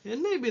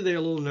 And maybe they're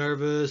a little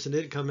nervous and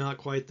it didn't come out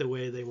quite the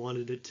way they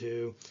wanted it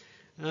to.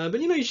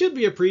 But you should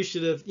be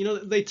appreciative.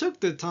 They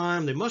took the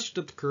time, they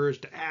mustered up the courage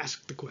to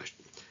ask the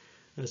question.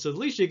 So the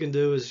least you can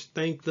do is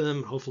thank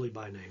them, hopefully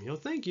by name.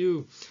 Thank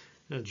you,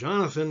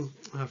 Jonathan,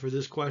 for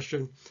this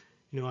question.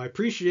 I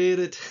appreciate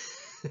it.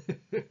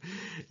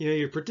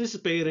 You're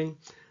participating.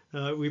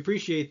 We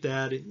appreciate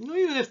that.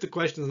 Even if the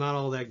question is not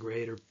all that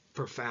great or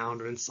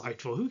profound or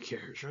insightful, who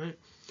cares, right?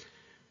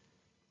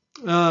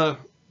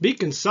 Be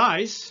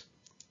concise.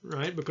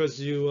 Right, because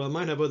you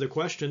might have other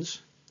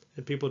questions.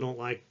 And people don't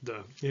like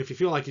if you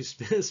feel like you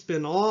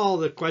spend all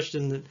the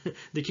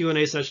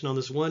Q&A session on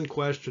this one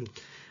question,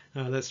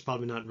 that's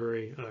probably not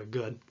very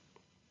good.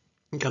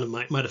 It kind of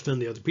might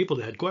offend the other people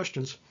that had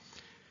questions.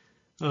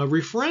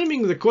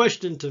 Reframing the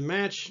question to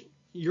match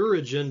your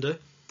agenda.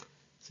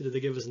 So did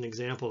they give us an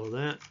example of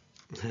that?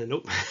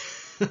 Nope.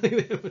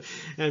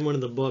 And one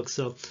of the books.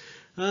 So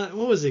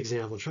what was the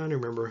example? I'm trying to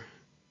remember.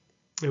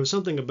 It was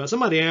something about,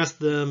 somebody asked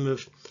them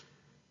if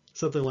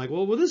something like,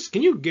 well,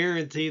 can you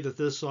guarantee that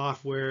this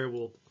software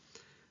will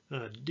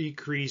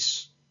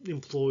decrease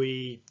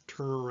employee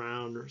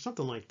turnaround or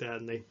something like that?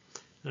 And they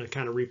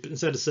kind of,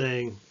 instead of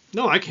saying,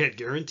 no, I can't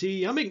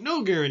guarantee, I make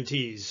no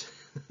guarantees.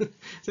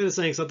 Instead of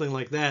saying something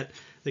like that,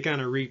 they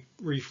kind of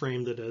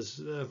reframed it as,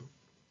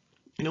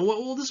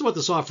 well, this is what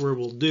the software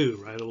will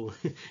do, right? It'll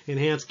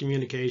enhance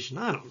communication.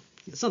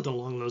 Something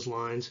along those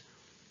lines.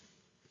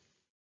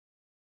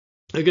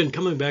 Again,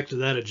 coming back to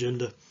that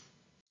agenda.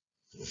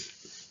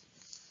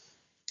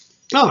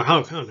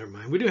 Oh, never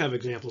mind. We do have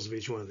examples of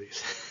each one of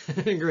these.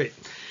 Great.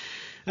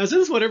 So this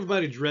is what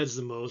everybody dreads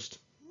the most.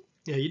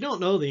 You don't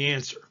know the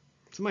answer.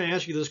 Somebody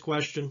asks you this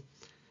question.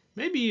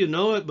 Maybe you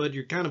know it, but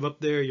you're kind of up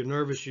there. You're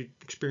nervous. You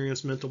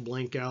experience mental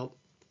blank out.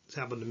 It's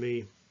happened to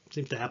me. It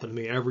seems to happen to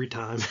me every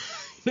time.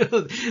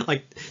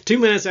 Like 2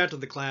 minutes after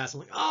the class,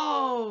 I'm like,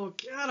 oh,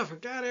 God, I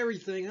forgot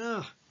everything.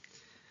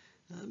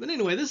 But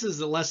anyway, this is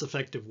the less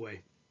effective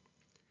way.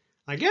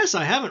 I guess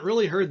I haven't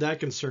really heard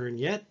that concern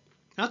yet.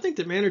 I think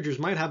that managers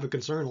might have a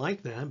concern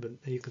like that, but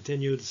you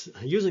continue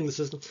using the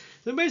system.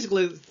 They're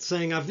basically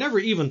saying, I've never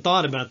even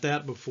thought about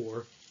that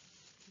before.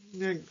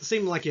 It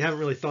seems like you haven't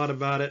really thought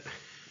about it.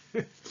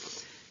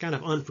 Kind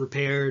of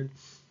unprepared.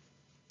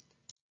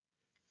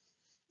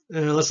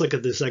 Let's look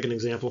at the second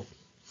example.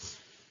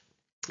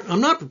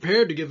 I'm not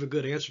prepared to give a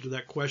good answer to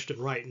that question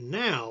right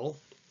now,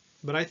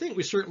 but I think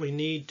we certainly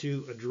need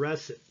to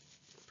address it.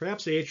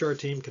 Perhaps the HR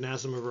team can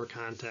ask some of our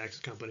contacts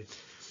at the company.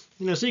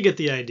 So you get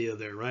the idea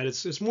there, right?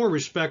 It's more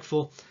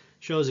respectful,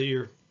 shows that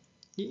you're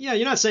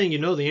not saying you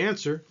know the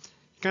answer,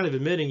 you're kind of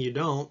admitting you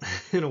don't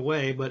in a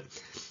way, but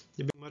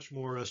you're being much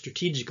more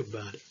strategic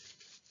about it.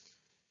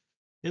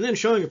 And then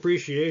showing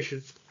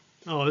appreciation.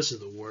 Oh, this is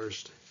the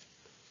worst.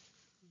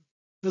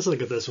 Let's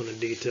look at this one in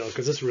detail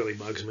because this really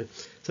bugs me.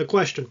 So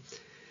question,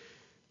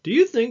 do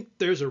you think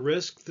there's a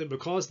risk that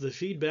because the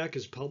feedback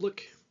is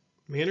public,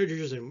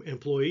 managers and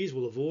employees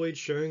will avoid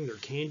sharing their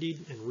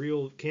candid and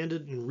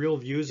real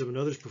views of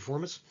another's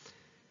performance?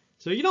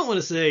 So you don't want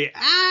to say,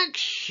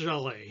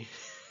 actually.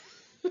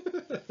 I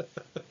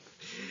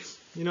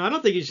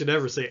don't think you should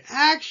ever say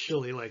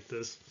actually like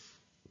this,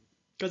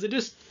 because it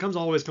just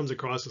always comes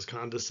across as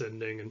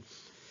condescending. And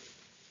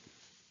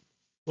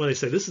they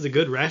say, this is a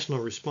good rational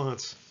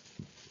response.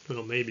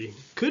 Well, maybe.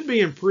 Could be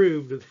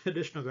improved with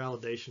additional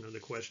validation of the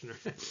questioner.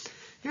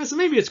 So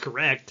maybe it's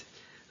correct.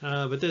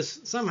 But this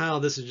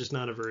is just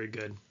not a very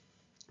good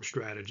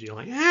strategy.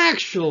 Like,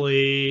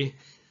 actually,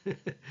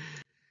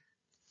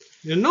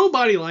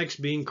 nobody likes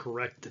being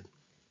corrected.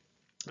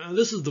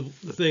 This is the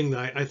thing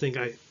that I think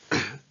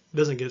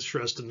doesn't get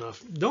stressed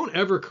enough. Don't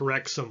ever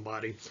correct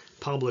somebody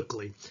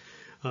publicly,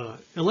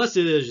 unless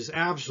it is just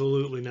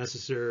absolutely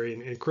necessary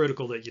and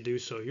critical that you do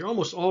so. You're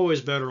almost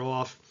always better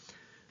off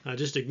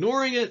just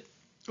ignoring it,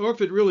 or if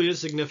it really is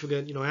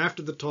significant,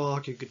 after the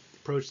talk, you could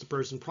approach the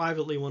person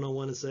privately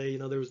one-on-one and say,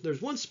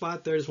 there's one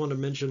spot there I just want to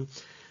mention.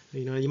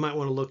 You might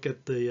want to look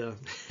at the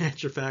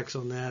at your facts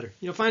on that,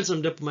 or find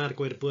some diplomatic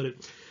way to put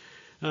it.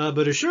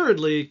 But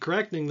assuredly,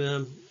 correcting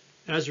them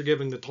as you're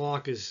giving the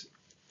talk is,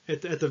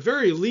 at the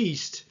very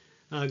least,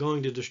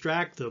 going to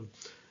distract them,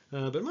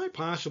 but might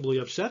possibly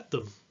upset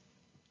them,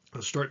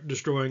 start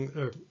destroying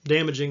or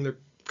damaging their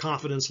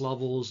confidence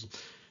levels.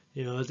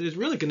 It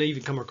really can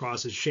even come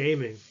across as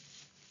shaming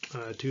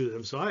to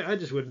them. So I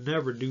just would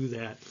never do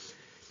that.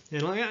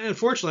 And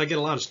unfortunately, I get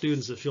a lot of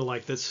students that feel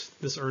like this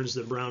earns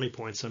the brownie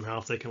points somehow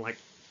if they can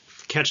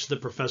catch the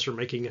professor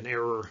making an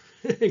error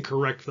and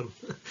correct them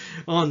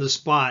on the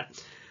spot.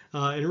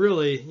 And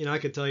really, I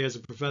could tell you as a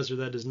professor,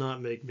 that does not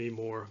make me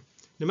more.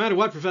 No matter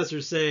what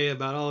professors say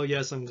about, oh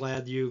yes, I'm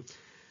glad you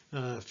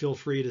feel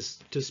free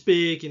to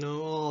speak,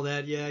 all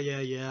that,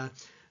 yeah.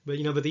 But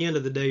at the end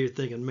of the day, you're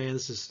thinking, man,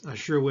 I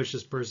sure wish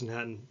this person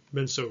hadn't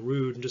been so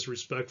rude and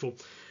disrespectful.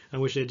 I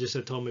wish they just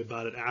had told me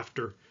about it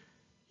after,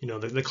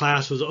 the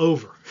class was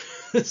over.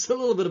 It's a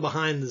little bit of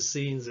behind the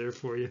scenes there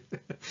for you.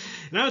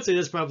 And I would say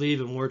that's probably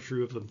even more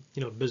true of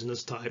a,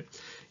 business type.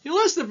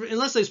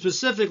 Unless they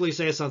specifically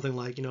say something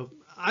like,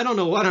 I don't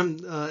know what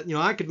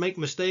I could make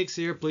mistakes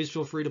here. Please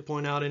feel free to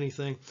point out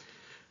anything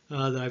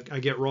that I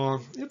get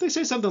wrong. If they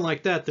say something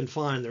like that, then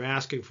fine. They're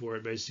asking for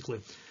it, basically.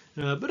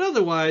 But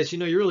otherwise, you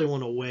really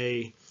want to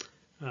weigh,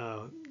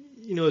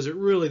 is it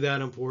really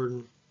that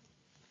important?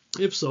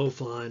 If so,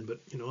 fine.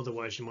 But,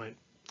 otherwise you might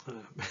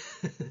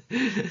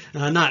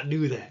not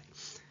do that.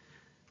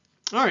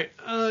 All right.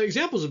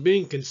 Examples of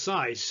being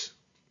concise.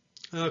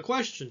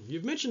 Question.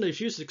 You've mentioned a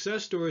few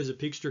success stories at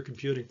Peakster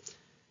Computing.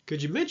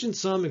 Could you mention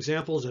some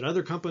examples at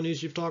other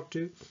companies you've talked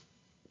to?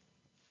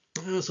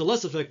 So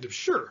less effective.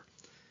 Sure.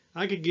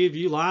 I could give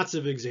you lots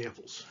of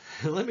examples.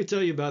 Let me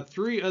tell you about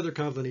 3 other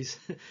companies.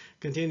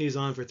 Continues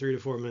on for 3 to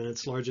 4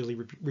 minutes, largely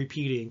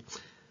repeating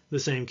the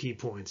same key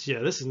points. Yeah,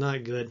 this is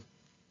not good.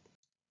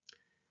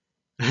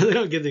 They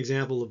don't give the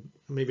example of,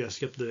 maybe I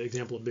skipped the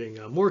example of being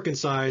more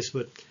concise,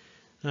 but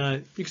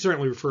you can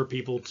certainly refer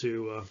people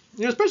to,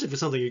 especially if it's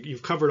something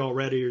you've covered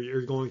already or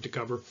you're going to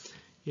cover,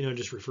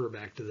 just refer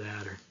back to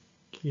that,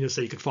 or,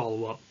 say you could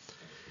follow up.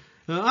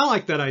 I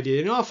like that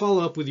idea. I'll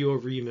follow up with you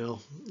over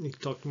email. You can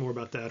talk more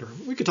about that, or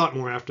we could talk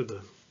more after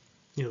the,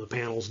 the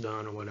panel's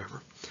done or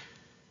whatever.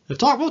 We'll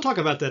talk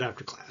about that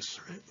after class,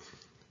 right?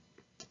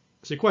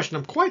 So, question: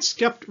 I'm quite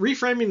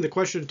reframing the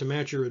question to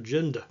match your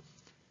agenda.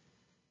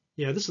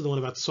 Yeah, this is the one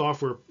about the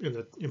software and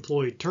the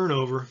employee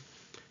turnover.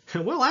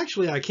 Well,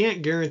 actually, I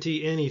can't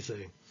guarantee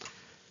anything.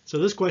 So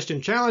this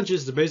question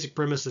challenges the basic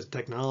premise that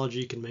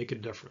technology can make a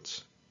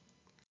difference.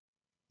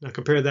 Now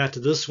compare that to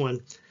this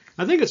one.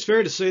 I think it's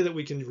fair to say that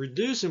we can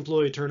reduce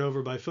employee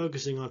turnover by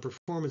focusing on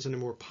performance in a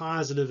more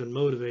positive and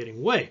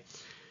motivating way.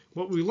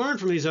 What we learned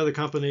from these other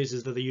companies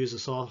is that they use the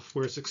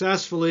software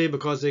successfully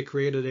because they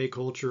created a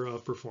culture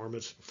of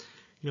performance.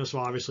 So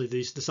obviously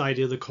this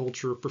idea of the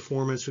culture of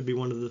performance would be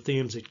one of the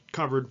themes they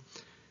covered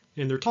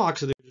in their talk,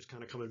 so they're just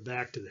kind of coming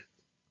back to that.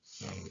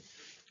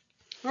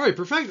 All right,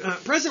 present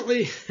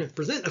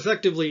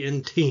effectively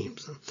in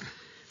teams.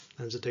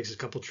 Sometimes it takes a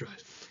couple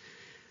tries.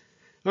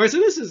 All right, so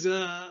this is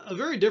a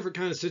very different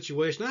kind of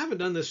situation. I haven't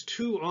done this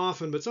too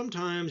often, but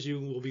sometimes you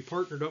will be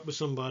partnered up with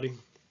somebody.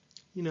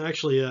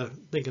 Actually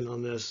thinking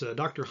on this,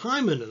 Dr.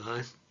 Hyman and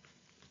I,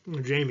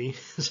 or Jamie,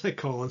 as I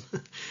call him,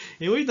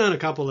 and we've done a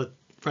couple of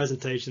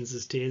presentations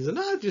as teams, and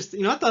I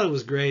thought it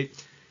was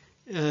great.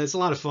 It's a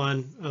lot of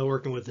fun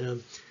working with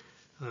him.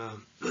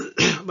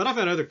 But I've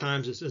had other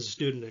times as a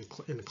student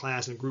in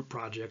class and group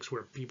projects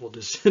where people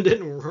just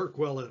didn't work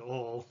well at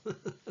all.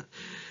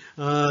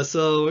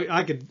 So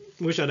I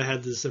wish I'd have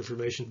had this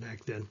information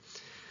back then.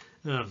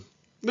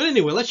 But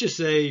anyway, let's just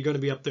say you're going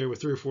to be up there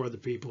with 3 or 4 other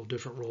people,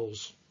 different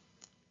roles,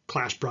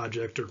 class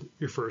project or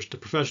your first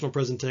professional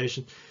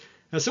presentation.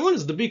 And so one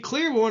is to be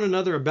clear with one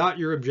another about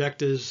your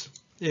objectives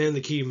and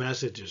the key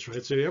messages,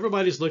 right? So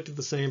everybody's looked at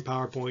the same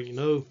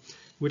PowerPoint,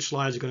 which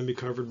slides are going to be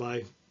covered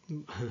by,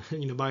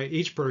 by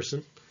each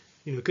person.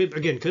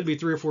 Could be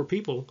 3 or 4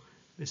 people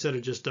instead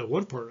of just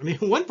one partner. I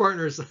mean, one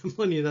partner is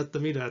plenty enough to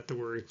me to have to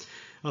worry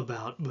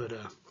about. But,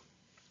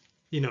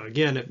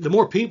 again, the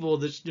more people,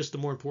 that's just the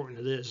more important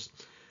it is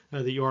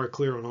that you are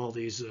clear on all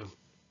these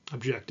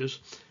objectives.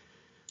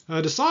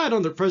 Decide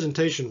on the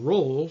presentation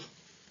role.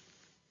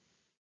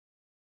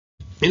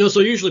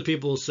 So usually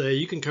people will say,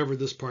 you can cover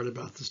this part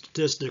about the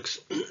statistics.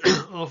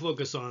 I'll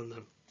focus on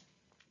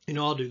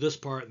I'll do this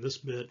part and this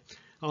bit.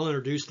 I'll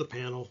introduce the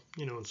panel,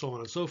 and so on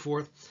and so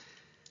forth.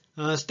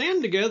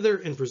 Stand together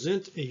and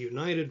present a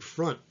united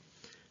front.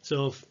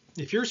 So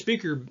if you're a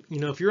speaker,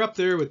 if you're up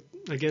there with,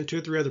 again, 2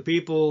 or 3 other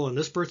people and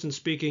this person's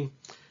speaking,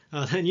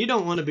 then you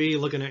don't want to be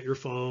looking at your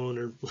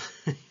phone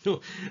or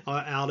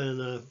out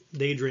in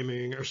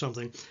daydreaming or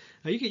something.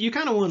 You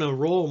kind of want to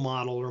role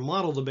model or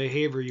model the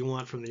behavior you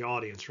want from the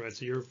audience, right?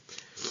 So you're,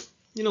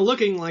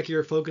 looking like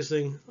you're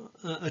focusing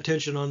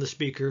attention on the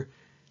speaker,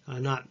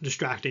 not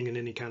distracting in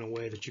any kind of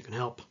way that you can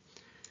help.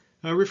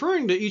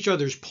 Referring to each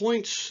other's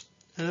points,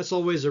 and that's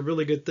always a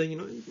really good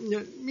thing.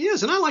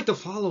 Yes, and I like to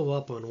follow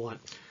up on what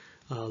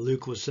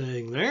Luke was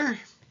saying there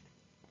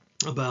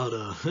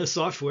about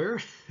software.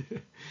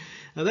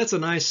 That's a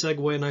nice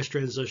segue, a nice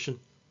transition,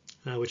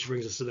 which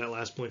brings us to that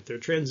last point there,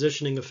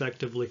 transitioning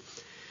effectively.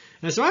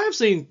 And so I have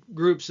seen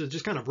groups that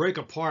just kind of break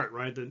apart,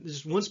 right? That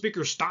just one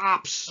speaker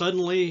stops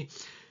suddenly,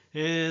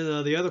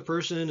 and the other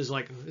person is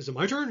like, "Is it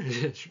my turn?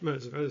 Is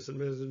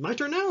it my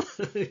turn now?"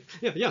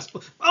 Yeah, yes.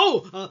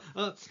 Oh,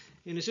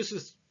 and it's just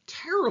this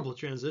terrible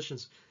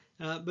transitions.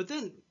 But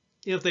then,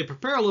 if they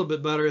prepare a little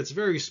bit better, it's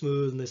very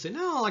smooth, and they say,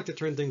 "No, I like to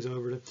turn things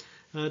over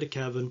to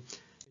Kevin."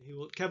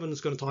 Kevin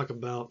is going to talk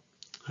about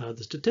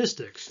the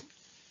statistics.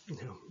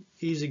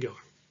 Easy going.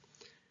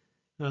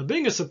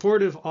 Being a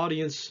supportive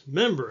audience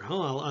member.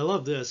 Oh, I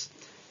love this.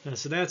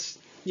 So that's,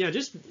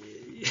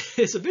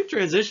 it's a big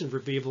transition for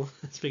people.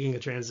 Speaking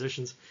of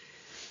transitions,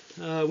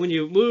 when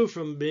you move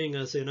from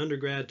being, say, an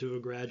undergrad to a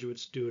graduate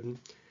student,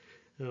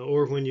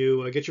 or when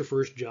you get your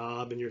first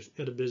job and you're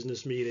at a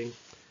business meeting,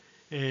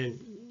 and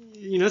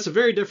it's a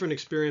very different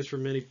experience for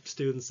many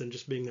students than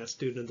just being that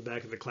student in the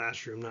back of the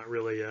classroom, not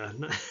really,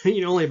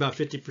 only about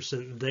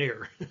 50%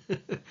 there.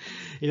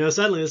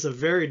 Suddenly it's a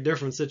very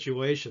different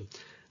situation.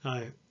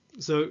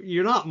 So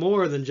you're not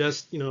more than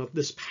just,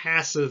 this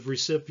passive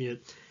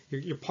recipient.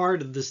 You're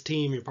part of this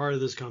team. You're part of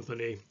this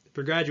company. If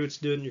you're a graduate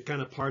student, you're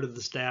kind of part of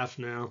the staff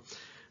now,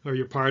 or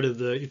you're trying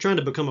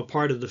to become a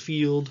part of the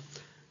field.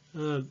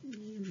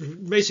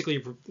 Basically,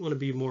 you want to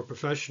be more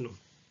professional,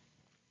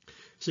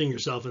 seeing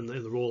yourself in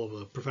the role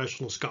of a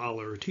professional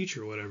scholar or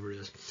teacher, or whatever it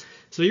is.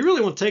 So you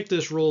really want to take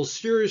this role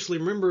seriously.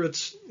 Remember,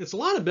 it's a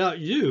lot about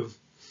you.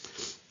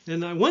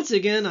 And once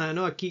again, I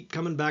know I keep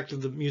coming back to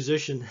the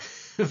musician,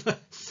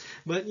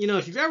 but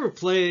if you've ever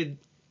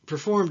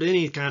performed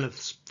any kind of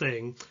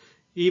thing,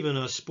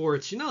 even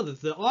sports, you know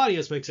that the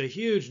audience makes a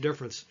huge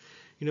difference.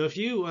 You know, if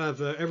you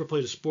have ever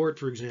played a sport,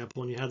 for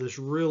example, and you have this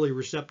really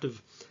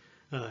receptive,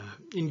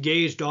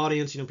 engaged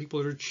audience, you know,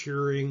 people that are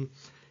cheering,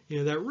 you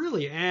know, that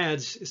really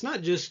adds, it's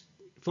not just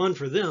fun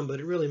for them, but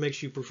it really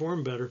makes you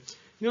perform better.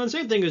 You know, and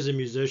same thing as a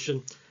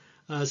musician,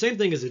 same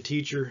thing as a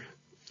teacher.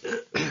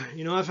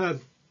 You know, I've had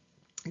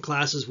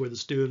classes where the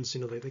students, you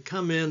know, they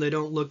come in, they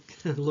don't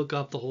look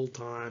up the whole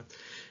time.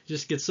 It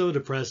just gets so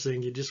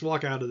depressing. You just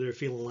walk out of there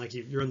feeling like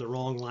you're in the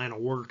wrong line of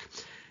work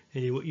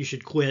and you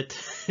should quit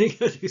and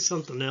go do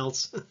something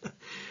else.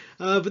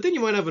 But then you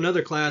might have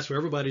another class where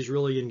everybody's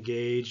really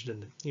engaged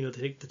and, you know,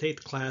 take the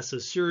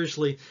classes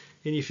seriously,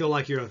 and you feel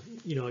like you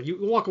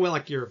walk away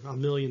like you're $1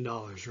 million,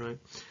 right?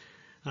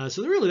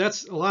 So really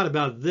that's a lot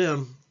about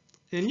them.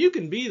 And you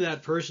can be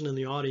that person in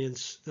the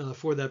audience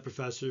for that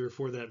professor,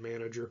 for that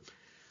manager.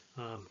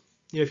 You know,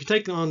 if you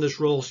take on this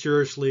role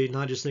seriously,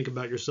 not just think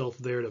about yourself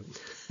there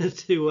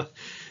to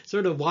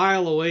sort of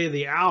while away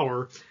the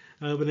hour,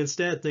 but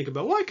instead think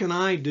about what can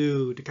I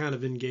do to kind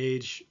of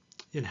engage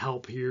and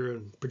help here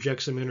and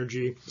project some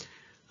energy.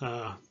 You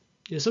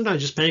know,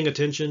 sometimes just paying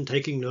attention,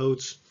 taking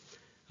notes.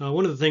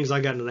 One of the things I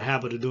got into the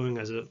habit of doing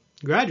as a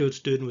graduate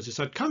student was just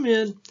I'd come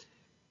in,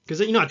 because,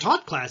 you know, I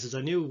taught classes.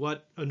 I knew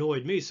what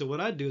annoyed me. So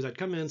what I'd do is I'd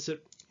come in and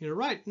sit, you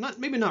know,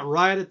 maybe not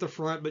right at the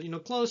front, but, you know,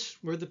 close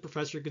where the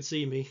professor could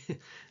see me.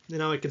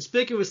 Then I would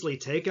conspicuously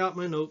take out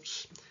my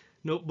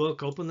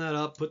notebook, open that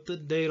up, put the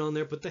date on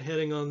there, put the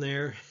heading on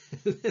there.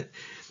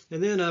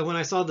 And then when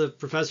I saw the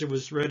professor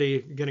was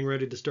getting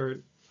ready to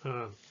start, you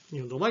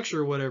know, the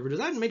lecture or whatever,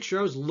 I'd make sure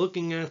I was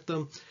looking at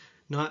them,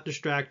 not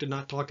distracted,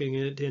 not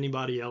talking to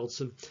anybody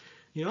else. And,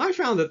 you know, I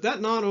found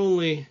that not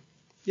only,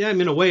 yeah, I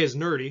mean, in a way is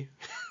nerdy,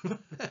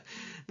 but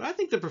I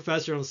think the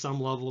professor on some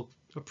level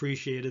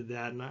appreciated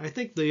that. And I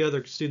think the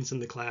other students in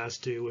the class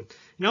too. And,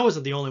 you know, I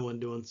wasn't the only one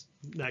doing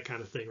that kind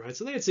of thing, right?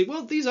 So they'd say,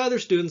 well, these other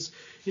students,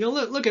 you know,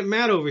 look at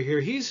Matt over here.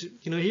 He's,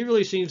 you know, he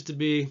really seems to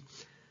be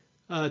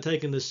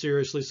taking this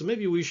seriously. So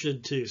maybe we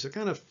should too. So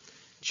kind of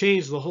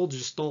change the whole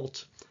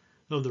gestalt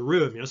of the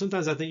room. You know,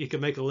 sometimes I think you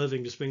can make a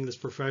living just being this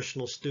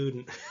professional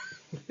student.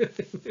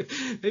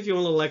 If you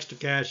want a little extra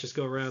cash, just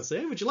go around and say,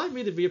 hey, would you like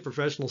me to be a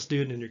professional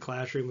student in your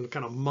classroom and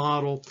kind of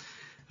model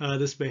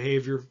this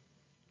behavior?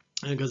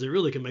 Because it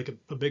really can make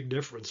a big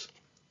difference.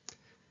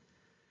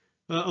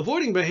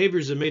 Avoiding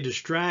behaviors that may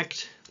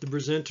distract the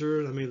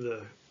presenter. I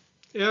mean,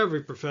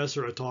 every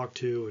professor I talk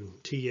to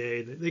and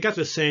TA, they got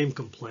the same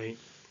complaint.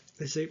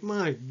 They say,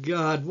 my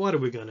God, what are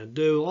we going to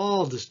do?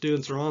 All the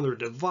students are on their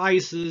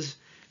devices.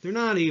 They're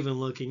not even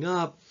looking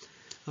up.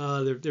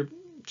 They're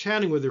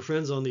chatting with their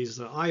friends on these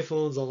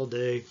iPhones all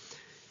day.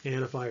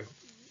 And if I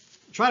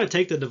try to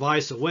take the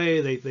device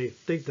away, they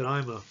think that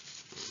I'm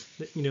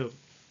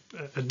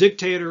a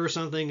dictator or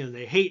something, and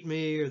they hate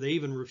me, or they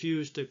even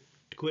refuse to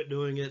quit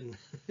doing it. And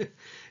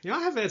you know,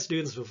 I have had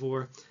students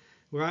before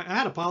where I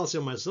had a policy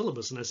on my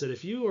syllabus, and I said,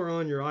 if you are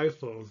on your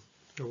iPhone,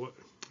 or what,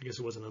 I guess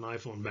it wasn't an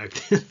iPhone back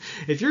then,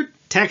 if you're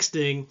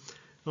texting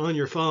on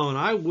your phone,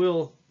 it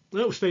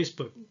was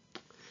Facebook.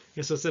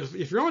 And so I said,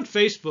 if you're on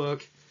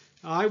Facebook,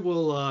 I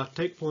will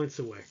take points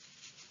away.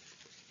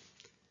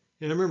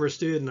 And I remember a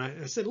student,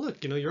 I said,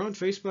 look, you know, you're on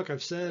Facebook.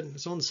 I've said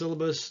it's on the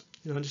syllabus.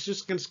 You know, it's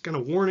just kind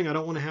of warning. I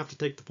don't want to have to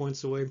take the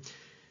points away.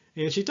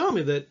 And she told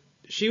me that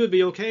she would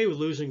be okay with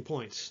losing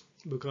points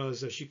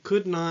because she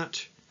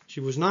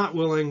was not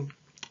willing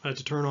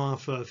to turn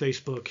off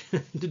Facebook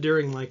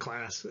during my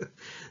class.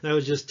 That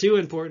was just too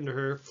important to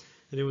her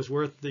that it was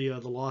worth the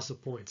loss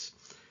of points.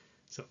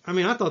 So, I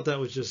mean, I thought that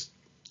was just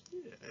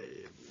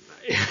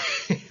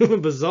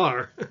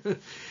bizarre.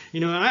 You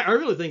know, I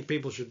really think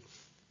people should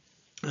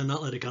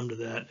not let it come to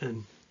that.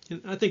 And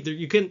I think that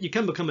you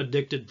can become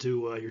addicted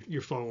to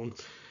your phone,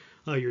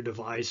 your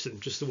device, and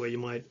just the way you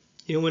might,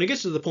 you know, when it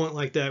gets to the point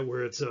like that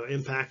where it's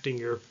impacting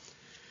your,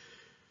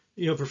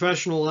 you know,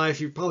 professional life,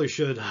 you probably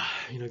should,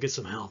 you know, get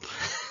some help.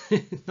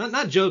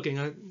 not joking.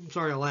 I'm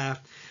sorry I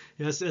laughed.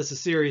 You know, that's a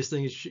serious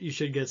thing. You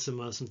should get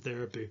some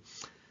therapy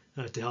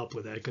to help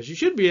with that, because you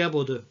should be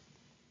able to,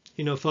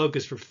 you know,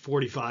 focus for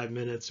 45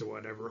 minutes or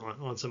whatever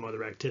on some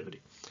other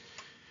activity.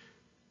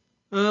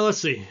 Let's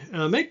see.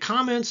 Make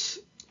comments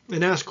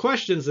and ask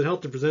questions that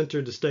help the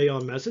presenter to stay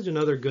on message.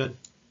 Another good,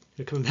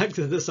 coming back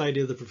to this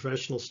idea of the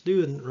professional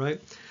student,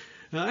 right?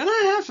 And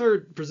I have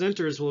heard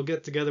presenters will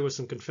get together with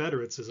some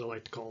Confederates, as I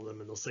like to call them,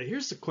 and they'll say,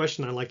 here's the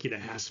question I'd like you to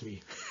ask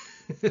me.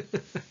 I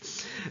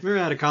remember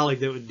I had a colleague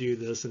that would do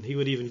this, and he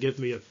would even give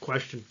me a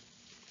question.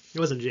 It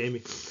wasn't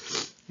Jamie,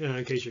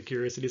 in case you're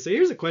curious. And he'd say,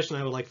 here's a question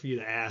I would like for you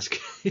to ask.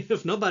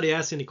 If nobody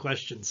asks any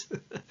questions,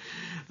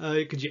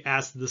 could you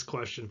ask this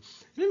question?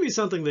 And it'd be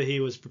something that he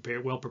was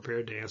well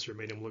prepared to answer. It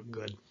made him look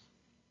good.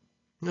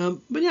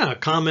 But yeah,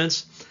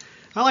 comments.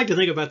 I like to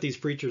think about these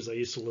preachers I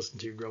used to listen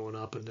to growing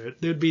up, and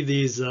there'd be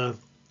these what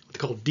they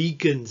call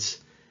deacons,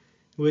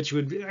 which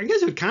would be, I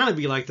guess it would kind of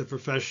be like the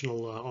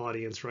professional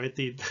audience, right?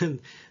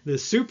 The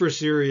super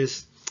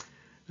serious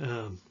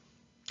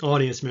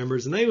audience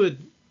members, and they would,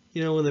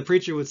 you know, when the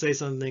preacher would say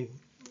something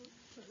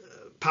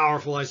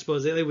powerful, I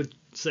suppose. They would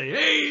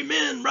say,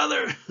 "Amen,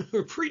 brother,"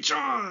 or "Preach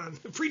on,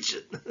 preach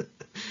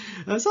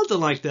it," something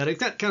like that.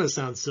 That kind of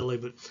sounds silly,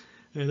 but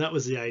that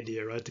was the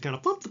idea, right? To kind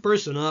of pump the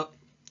person up,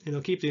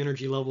 keep the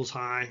energy levels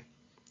high.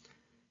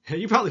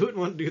 You probably wouldn't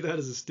want to do that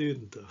as a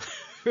student,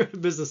 though.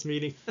 Business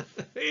meeting.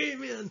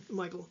 Amen,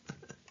 Michael.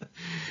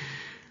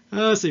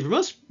 Let's see. For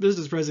most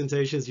business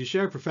presentations, you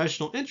share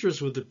professional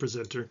interest with the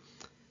presenter.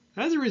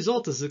 As a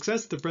result, the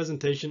success of the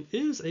presentation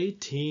is a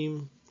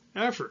team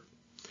effort.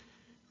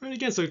 Right,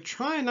 again, so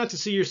try not to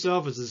see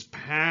yourself as this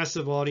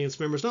passive audience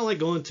member. It's not like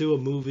going to a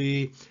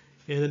movie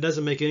and it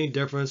doesn't make any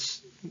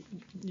difference.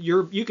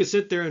 You could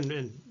sit there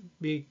and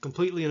be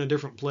completely in a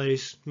different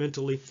place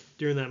mentally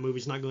during that movie.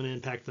 It's not going to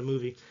impact the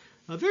movie.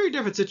 A very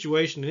different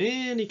situation in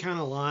any kind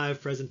of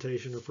live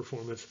presentation or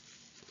performance.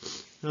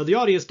 Now, the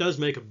audience does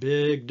make a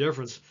big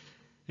difference.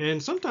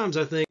 And sometimes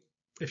I think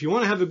if you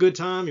want to have a good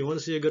time, you want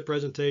to see a good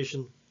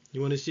presentation,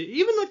 you want to see,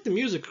 even like the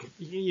music,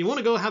 you want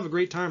to go have a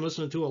great time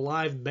listening to a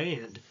live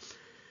band.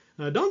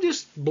 Don't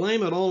just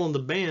blame it all on the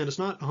band. It's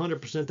not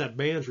 100% that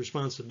band's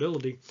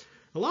responsibility.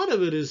 A lot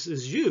of it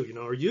is you.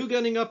 Are you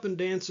getting up and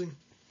dancing?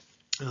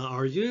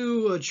 Are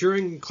you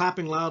cheering,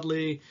 clapping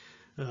loudly,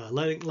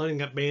 letting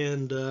that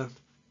band,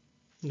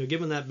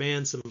 giving that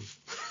band some...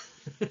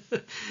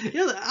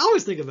 I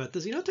always think about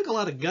this. It took a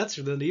lot of guts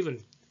for them to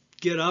even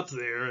get up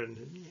there,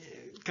 and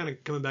kind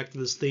of coming back to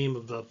this theme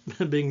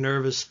of being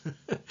nervous.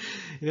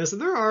 So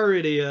they're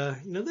already,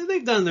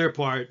 they've done their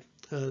part.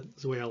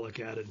 That's the way I look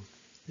at it.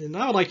 And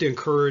I would like to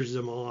encourage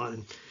them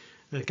on,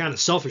 and kind of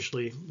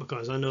selfishly,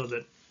 because I know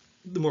that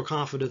the more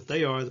confident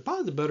they are,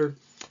 probably the better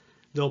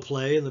they'll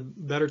play and the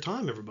better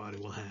time everybody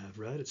will have,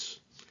 right?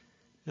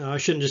 I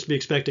shouldn't just be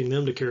expecting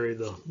them to carry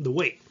the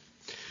weight.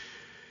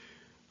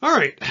 All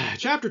right,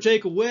 chapter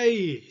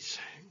takeaways.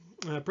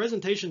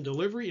 Presentation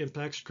delivery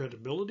impacts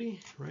credibility,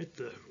 right?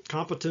 The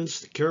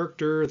competence, the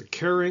character, the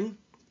caring.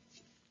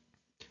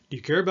 Do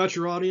you care about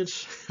your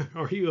audience?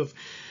 Are you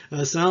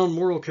of sound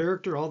moral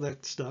character? All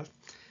that stuff.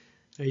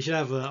 You should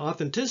have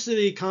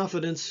authenticity,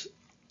 confidence,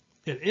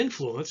 and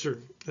influence, or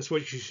that's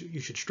what you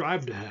should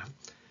strive to have.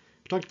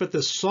 We talked about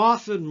the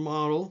softened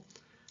model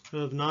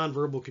of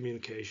nonverbal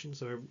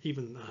communications, or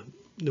even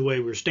the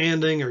way we're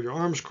standing or your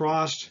arms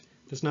crossed.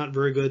 That's not a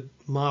very good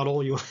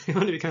model. You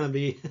want to kind of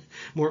be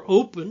more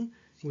open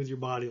with your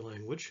body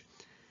language.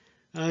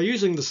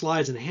 Using the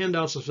slides and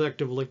handouts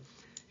effectively,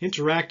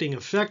 interacting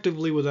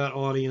effectively with that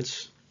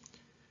audience,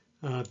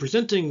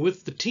 presenting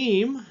with the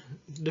team,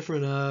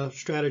 different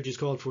strategies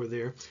called for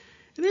there.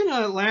 And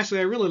then lastly,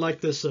 I really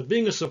like this,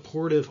 being a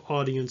supportive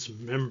audience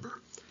member.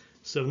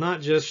 So not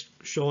just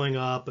showing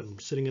up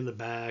and sitting in the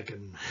back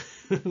and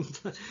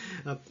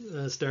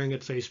staring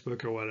at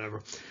Facebook or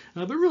whatever,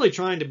 but really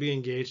trying to be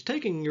engaged,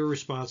 taking your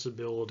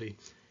responsibility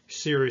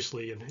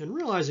seriously, and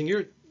realizing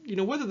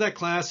whether that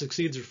class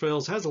succeeds or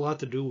fails has a lot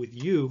to do with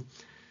you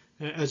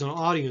as an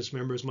audience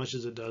member as much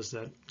as it does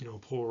that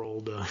poor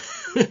old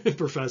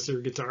professor,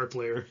 guitar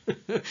player,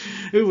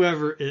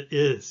 whoever it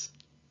is.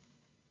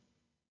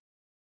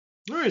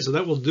 All right, so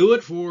that will do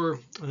it for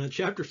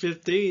chapter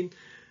 15.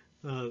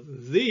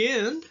 The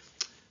end.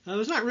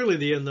 It's not really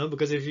the end, though,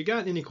 because if you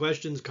got any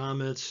questions,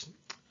 comments,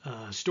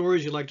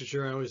 stories you'd like to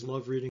share, I always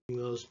love reading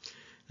those.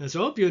 And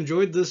so I hope you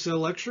enjoyed this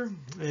lecture,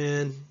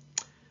 and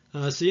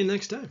see you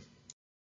next time.